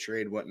season via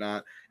trade,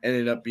 whatnot.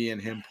 Ended up being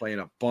him playing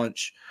a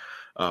bunch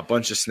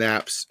of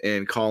snaps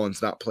and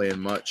Collins not playing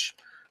much.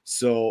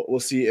 So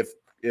we'll see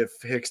if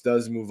Hicks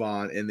does move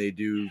on and they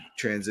do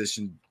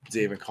transition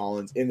Zaven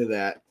Collins into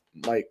that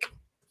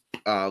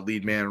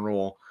lead man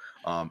role.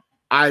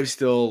 I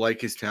still like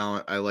his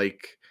talent. I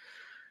like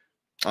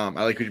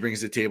what he brings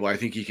to the table. I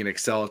think he can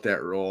excel at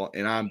that role,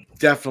 and I'm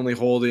definitely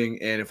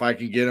holding. And if I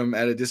can get him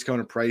at a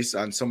discounted price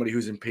on somebody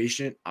who's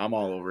impatient, I'm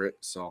all over it.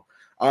 So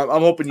I'm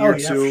hoping year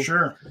two. For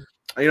sure.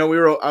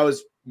 I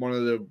was one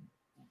of the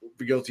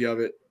guilty of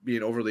it,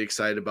 being overly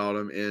excited about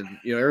him, and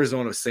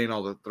Arizona was saying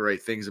all the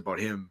right things about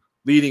him,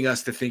 leading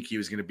us to think he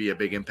was going to be a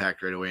big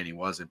impact right away, and he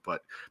wasn't. But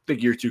I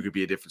think year two could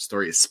be a different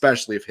story,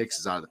 especially if Hicks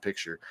is out of the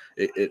picture.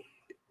 It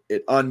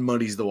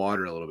unmuddies the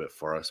water a little bit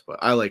for us. But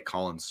I like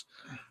Collins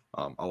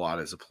a lot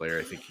as a player.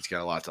 I think he's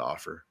got a lot to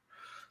offer.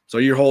 So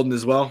you're holding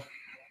as well?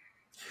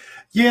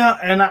 Yeah,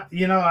 and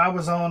I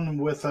was on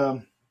with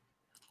as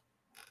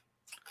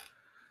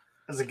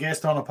a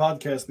guest on a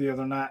podcast the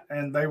other night,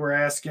 and they were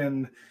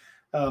asking,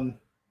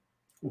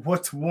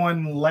 what's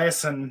one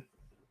lesson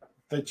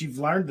that you've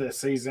learned this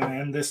season?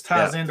 And this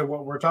ties into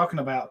what we're talking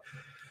about.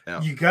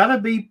 Yeah. You got to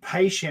be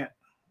patient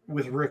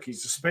with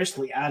rookies,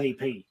 especially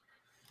IDP.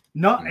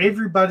 Not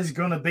everybody's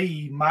going to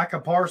be Micah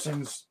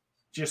Parsons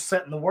just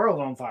setting the world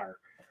on fire.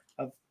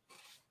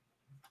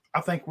 I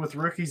think with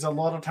rookies, a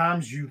lot of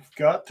times you've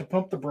got to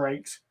pump the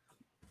brakes.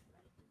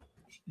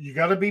 You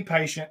got to be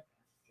patient.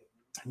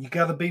 You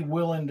got to be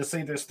willing to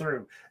see this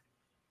through.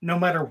 No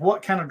matter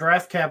what kind of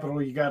draft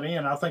capital you got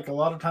in, I think a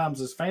lot of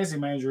times as fantasy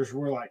managers,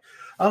 we're like,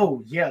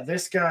 oh, yeah,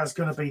 this guy's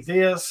going to be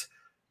this,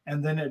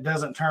 and then it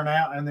doesn't turn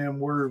out, and then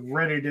we're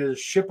ready to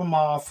ship them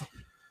off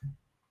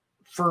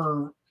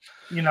for,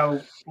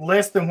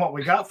 less than what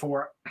we got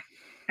for it.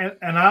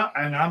 And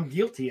I'm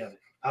guilty of it.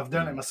 I've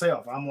done it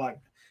myself. I'm like,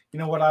 you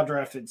know what? I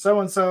drafted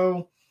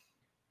so-and-so.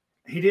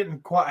 He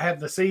didn't quite have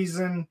the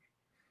season.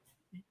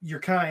 You're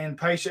kind of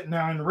impatient.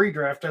 Now in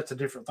redraft, that's a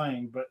different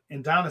thing. But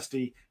in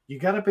Dynasty, you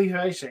got to be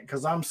patient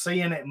because I'm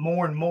seeing it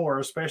more and more,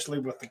 especially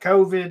with the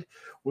COVID,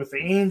 with the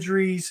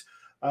injuries,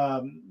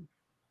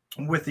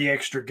 with the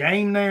extra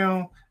game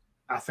now.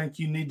 I think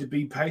you need to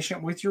be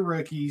patient with your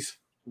rookies.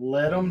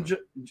 Let them,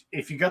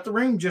 if you got the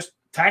room, just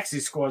taxi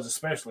squads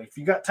especially. If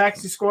you got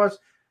taxi squads,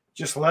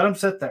 just let them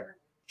sit there.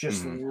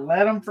 Just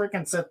let them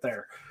freaking sit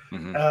there.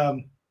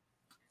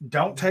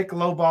 Don't take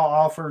low ball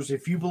offers.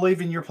 If you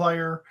believe in your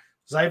player,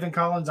 Zaven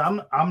Collins,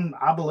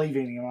 I believe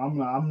in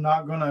him. I'm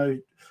not gonna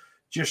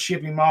just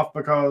ship him off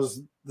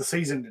because the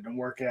season didn't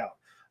work out.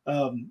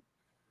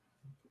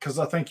 Because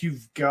I think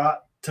you've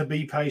got to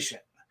be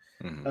patient.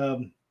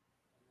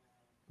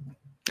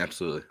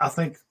 Absolutely. I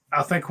think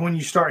when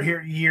you start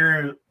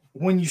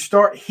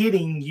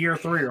hitting year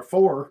 3 or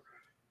 4,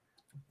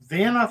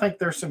 then I think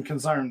there's some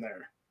concern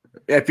there.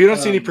 Yeah, if you don't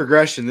see any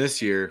progression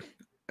this year,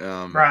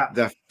 right.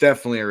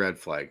 Definitely a red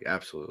flag.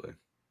 Absolutely.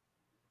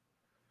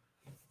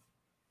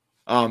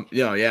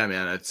 Yeah,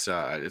 man,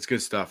 it's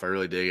good stuff. I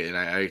really dig it, and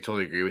I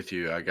totally agree with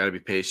you. I got to be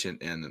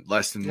patient, and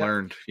lesson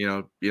learned.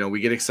 We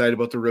get excited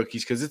about the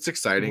rookies because it's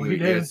exciting.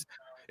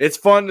 It's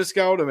fun to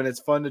scout them, and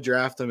it's fun to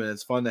draft them, and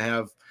it's fun to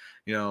have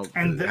have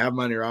them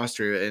on your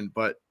roster.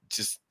 But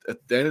just at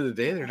the end of the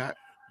day, they're not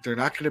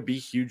going to be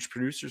huge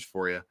producers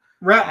for you.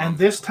 Right, and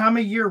this time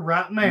of year,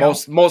 right now,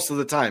 most of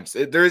the times,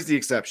 there is the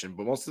exception,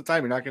 but most of the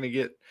time, you're not going to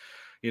get,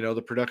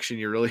 the production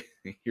you're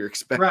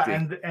expecting.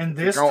 Right, and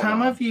this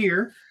time of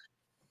year,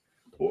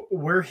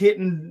 we're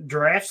hitting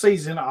draft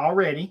season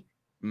already.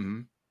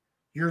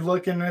 You're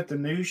looking at the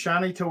new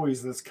shiny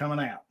toys that's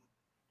coming out,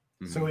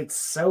 so it's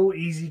so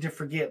easy to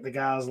forget the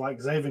guys like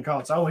Zaven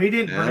Collins. Oh, he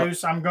didn't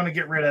produce. I'm going to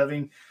get rid of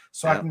him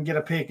so I can get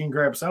a pick and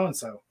grab so and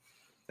so.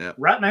 Yep.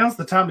 Right now's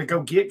the time to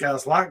go get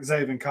guys like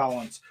Zaven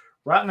Collins.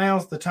 Right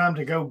now's the time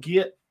to go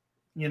get,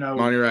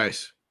 Monty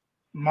Rice.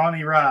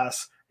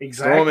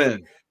 Exactly. Throw him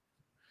in.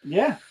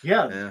 Yeah.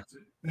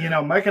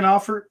 Make an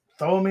offer,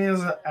 throw him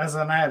in as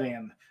an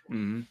add-in.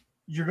 Mm-hmm.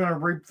 You're going to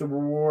reap the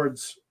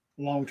rewards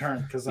long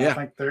term because I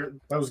think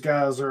those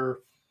guys they're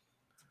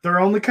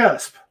on the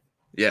cusp.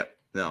 Yeah.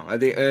 No, I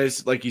think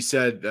it's like you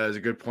said, it's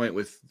a good point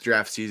with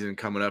draft season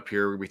coming up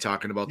here. We'll be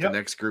talking about the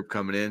next group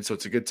coming in. So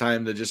it's a good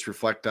time to just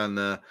reflect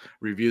on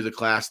review the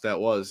class that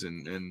was.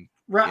 And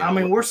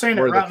right. We're seeing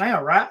it right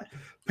now, right?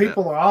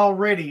 People are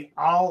already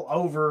all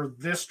over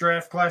this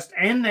draft class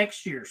and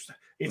next year's.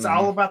 It's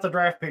all about the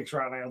draft picks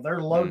right now.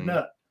 They're loading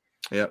up.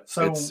 Yep.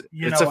 So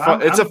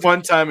it's a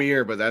fun time of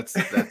year, but that's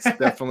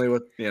definitely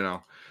what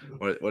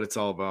it's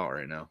all about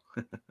right now.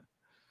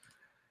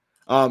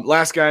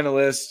 Last guy on the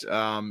list,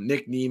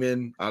 Nick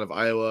Neiman out of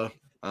Iowa,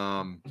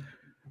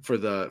 for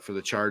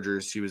the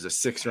Chargers. He was a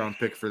 6th-round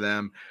pick for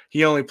them.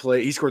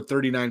 He scored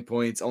 39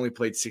 points, only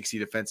played 60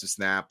 defensive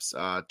snaps,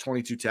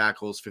 22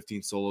 tackles,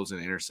 15 solos,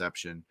 and an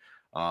interception.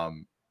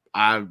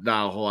 I've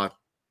not a whole lot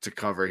to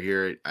cover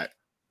here. I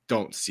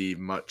don't see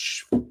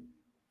much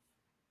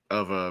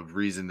of a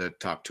reason to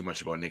talk too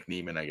much about Nick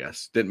Neiman, I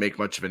guess. Didn't make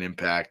much of an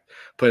impact.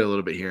 Played a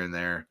little bit here and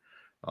there.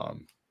 I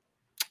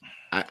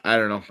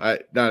don't know.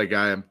 Not a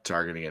guy I'm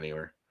targeting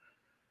anywhere.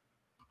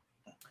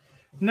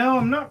 No,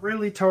 I'm not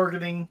really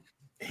targeting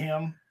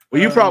him.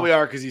 Well, you probably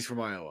are because he's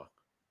from Iowa.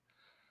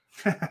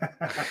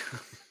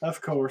 Of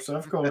course.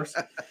 Had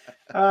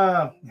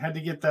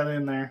to get that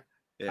in there.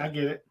 Yeah. I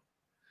get it.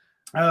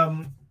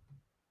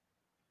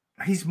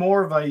 He's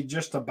more of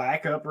just a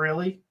backup,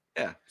 really.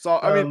 Yeah.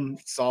 So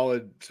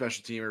solid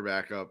special teamer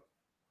backup.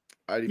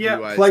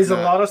 IDP plays a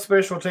lot of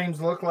special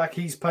teams. Look like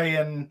he's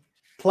playing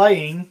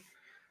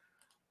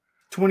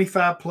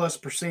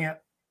 25+%.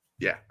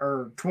 Yeah.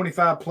 Or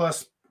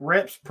 25+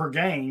 reps per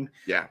game.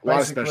 Yeah. A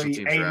lot of special teams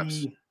 80,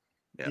 reps.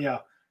 Yeah.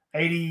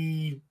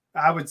 80,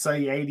 I would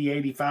say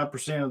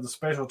 85% of the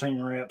special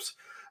team reps.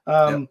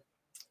 But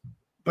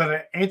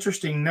an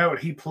interesting note,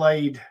 he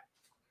played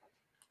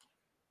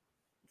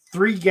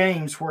 3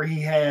 games where he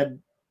had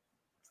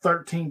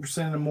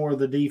 13% or more of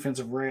the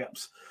defensive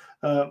reps,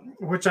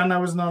 which I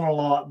know is not a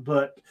lot,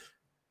 but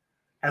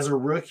as a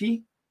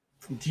rookie,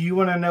 do you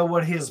want to know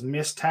what his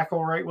missed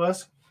tackle rate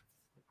was?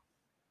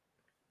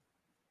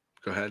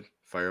 Go ahead.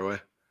 Fire away.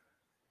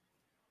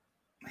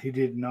 He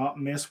did not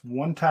miss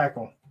 1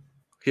 tackle.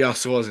 He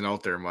also wasn't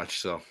out there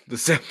much, so the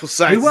sample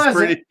size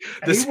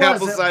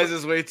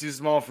is way too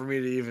small for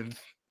me to even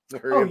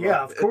worry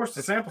about. Of course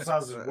the sample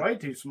size is way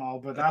too small,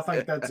 but I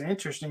think that's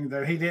interesting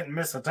that he didn't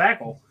miss a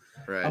tackle.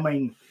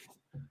 Right.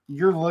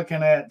 You're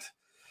looking at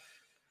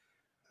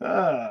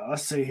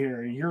let's see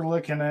here. You're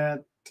looking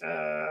at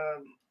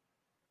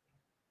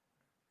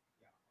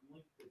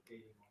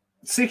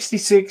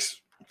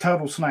 66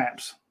 total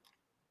snaps.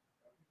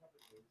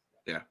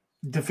 Yeah.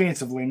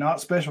 Defensively,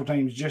 not special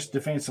teams, just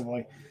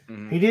defensively.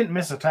 Mm-hmm. He didn't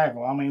miss a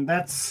tackle.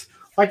 That's,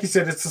 like you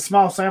said, it's a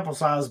small sample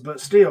size, but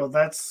still,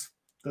 that's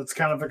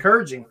kind of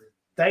encouraging.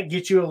 That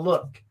gets you a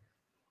look.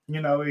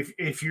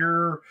 If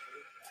you're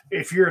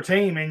a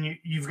team and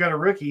you've got a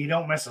rookie, you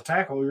don't miss a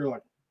tackle, you're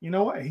like, you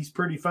know what? He's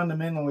pretty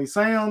fundamentally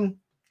sound.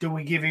 Do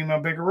we give him a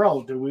bigger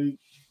role? Do we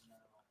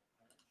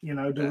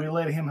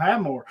let him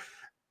have more?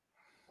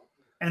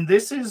 And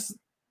this is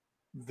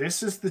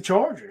the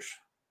Chargers.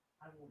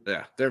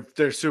 Yeah,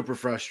 they're super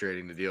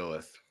frustrating to deal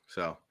with.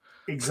 So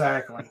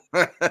exactly.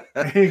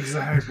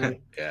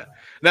 Yeah.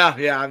 No,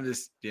 yeah, I'm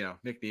just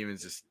Nick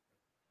Neiman's just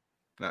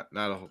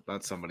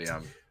not somebody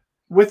I'm.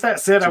 With that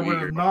said, I would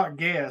have not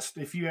guessed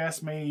if you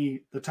asked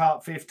me the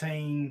top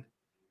 15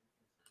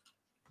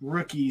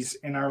 rookies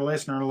in our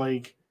listener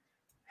league,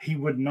 he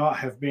would not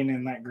have been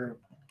in that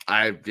group.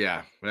 I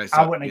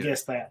wouldn't have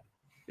guessed that.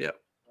 Yep.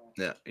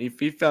 Yeah.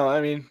 He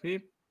fell. He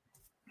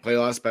played a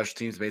lot of special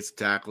teams, made some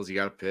tackles. He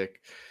got a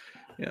pick.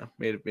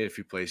 Made a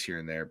few plays here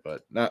and there,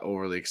 but not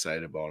overly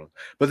excited about him.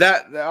 But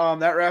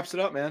that wraps it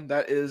up, man.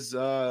 That is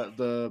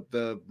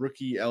the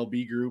rookie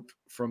LB group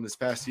from this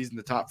past season,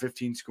 the top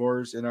 15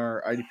 scorers in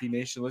our IDP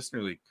Nation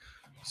Listener League.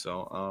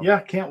 So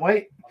can't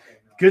wait.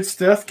 Good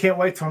stuff. Can't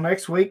wait till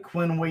next week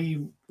when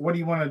what do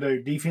you want to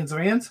do? Defensive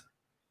ends?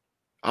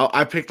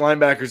 I picked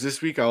linebackers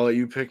this week. I'll let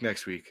you pick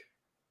next week.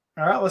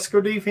 All right, let's go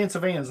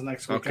defensive ends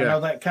next week. Okay. I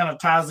know that kind of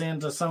ties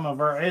into some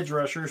of our edge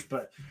rushers,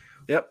 but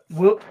yep,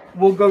 we'll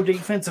go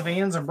defensive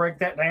ends and break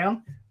that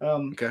down.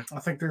 Okay. I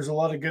think there's a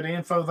lot of good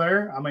info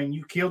there.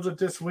 You killed it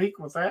this week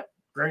with that.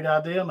 Great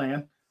idea,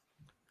 man.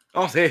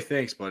 Oh, hey,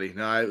 thanks, buddy.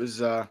 No, it was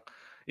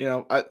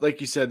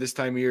like you said, this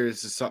time of year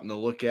is just something to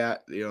look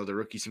at. The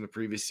rookies from the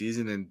previous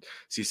season and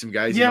see some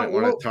guys you might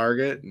want to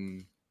target.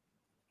 And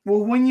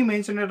well, when you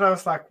mentioned it, I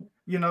was like,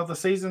 the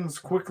season's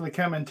quickly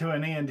coming to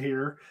an end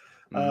here.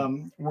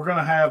 Mm-hmm. We're going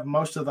to have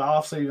most of the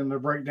offseason to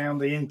break down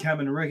the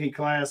incoming rookie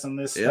class and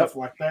this stuff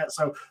like that.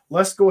 So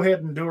let's go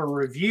ahead and do a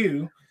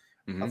review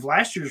of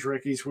last year's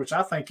rookies, which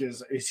I think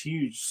is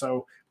huge.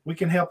 So we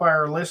can help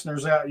our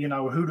listeners out,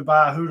 who to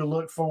buy, who to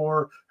look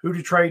for, who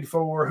to trade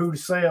for, who to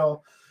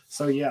sell.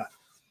 So, yeah,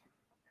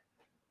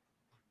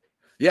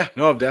 Yeah,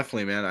 no,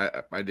 definitely, man.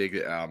 I dig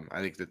it. I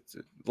think that's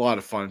a lot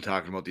of fun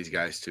talking about these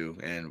guys too,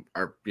 and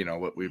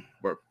what we're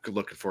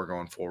looking for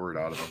going forward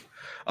out of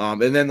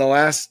them. And then the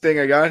last thing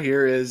I got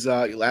here is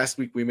last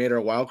week we made our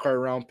wild card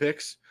round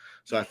picks,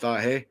 so I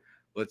thought, hey,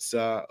 let's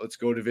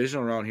go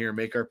divisional round here and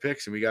make our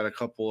picks, and we got a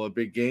couple of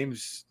big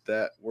games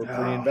that we're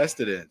pretty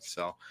invested in.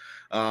 So,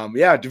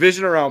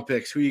 divisional round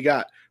picks. Who you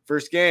got?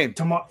 First game.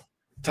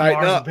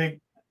 Tighten up.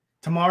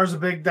 Tomorrow's a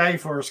big day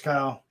for us,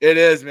 Kyle. It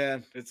is,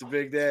 man. It's a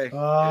big day.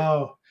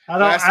 Oh,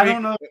 I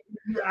don't know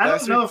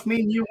if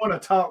me and you want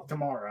to talk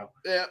tomorrow.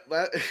 Yeah,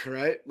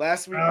 right.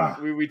 Last week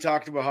we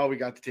talked about how we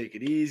got to take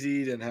it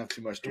easy, didn't have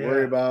too much to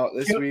worry about.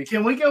 This week,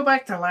 can we go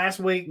back to last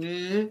week?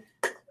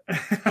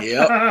 Mm-hmm.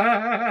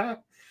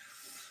 Yep.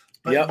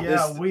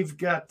 But we've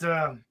got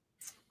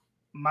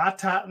my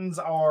Titans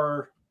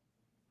are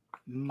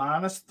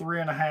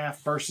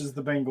 -3.5 versus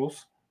the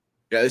Bengals.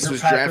 Yeah, this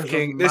was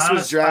DraftKings.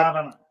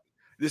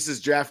 This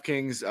is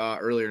DraftKings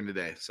earlier in the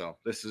day, so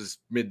this is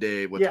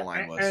midday what the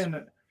line was.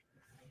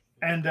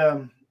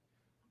 And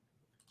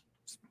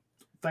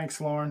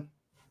thanks, Lauren.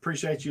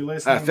 Appreciate you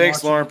listening.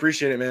 Thanks, Lauren.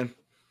 Appreciate it, man.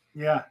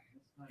 Yeah.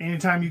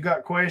 Anytime you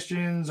got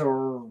questions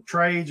or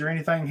trades or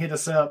anything, hit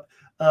us up.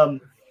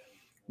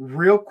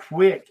 Real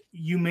quick,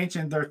 you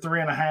mentioned they're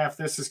 3.5.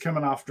 This is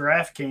coming off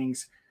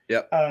DraftKings.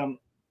 Yep.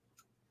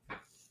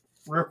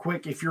 Real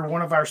quick, if you're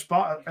one of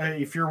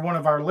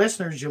our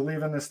listeners, you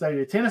live in the state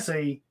of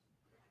Tennessee.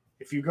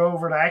 If you go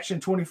over to Action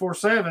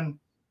 24/7,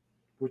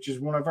 which is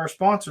one of our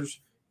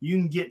sponsors, you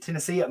can get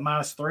Tennessee at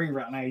 -3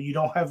 right now. You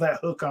don't have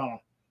that hook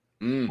on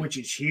them, which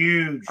is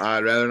huge.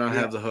 I'd rather not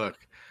have the hook.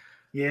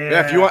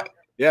 Yeah.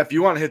 If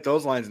you want to hit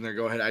those lines in there,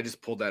 go ahead. I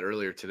just pulled that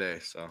earlier today.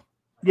 So.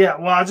 Yeah,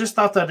 well, I just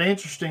thought that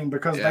interesting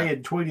because they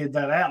had tweeted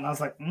that out, and I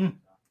was like,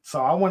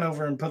 So I went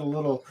over and put a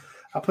little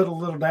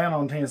down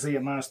on Tennessee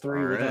at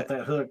 -3 without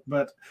that hook.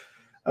 But,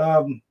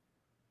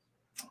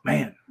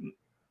 man.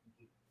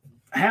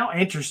 How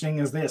interesting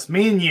is this?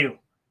 Me and you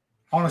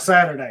on a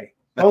Saturday,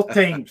 both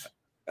teams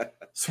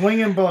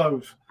swinging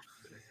blows.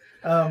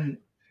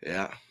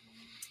 Yeah.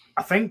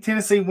 I think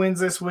Tennessee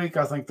wins this week.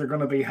 I think they're going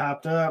to be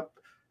hyped up.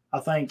 I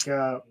think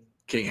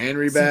King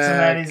Henry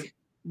back.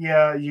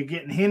 Yeah, you're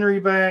getting Henry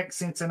back.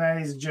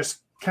 Cincinnati's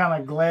just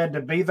kind of glad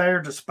to be there,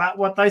 despite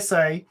what they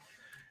say.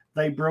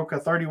 They broke a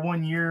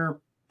 31-year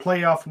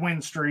playoff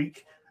win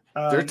streak.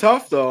 They're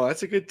tough, though.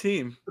 That's a good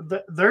team.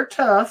 They're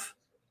tough.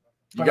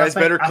 You guys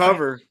better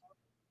cover.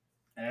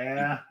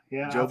 Yeah.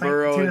 Joe I think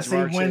Burrow Tennessee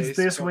and Jamar wins Chase.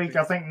 this week.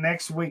 I think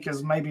next week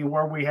is maybe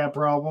where we have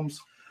problems.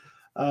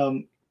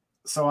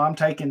 So I'm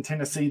taking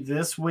Tennessee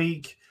this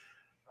week.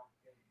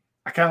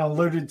 I kind of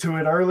alluded to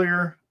it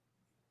earlier.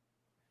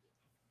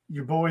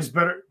 Your boy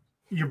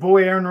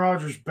Aaron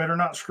Rodgers better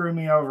not screw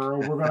me over, or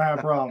we're going to have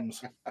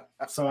problems.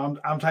 So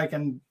I'm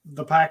taking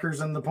the Packers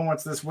and the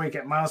points this week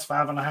at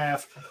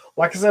 -5.5.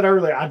 Like I said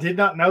earlier, I did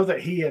not know that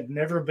he had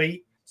never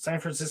beat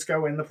San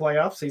Francisco in the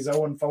playoffs. He's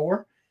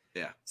 0-4.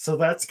 Yeah. So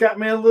that's got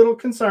me a little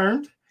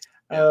concerned.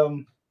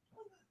 But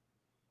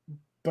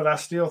I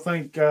still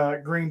think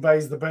Green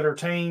Bay's the better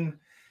team.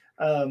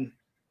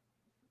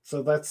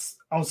 So that's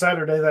on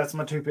Saturday. That's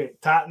my two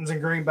pick, Titans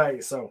and Green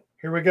Bay. So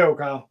here we go,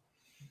 Kyle.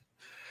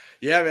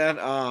 Yeah, man.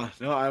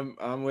 No,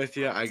 I'm with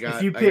you.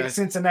 If you pick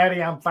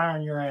Cincinnati, I'm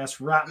firing your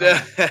ass right now.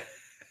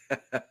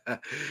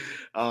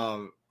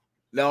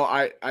 No,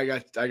 I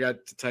got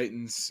the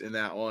Titans in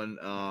that one.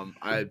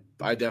 I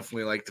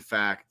definitely like the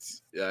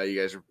fact you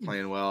guys are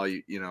playing well.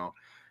 You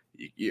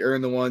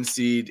earn the 1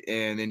 seed,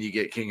 and then you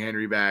get King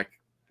Henry back.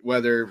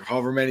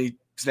 However many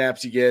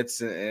snaps he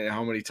gets and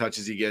how many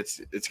touches he gets,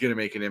 it's going to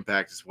make an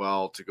impact as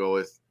well. To go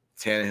with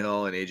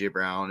Tannehill and AJ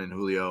Brown and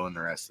Julio and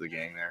the rest of the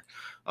gang there.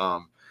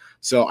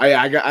 So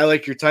I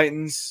like your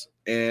Titans,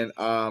 and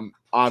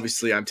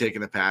obviously I'm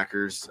taking the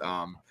Packers.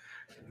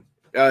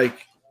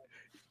 Like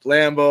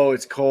Lambeau,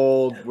 it's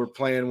cold. We're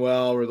playing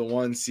well. We're the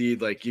 1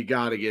 seed. Like, you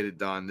got to get it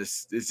done.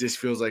 This just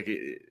feels like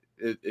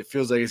it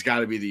feels like it's got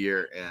to be the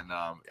year. And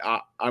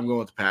I'm going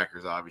with the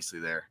Packers, obviously.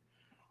 There,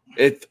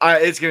 it's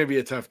going to be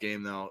a tough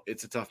game though.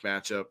 It's a tough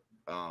matchup.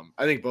 I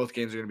think both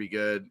games are going to be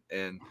good.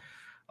 And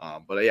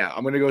but yeah,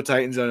 I'm going to go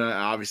Titans, and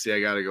obviously I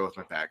got to go with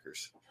my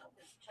Packers.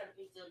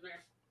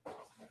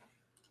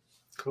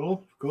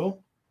 Cool.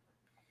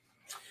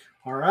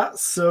 All right,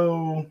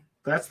 so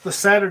that's the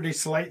Saturday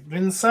slate.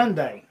 Then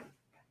Sunday.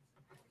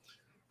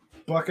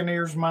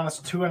 Buccaneers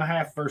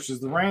 -2.5 versus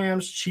the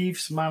Rams.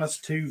 Chiefs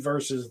 -2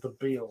 versus the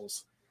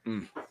Bills.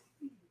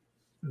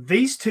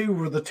 These two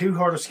were the two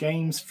hardest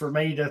games for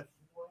me to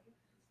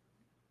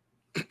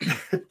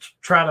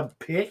try to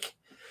pick.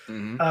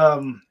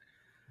 Mm-hmm.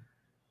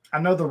 I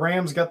know the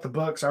Rams got the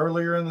Bucs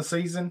earlier in the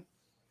season.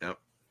 Yep.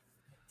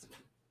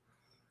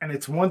 And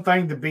it's one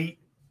thing to beat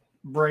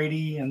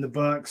Brady and the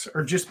Bucs,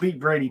 or just beat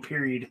Brady,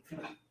 period,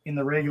 in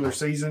the regular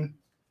season.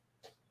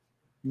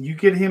 You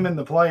get him in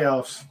the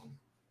playoffs,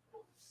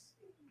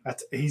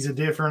 he's a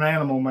different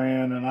animal,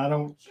 man. And I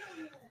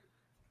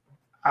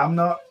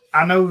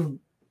know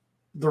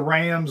the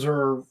Rams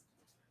are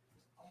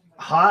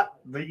hot,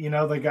 but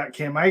they got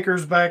Cam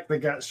Akers back. They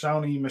got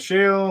Shawnee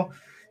Michelle.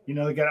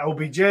 They got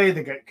OBJ,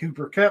 they got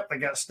Cooper Kupp, they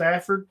got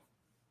Stafford,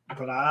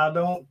 but I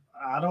don't.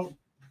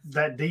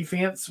 That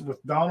defense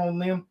with Donald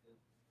and them,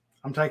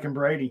 I'm taking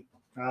Brady.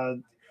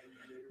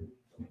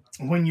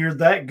 When you're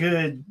that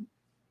good,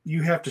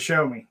 you have to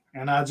show me,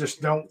 and I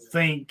just don't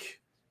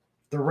think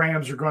the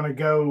Rams are going to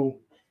go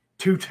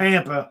to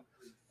Tampa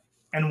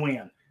and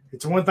win.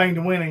 It's one thing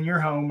to win in your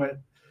home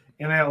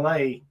in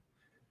LA,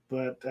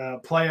 but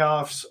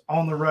playoffs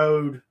on the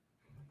road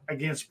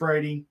against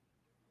Brady,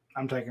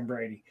 I'm taking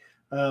Brady.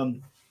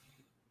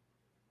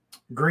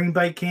 Green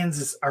Bay,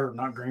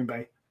 not Green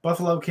Bay,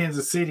 Buffalo,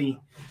 Kansas City.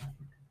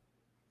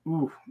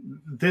 Ooh,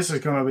 this is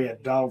going to be a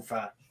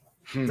dogfight.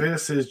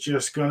 This is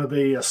just going to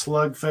be a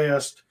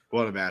slugfest.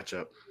 What a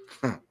matchup.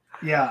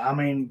 Yeah, I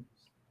mean,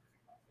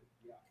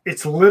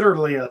 it's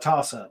literally a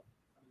toss-up.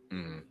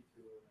 Mm-hmm.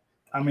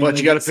 I mean, but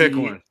you got to pick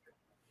one.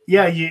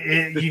 Yeah,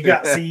 you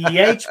got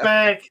CEH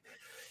back.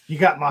 You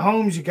got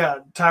Mahomes. You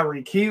got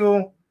Tyreek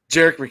Hill.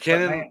 Jerick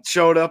McKinnon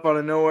showed up out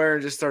of nowhere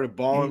and just started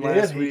balling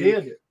last week. He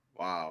did.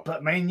 Wow.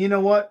 But, man, you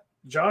know what?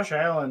 Josh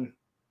Allen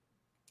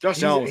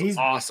was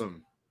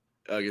awesome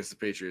against the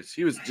Patriots.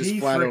 He was just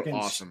flat out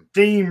awesome.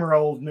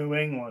 Steamrolled New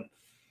England.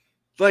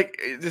 Like,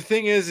 the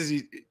thing is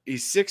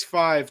he's 6'5",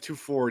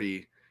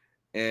 240,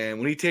 and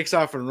when he takes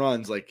off and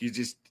runs, like, you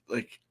just,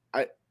 like,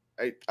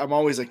 I'm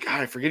always like,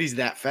 God, I forget he's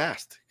that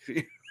fast.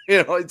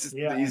 It's just,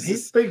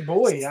 he's a big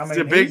boy. I mean, he's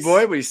a big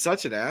boy, but he's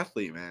such an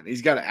athlete, man.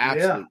 He's got an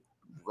absolute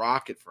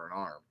rocket for an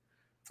arm.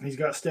 He's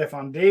got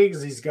Stephon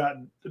Diggs. He's got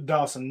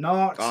Dawson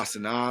Knox.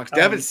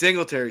 Devin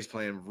Singletary's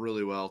playing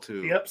really well,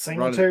 too. Yep,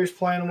 Singletary's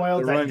playing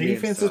well. That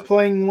defense is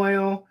playing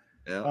well.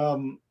 Yeah.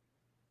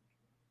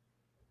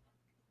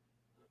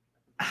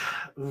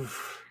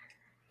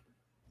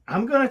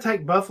 I'm going to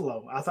take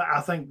Buffalo.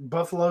 I think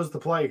Buffalo's the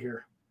play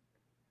here.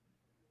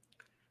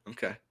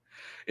 Okay.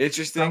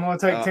 Interesting. I'm going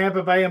to take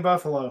Tampa Bay and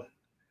Buffalo.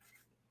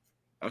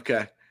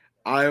 Okay.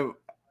 We're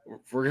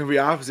going to be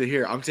opposite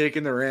here. I'm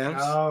taking the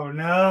Rams. Oh,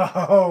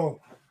 no.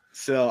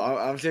 So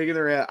I'm taking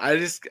the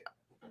Rams.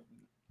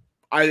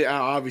 I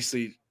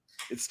obviously,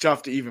 it's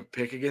tough to even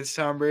pick against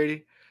Tom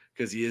Brady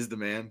because he is the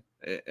man.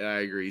 And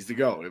I agree. He's the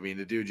GOAT. I mean,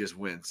 the dude just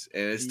wins.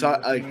 And it's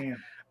tough. Like,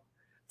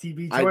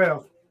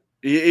 TB12.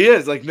 He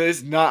is. Like,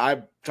 it's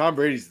not. Tom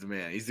Brady's the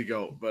man. He's the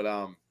GOAT. But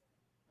I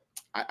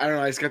don't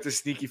know. I just got this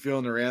sneaky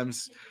feeling the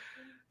Rams,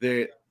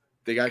 they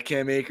got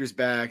Cam Akers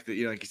back. That,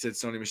 like you said,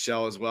 Sony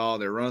Michel as well.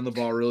 They're running the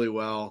ball really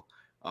well.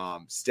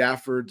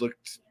 Stafford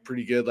looked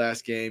pretty good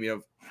last game.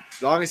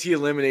 As long as he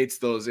eliminates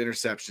those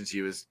interceptions,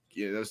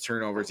 those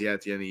turnovers he had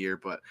at the end of the year.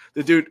 But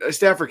the dude,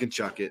 Stafford can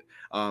chuck it.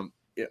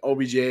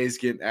 OBJ is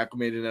getting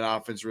acclimated in that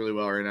offense really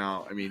well right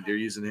now. I mean, they're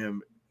using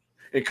him.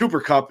 And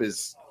Cooper Kupp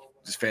is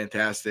just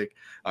fantastic.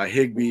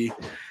 Higbee.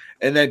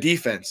 And then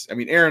defense. I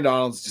mean, Aaron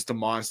Donald's just a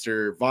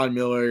monster. Von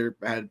Miller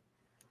had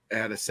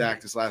a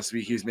sack this last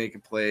week. He was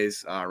making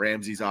plays.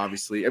 Ramsey's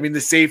obviously. I mean,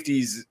 the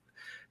safeties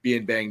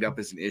being banged up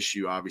is an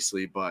issue,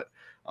 obviously. But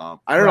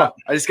I don't know.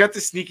 I just got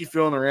this sneaky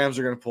feeling the Rams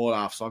are going to pull it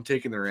off, so I'm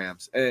taking the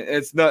Rams. And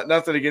it's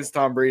nothing against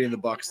Tom Brady and the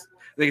Bucs.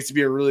 I think it's to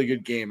be a really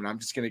good game, and I'm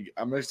just gonna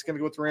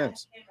go with the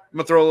Rams. I'm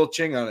gonna throw a little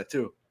ching on it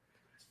too.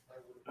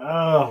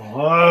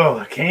 Oh,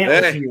 I can't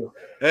with you.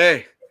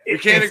 Hey, we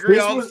can't agree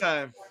all the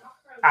time.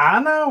 I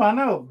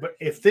know. But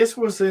if this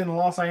was in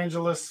Los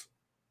Angeles,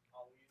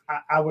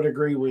 I would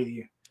agree with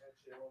you.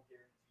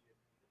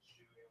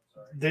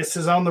 This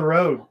is on the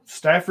road.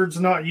 Stafford's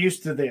not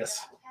used to this.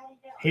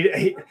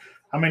 He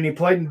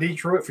played in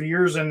Detroit for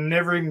years and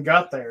never even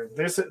got there.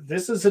 This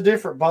is a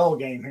different ball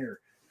game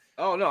here.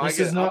 Oh no, this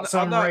is not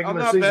some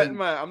regular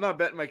season. I'm not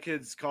betting my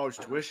kids' college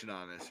tuition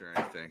on this or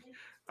anything.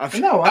 I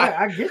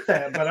get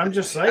that, but I'm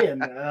just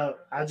saying.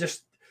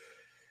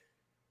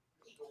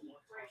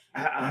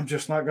 I'm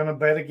just not going to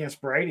bet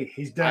against Brady.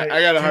 He's done it.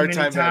 I got a hard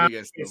time betting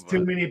against him. It's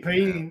too many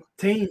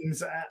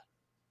teams. A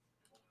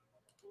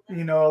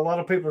lot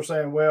of people are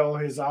saying, well,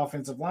 his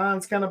offensive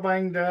line's kind of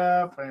banged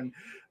up, and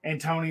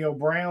Antonio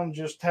Brown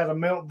just had a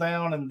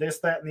meltdown, and this,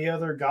 that, and the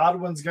other.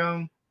 Godwin's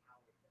gone.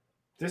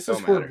 This is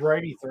where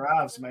Brady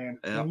thrives, man.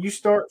 Yeah. When you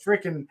start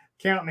freaking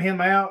counting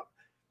him out,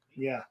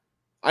 yeah.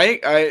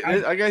 Like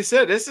I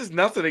said, this is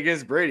nothing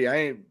against Brady. I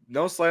ain't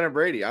no slight on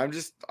Brady. I'm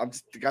just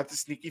got the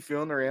sneaky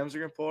feeling the Rams are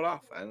gonna pull it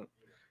off. I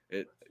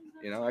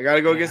got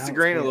to go against the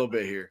grain a little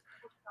bit here.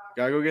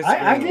 Got to go against the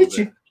grain. I get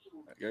you.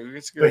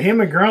 But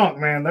him and Gronk,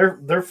 man,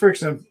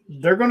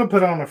 they're going to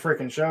put on a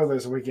freaking show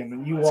this weekend.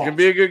 And it's going to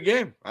be a good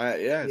game.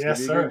 It's going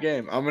to be a good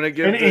game. I'm going to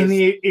give and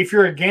if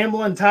you're a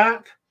gambling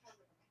type,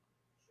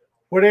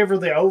 whatever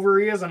the over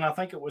is, and I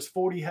think it was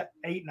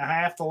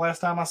 48.5 the last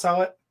time I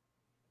saw it,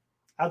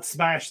 I'd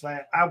smash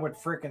that. I would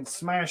freaking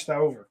smash the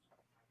over.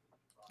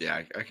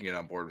 Yeah, I can get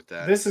on board with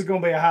that. This is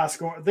going to be a high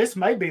score. This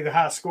may be the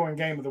highest scoring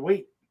game of the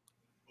week.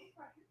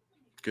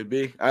 Could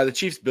be. The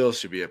Chiefs-Bills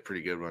should be a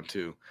pretty good one,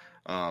 too.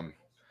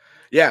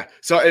 Yeah,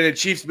 so and the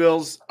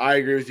Chiefs-Bills, I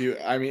agree with you.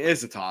 I mean,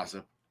 it's a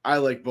toss-up. I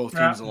like both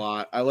teams a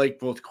lot. I like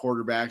both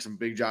quarterbacks. I'm a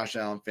big Josh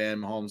Allen fan,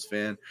 Mahomes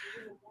fan.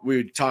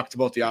 We talked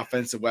about the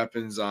offensive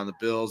weapons on the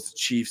Bills. The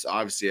Chiefs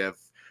obviously have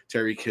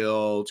Tyreek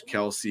Hill,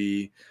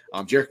 Kelsey,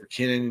 Jerick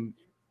McKinnon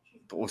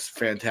was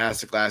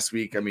fantastic last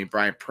week. I mean,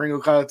 Brian Pringle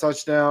caught a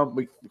touchdown.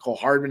 Nicole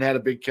Hardman had a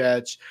big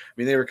catch. I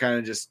mean, they were kind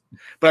of just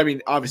 – but, I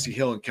mean, obviously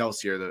Hill and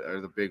Kelsey are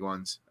the big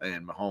ones,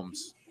 and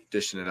Mahomes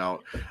dishing it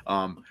out.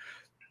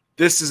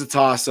 This is a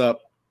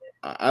toss-up.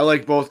 I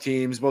like both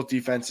teams. Both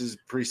defenses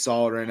pretty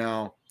solid right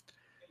now.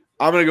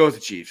 I'm going to go with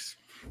the Chiefs.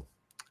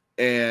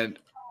 And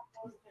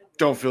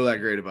don't feel that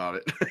great about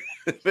it.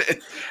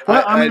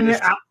 Well,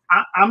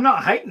 I'm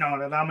not hating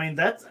on it. I mean,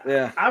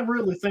 yeah. I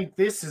really think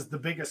this is the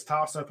biggest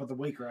toss-up of the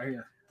week right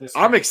here.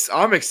 I'm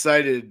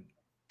excited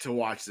to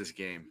watch this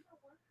game.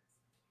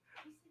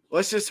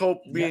 Let's just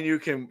hope me and you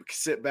can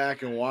sit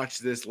back and watch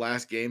this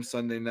last game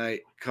Sunday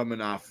night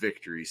coming off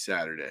victory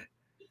Saturday.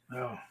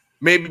 Oh.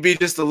 Maybe be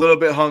just a little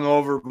bit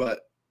hungover, but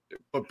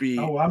be.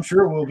 Oh, I'm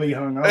sure we'll be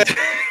hungover.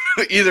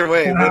 Either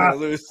way, win or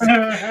lose.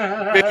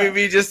 Maybe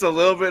be just a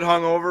little bit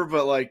hungover,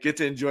 but like get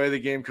to enjoy the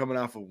game coming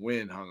off a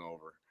win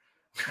hungover.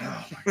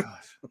 Oh my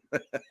gosh.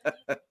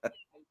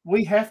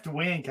 We have to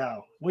win,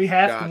 Kyle. We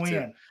have to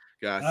win.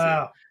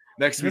 Gotcha.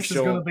 Next week's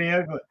show is going to be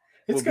ugly.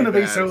 It's going to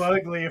be so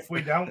ugly if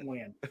we don't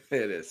win.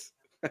 It is.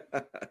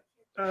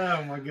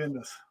 Oh my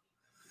goodness.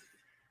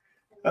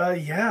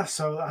 Yeah,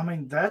 so I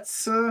mean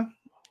that's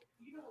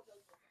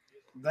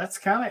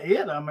kind of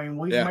it. I mean,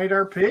 we've made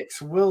our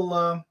picks.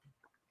 We'll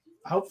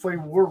hopefully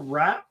we're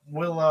right.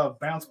 We'll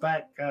bounce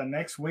back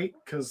next week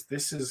because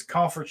this is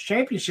conference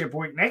championship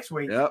week next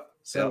week. Yep.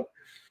 So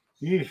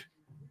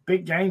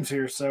big games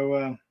here.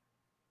 So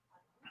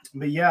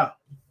but yeah,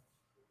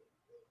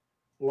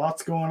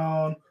 lots going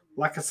on.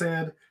 Like I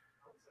said,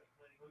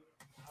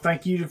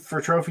 thank you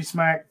for Trophy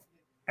Smack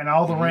and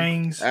all the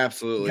rings.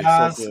 Absolutely.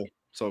 Guys,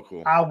 so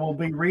cool. I will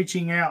be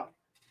reaching out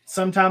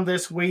sometime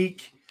this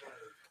week,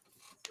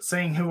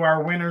 seeing who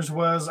our winners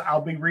was.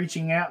 I'll be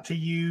reaching out to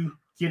you,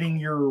 getting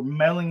your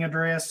mailing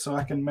address so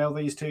I can mail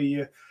these to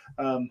you.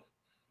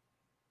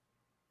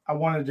 I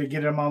wanted to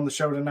get them on the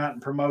show tonight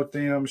and promote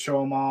them,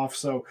 show them off.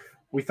 So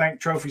we thank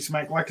Trophy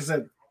Smack. Like I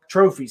said,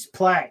 trophies,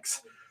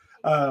 plaques,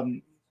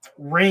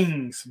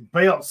 rings,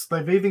 belts.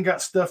 They've even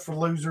got stuff for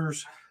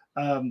losers.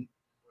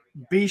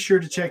 Be sure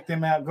to check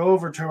them out. Go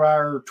over to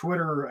our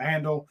Twitter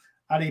handle,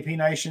 IDP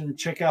Nation.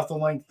 Check out the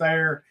link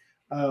there.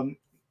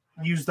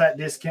 Use that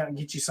discount and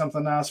get you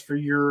something nice for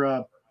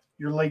your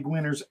league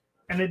winners.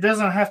 And it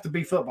doesn't have to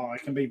be football.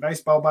 It can be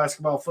baseball,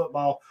 basketball,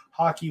 football,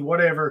 hockey,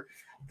 whatever.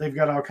 They've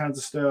got all kinds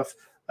of stuff.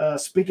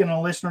 Speaking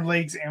of listener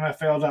leagues,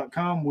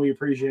 MFL.com, we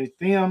appreciate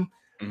them.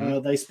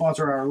 They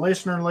sponsor our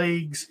listener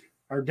leagues,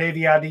 our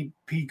Davie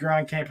IDP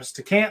Grind Campus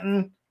to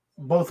Canton,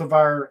 both of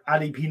our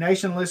IDP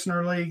Nation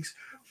listener leagues.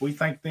 We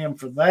thank them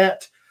for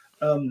that.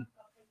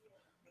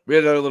 We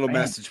had a little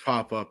message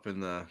pop up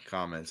in the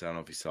comments. I don't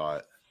know if you saw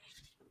it.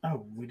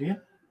 Oh, we did?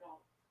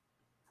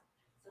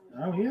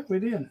 Oh, yeah, we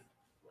did.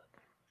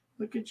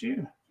 Look at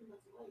you.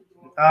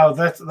 Oh,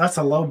 that's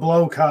a low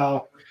blow,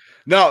 Kyle.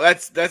 No,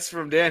 that's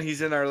from Dan.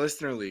 He's in our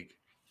listener league.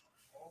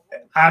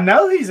 I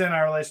know he's in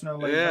our listener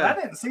league, but I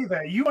didn't see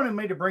that. You wanted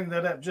me to bring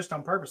that up just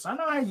on purpose. I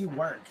know how you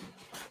work.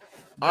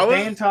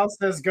 Dan Toss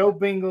says, "Go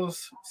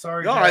Bengals."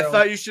 Sorry, no, Daryl. I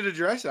thought you should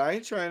address it. I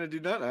ain't trying to do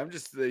nothing. I'm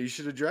just you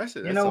should address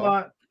it. You know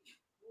what?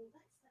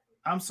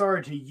 I'm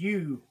sorry to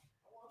you,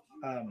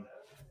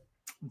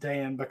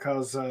 Dan,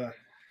 because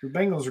your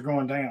Bengals are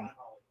going down.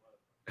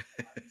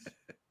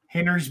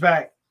 Henry's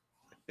back.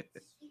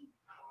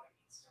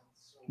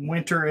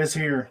 Winter is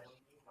here.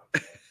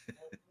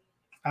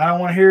 I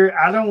don't want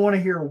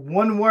to hear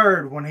one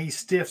word when he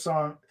stiff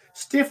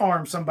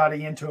arms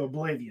somebody into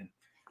oblivion.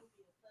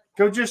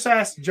 Go just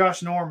ask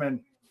Josh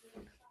Norman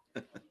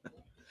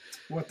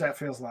what that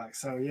feels like.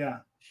 So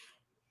yeah.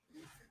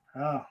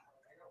 Oh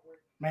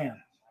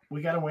man,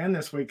 we got to win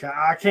this week.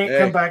 I can't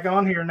come back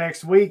on here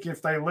next week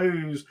if they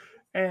lose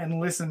and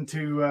listen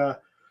to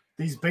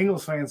these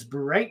Bengals fans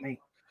berate me.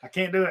 I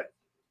can't do it.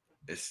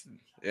 It's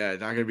not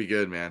gonna be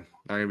good, man.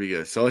 Not gonna be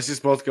good. So let's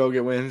just both go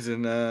get wins,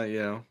 and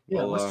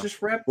let's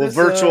just wrap this.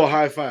 We'll virtual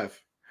high five.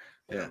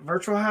 Yeah,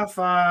 virtual high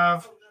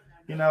five.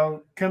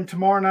 Come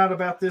tomorrow night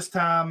about this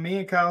time. Me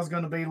and Kyle's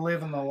going to be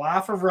living the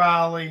life of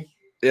Raleigh.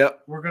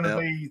 Yep. We're going to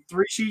be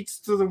 3 sheets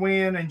to the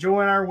win,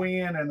 enjoying our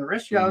win, and the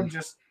rest of y'all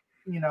just,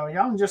 y'all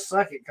can just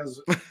suck it because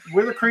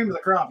we're the cream of the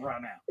crop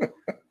right now.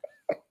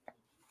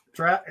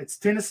 It's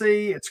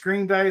Tennessee. It's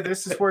Green Day.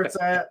 This is where it's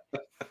at.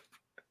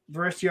 The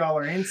rest of y'all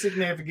are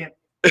insignificant.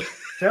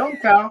 Tell them,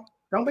 Kyle.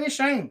 Don't be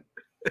ashamed.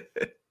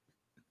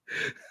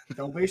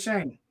 Don't be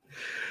ashamed.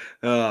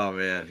 Oh,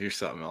 man. Here's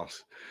something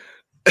else.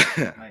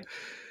 Hey,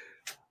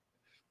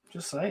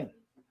 just saying.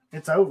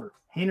 It's over.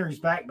 Henry's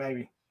back,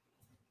 baby.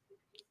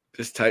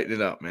 Just tighten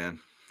it up,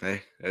 man.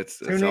 Hey, it's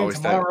Tune in always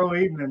tomorrow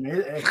evening.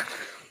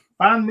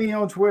 Find me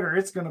on Twitter.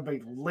 It's going to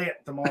be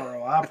lit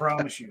tomorrow. I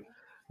promise you.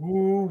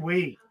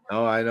 Ooh-wee.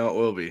 Oh, I know it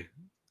will be.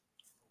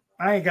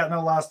 I ain't got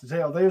no lies to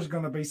tell. There's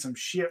going to be some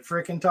shit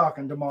freaking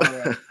talking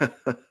tomorrow.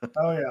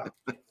 Oh, yeah.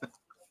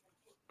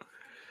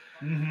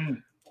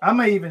 I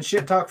may even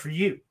shit talk for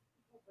you.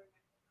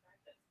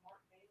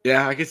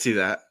 Yeah, I could see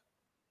that.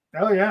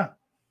 Oh, yeah.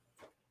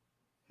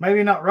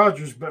 Maybe not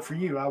Rogers, but for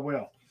you, I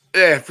will.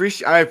 Yeah,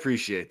 I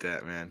appreciate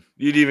that, man.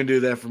 You'd even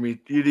do that for me.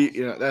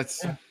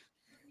 That's. Yeah.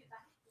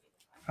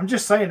 I'm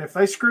just saying, if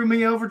they screw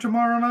me over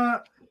tomorrow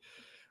night,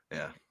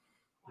 yeah,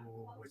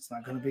 it's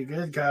not going to be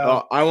good,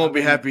 Kyle. I won't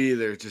be happy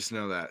either. Just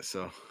know that.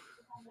 So,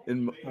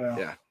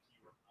 well,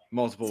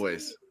 multiple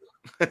ways.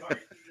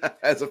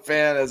 As a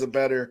fan, as a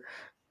bettor.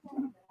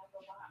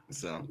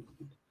 So,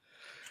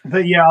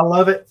 but yeah, I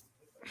love it.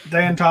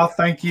 Dan Toth,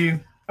 thank you.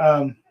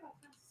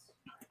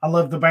 I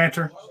love the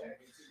banter.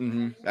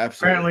 Mm-hmm,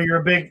 absolutely.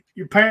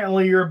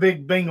 Apparently, you're a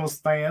big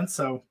Bengals fan.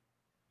 So,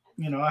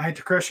 I hate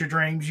to crush your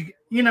dreams.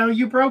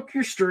 You broke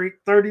your streak,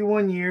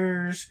 31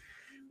 years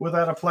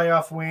without a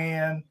playoff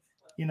win.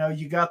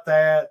 You got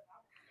that.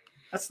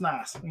 That's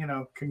nice.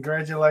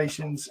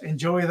 Congratulations.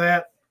 Enjoy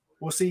that.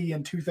 We'll see you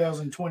in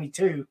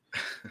 2022.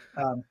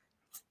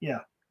 Yeah.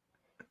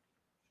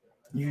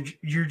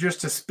 You're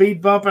just a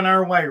speed bump in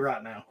our way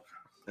right now.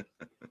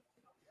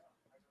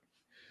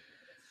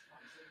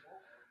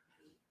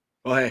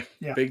 Well,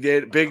 hey, big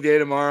day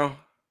tomorrow.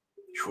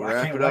 We'll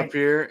wrap it up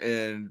here,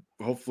 and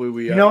hopefully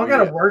we. I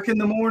got to work in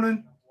the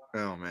morning.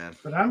 Oh man!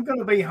 But I'm going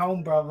to be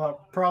home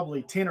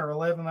probably 10 or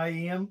 11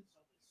 a.m.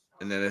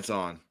 And then it's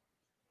on.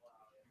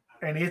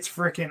 And it's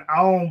freaking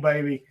on,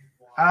 baby.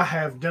 I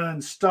have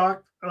done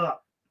stocked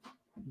up.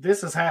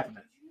 This is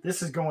happening.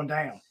 This is going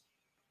down.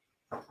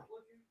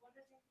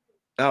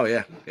 Oh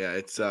yeah.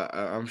 It's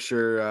I'm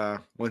sure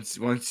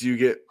once you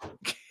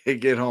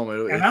get home,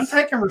 I'm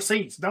taking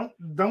receipts. Don't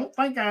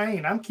think I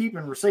ain't. I'm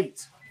keeping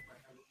receipts.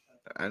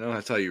 I know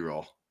that's how you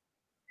roll.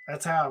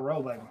 That's how I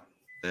roll, baby.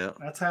 Yeah.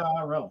 That's how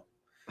I roll.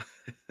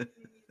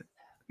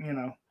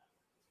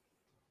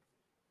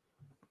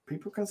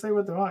 People can say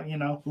what they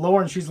want.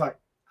 Lauren, she's like,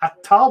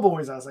 tall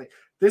boys. I say,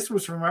 this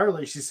was from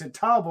early. She said,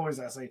 tall boys.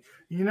 I say,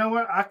 you know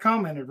what? I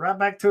commented right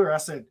back to her. I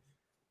said,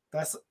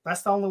 that's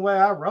the only way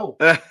I roll.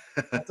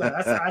 That's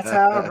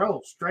how I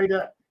roll, straight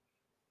up.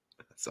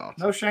 That's awesome.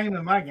 No shame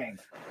in my game.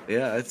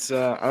 Yeah, it's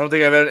I don't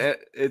think I've had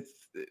it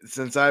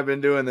since I've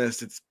been doing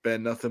this. It's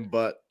been nothing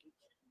but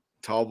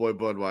tall boy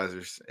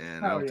Budweisers,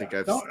 and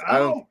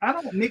I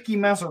don't Mickey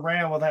mess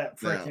around with that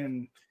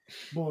freaking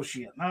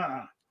bullshit.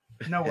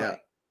 No way.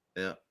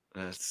 Yeah,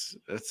 that's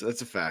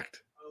a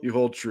fact. You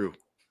hold true.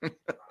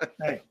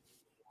 Hey,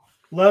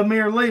 love me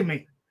or leave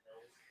me.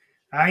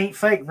 I ain't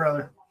fake,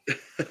 brother.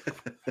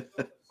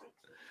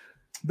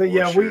 But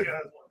yeah, sure.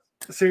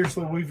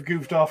 Seriously, we've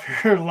goofed off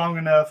here long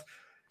enough.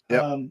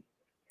 Yep.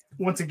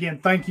 Once again,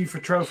 thank you for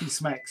Trophy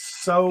Smack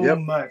so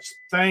much.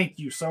 Thank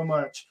you so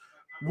much.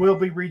 We'll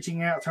be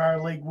reaching out to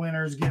our league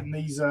winners,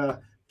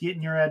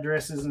 getting your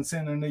addresses and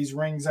sending these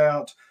rings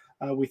out.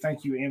 We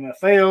thank you,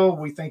 MFL.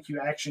 We thank you,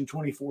 Action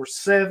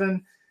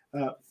 24/7.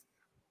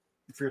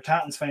 If you're a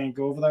Titans fan,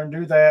 go over there and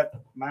do that.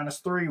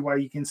 -3 while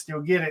you can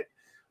still get it.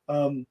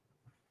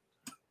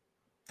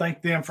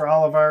 Thank them for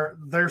all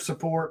of their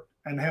support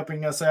and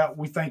helping us out.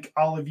 We thank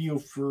all of you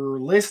for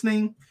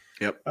listening,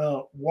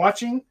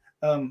 watching.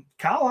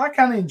 Kyle, I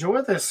kind of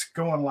enjoy this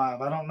going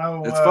live. I don't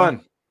know. It's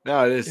fun.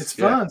 No, it is. It's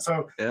fun.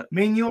 So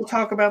me and you'll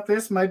talk about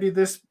this. Maybe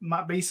this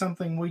might be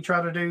something we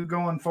try to do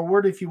going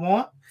forward if you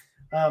want.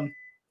 I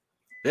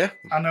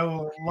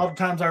know a lot of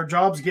times our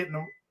jobs get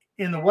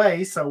in the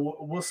way, so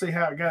we'll see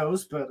how it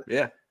goes. But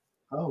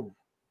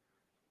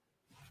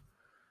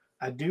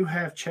I do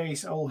have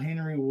Chase. Old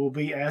Henry will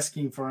be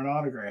asking for an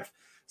autograph.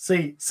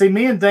 See,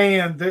 me and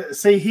Dan.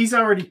 He's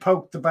already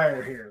poked the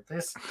bear here.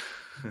 This,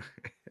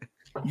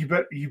 you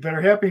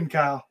better help him,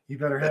 Kyle. You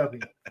better help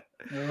him.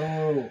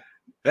 Oh,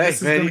 hey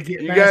man,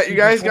 you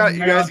guys got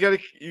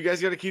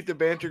to keep the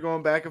banter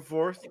going back and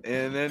forth,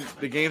 and then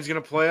the game's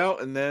gonna play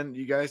out, and then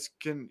you guys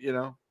can,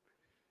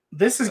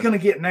 This is gonna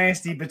get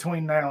nasty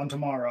between now and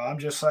tomorrow. I'm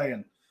just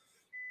saying.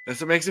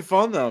 That's what makes it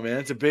fun, though, man.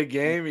 It's a big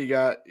game. You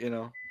got,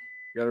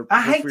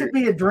 I hate to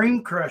be a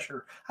dream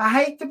crusher. I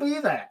hate to be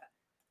that.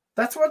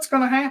 That's what's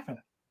going to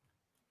happen.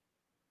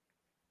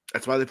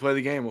 That's why they play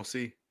the game. We'll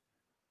see.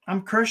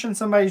 I'm crushing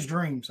somebody's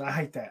dreams. I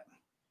hate that.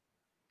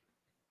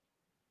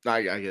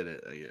 I get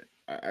it.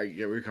 I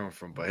get where you're coming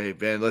from. But, hey,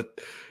 man, let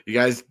you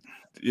guys,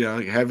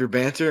 have your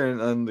banter,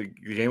 and the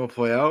game will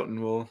play out,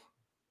 and we'll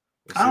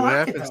see what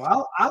happens.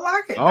 I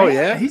like it. Oh, man.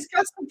 yeah? He's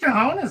got some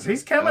cojones.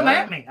 He's coming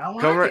at me. I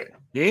like it.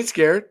 He ain't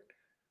scared.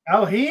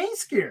 Oh, he ain't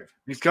scared.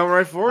 He's coming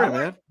right for you,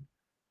 man.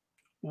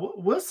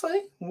 We'll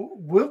see.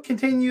 We'll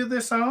continue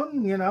this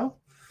on,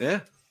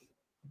 Yeah.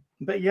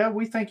 But, yeah,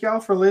 we thank y'all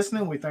for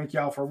listening. We thank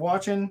y'all for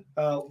watching.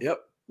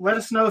 Let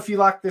us know if you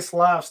like this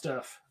live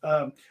stuff.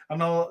 I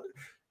know,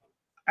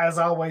 as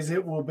always,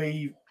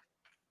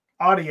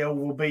 audio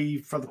will be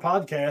for the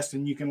podcast,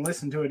 and you can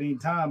listen to it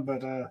anytime.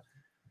 But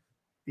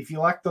if you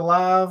like the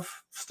live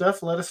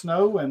stuff, let us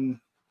know.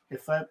 And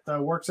if that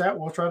works out,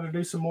 we'll try to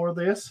do some more of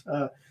this.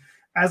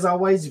 As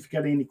always, if you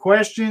got any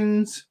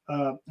questions,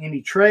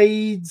 any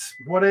trades,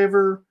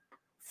 whatever,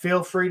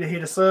 feel free to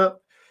hit us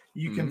up.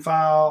 You can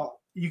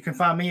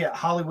find me at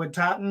Hollywood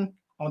Titan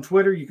on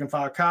Twitter. You can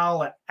find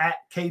Kyle at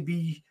K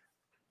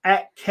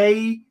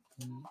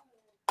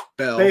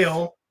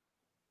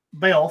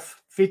Belf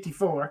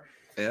 54.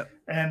 Yeah.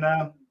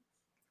 And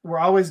we're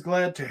always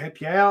glad to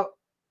help you out,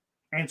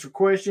 answer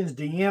questions,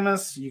 DM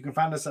us. You can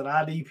find us at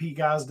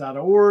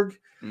idpguys.org.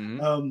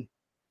 Mm-hmm.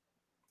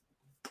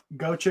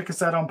 Go check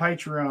us out on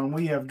Patreon.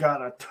 We have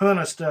got a ton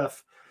of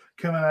stuff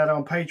coming out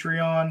on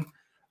Patreon.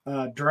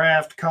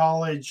 Draft,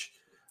 college,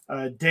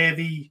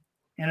 Devy,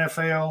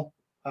 NFL.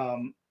 A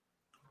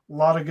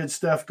lot of good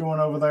stuff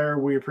going over there.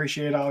 We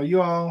appreciate all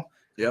you all.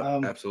 Yep,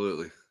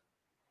 absolutely.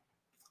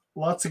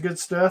 Lots of good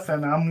stuff,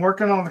 and I'm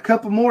working on a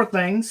couple more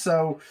things,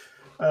 so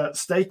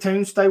stay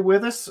tuned, stay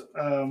with us.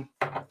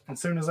 As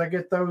soon as I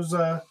get those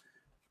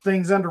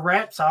things under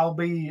wraps, I'll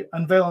be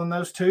unveiling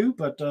those too.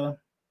 But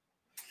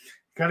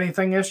got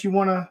anything else you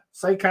want to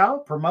say, Kyle?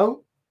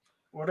 Promote?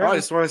 Whatever. I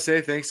just want to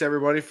say thanks to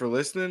everybody for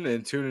listening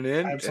and tuning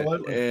in.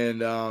 Absolutely.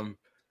 And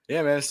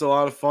yeah, man, it's a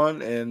lot of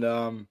fun.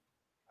 And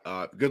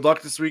good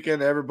luck this weekend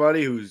to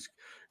everybody who's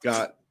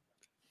got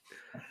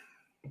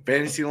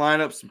fantasy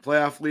lineups and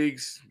playoff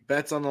leagues,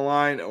 bets on the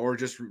line, or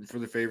just rooting for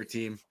their favorite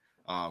team.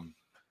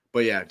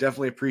 But yeah,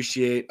 definitely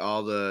appreciate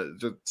all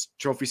the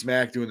Trophy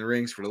Smack doing the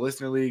rings for the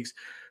listener leagues.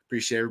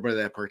 Appreciate everybody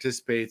that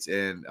participates,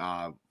 and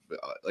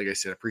like I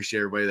said,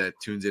 appreciate everybody that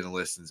tunes in and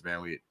listens,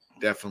 man. We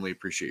definitely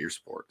appreciate your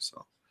support.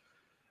 So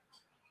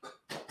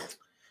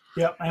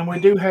yeah, and we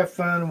do have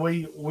fun.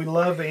 We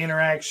love the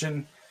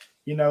interaction,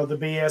 the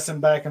BS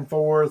and back and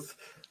forth.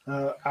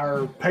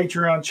 Our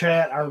Patreon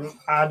chat, our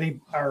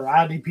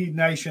IDP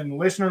Nation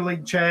Listener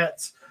League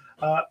chats,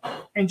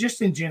 and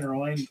just in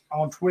general, and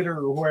on Twitter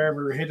or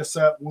wherever, hit us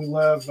up. We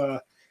love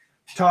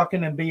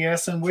talking and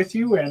BSing with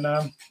you.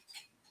 And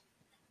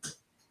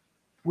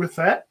with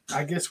that,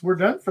 I guess we're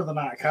done for the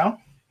night, Kyle.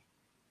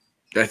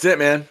 That's it,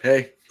 man.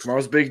 Hey,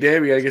 tomorrow's a big day.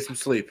 We got to get some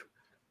sleep.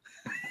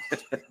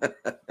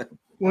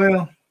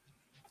 Well,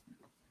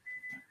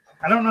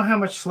 I don't know how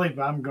much sleep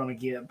I'm going to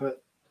get,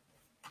 but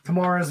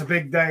tomorrow is a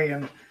big day,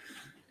 and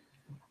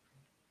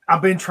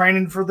I've been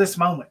training for this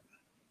moment.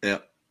 Yeah,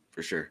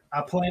 for sure.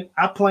 I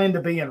plan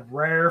to be in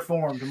rare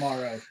form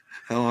tomorrow.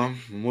 Oh,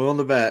 I'm willing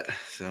to bet.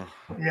 So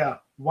yeah,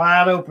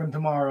 wide open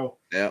tomorrow.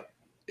 Yep.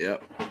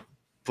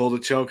 Pull the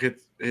choke, hit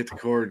the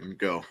cord, and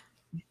go.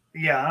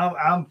 Yeah,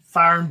 I'm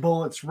firing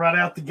bullets right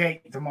out the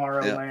gate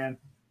tomorrow, man.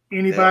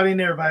 Anybody and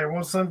everybody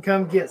wants some,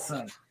 come get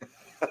some.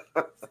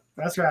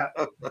 That's right.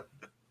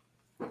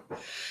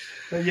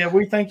 But yeah,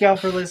 we thank y'all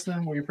for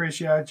listening. We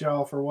appreciate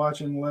y'all for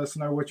watching. Let us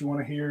know what you want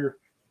to hear,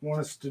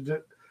 want us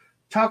to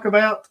talk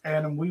about,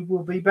 and we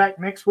will be back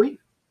next week.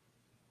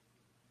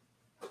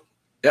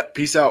 Yep.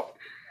 Peace out.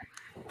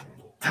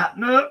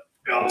 Tighten up.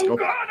 Oh,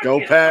 go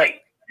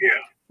Pack.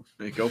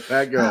 Yeah. Go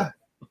Pack, go.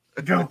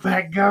 Go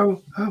Pack,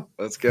 go. Oh,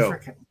 let's go.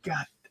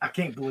 God, I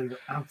can't believe it.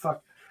 I'm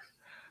fucking.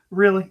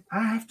 Really?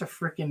 I have to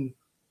freaking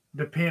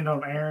depend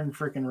on Aaron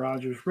freaking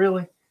Rodgers.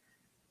 Really?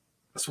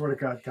 I swear to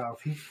God, Kyle,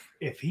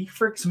 if he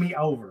fricks me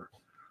over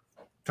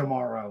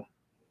tomorrow,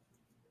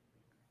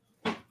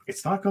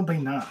 it's not going to be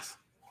nice.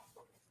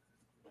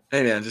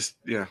 Hey man, just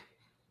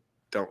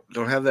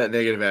don't have that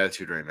negative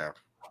attitude right now.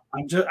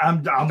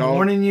 I'm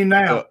warning you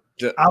now.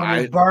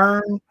 I will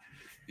burn.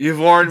 You've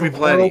warned me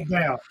plenty.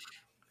 Down.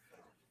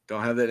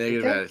 Don't have that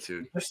negative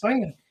attitude. Just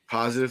saying.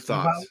 Positive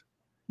thoughts.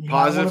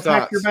 Positive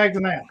thoughts. Pack your bags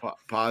now.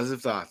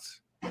 Positive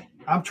thoughts.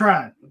 I'm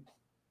trying.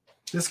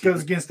 This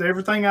goes against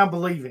everything I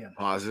believe in.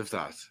 Positive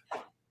thoughts.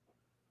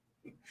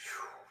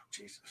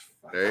 Jesus.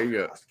 There you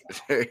go.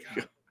 There you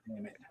go.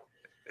 Damn it.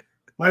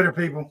 Later,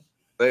 people.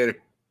 Later.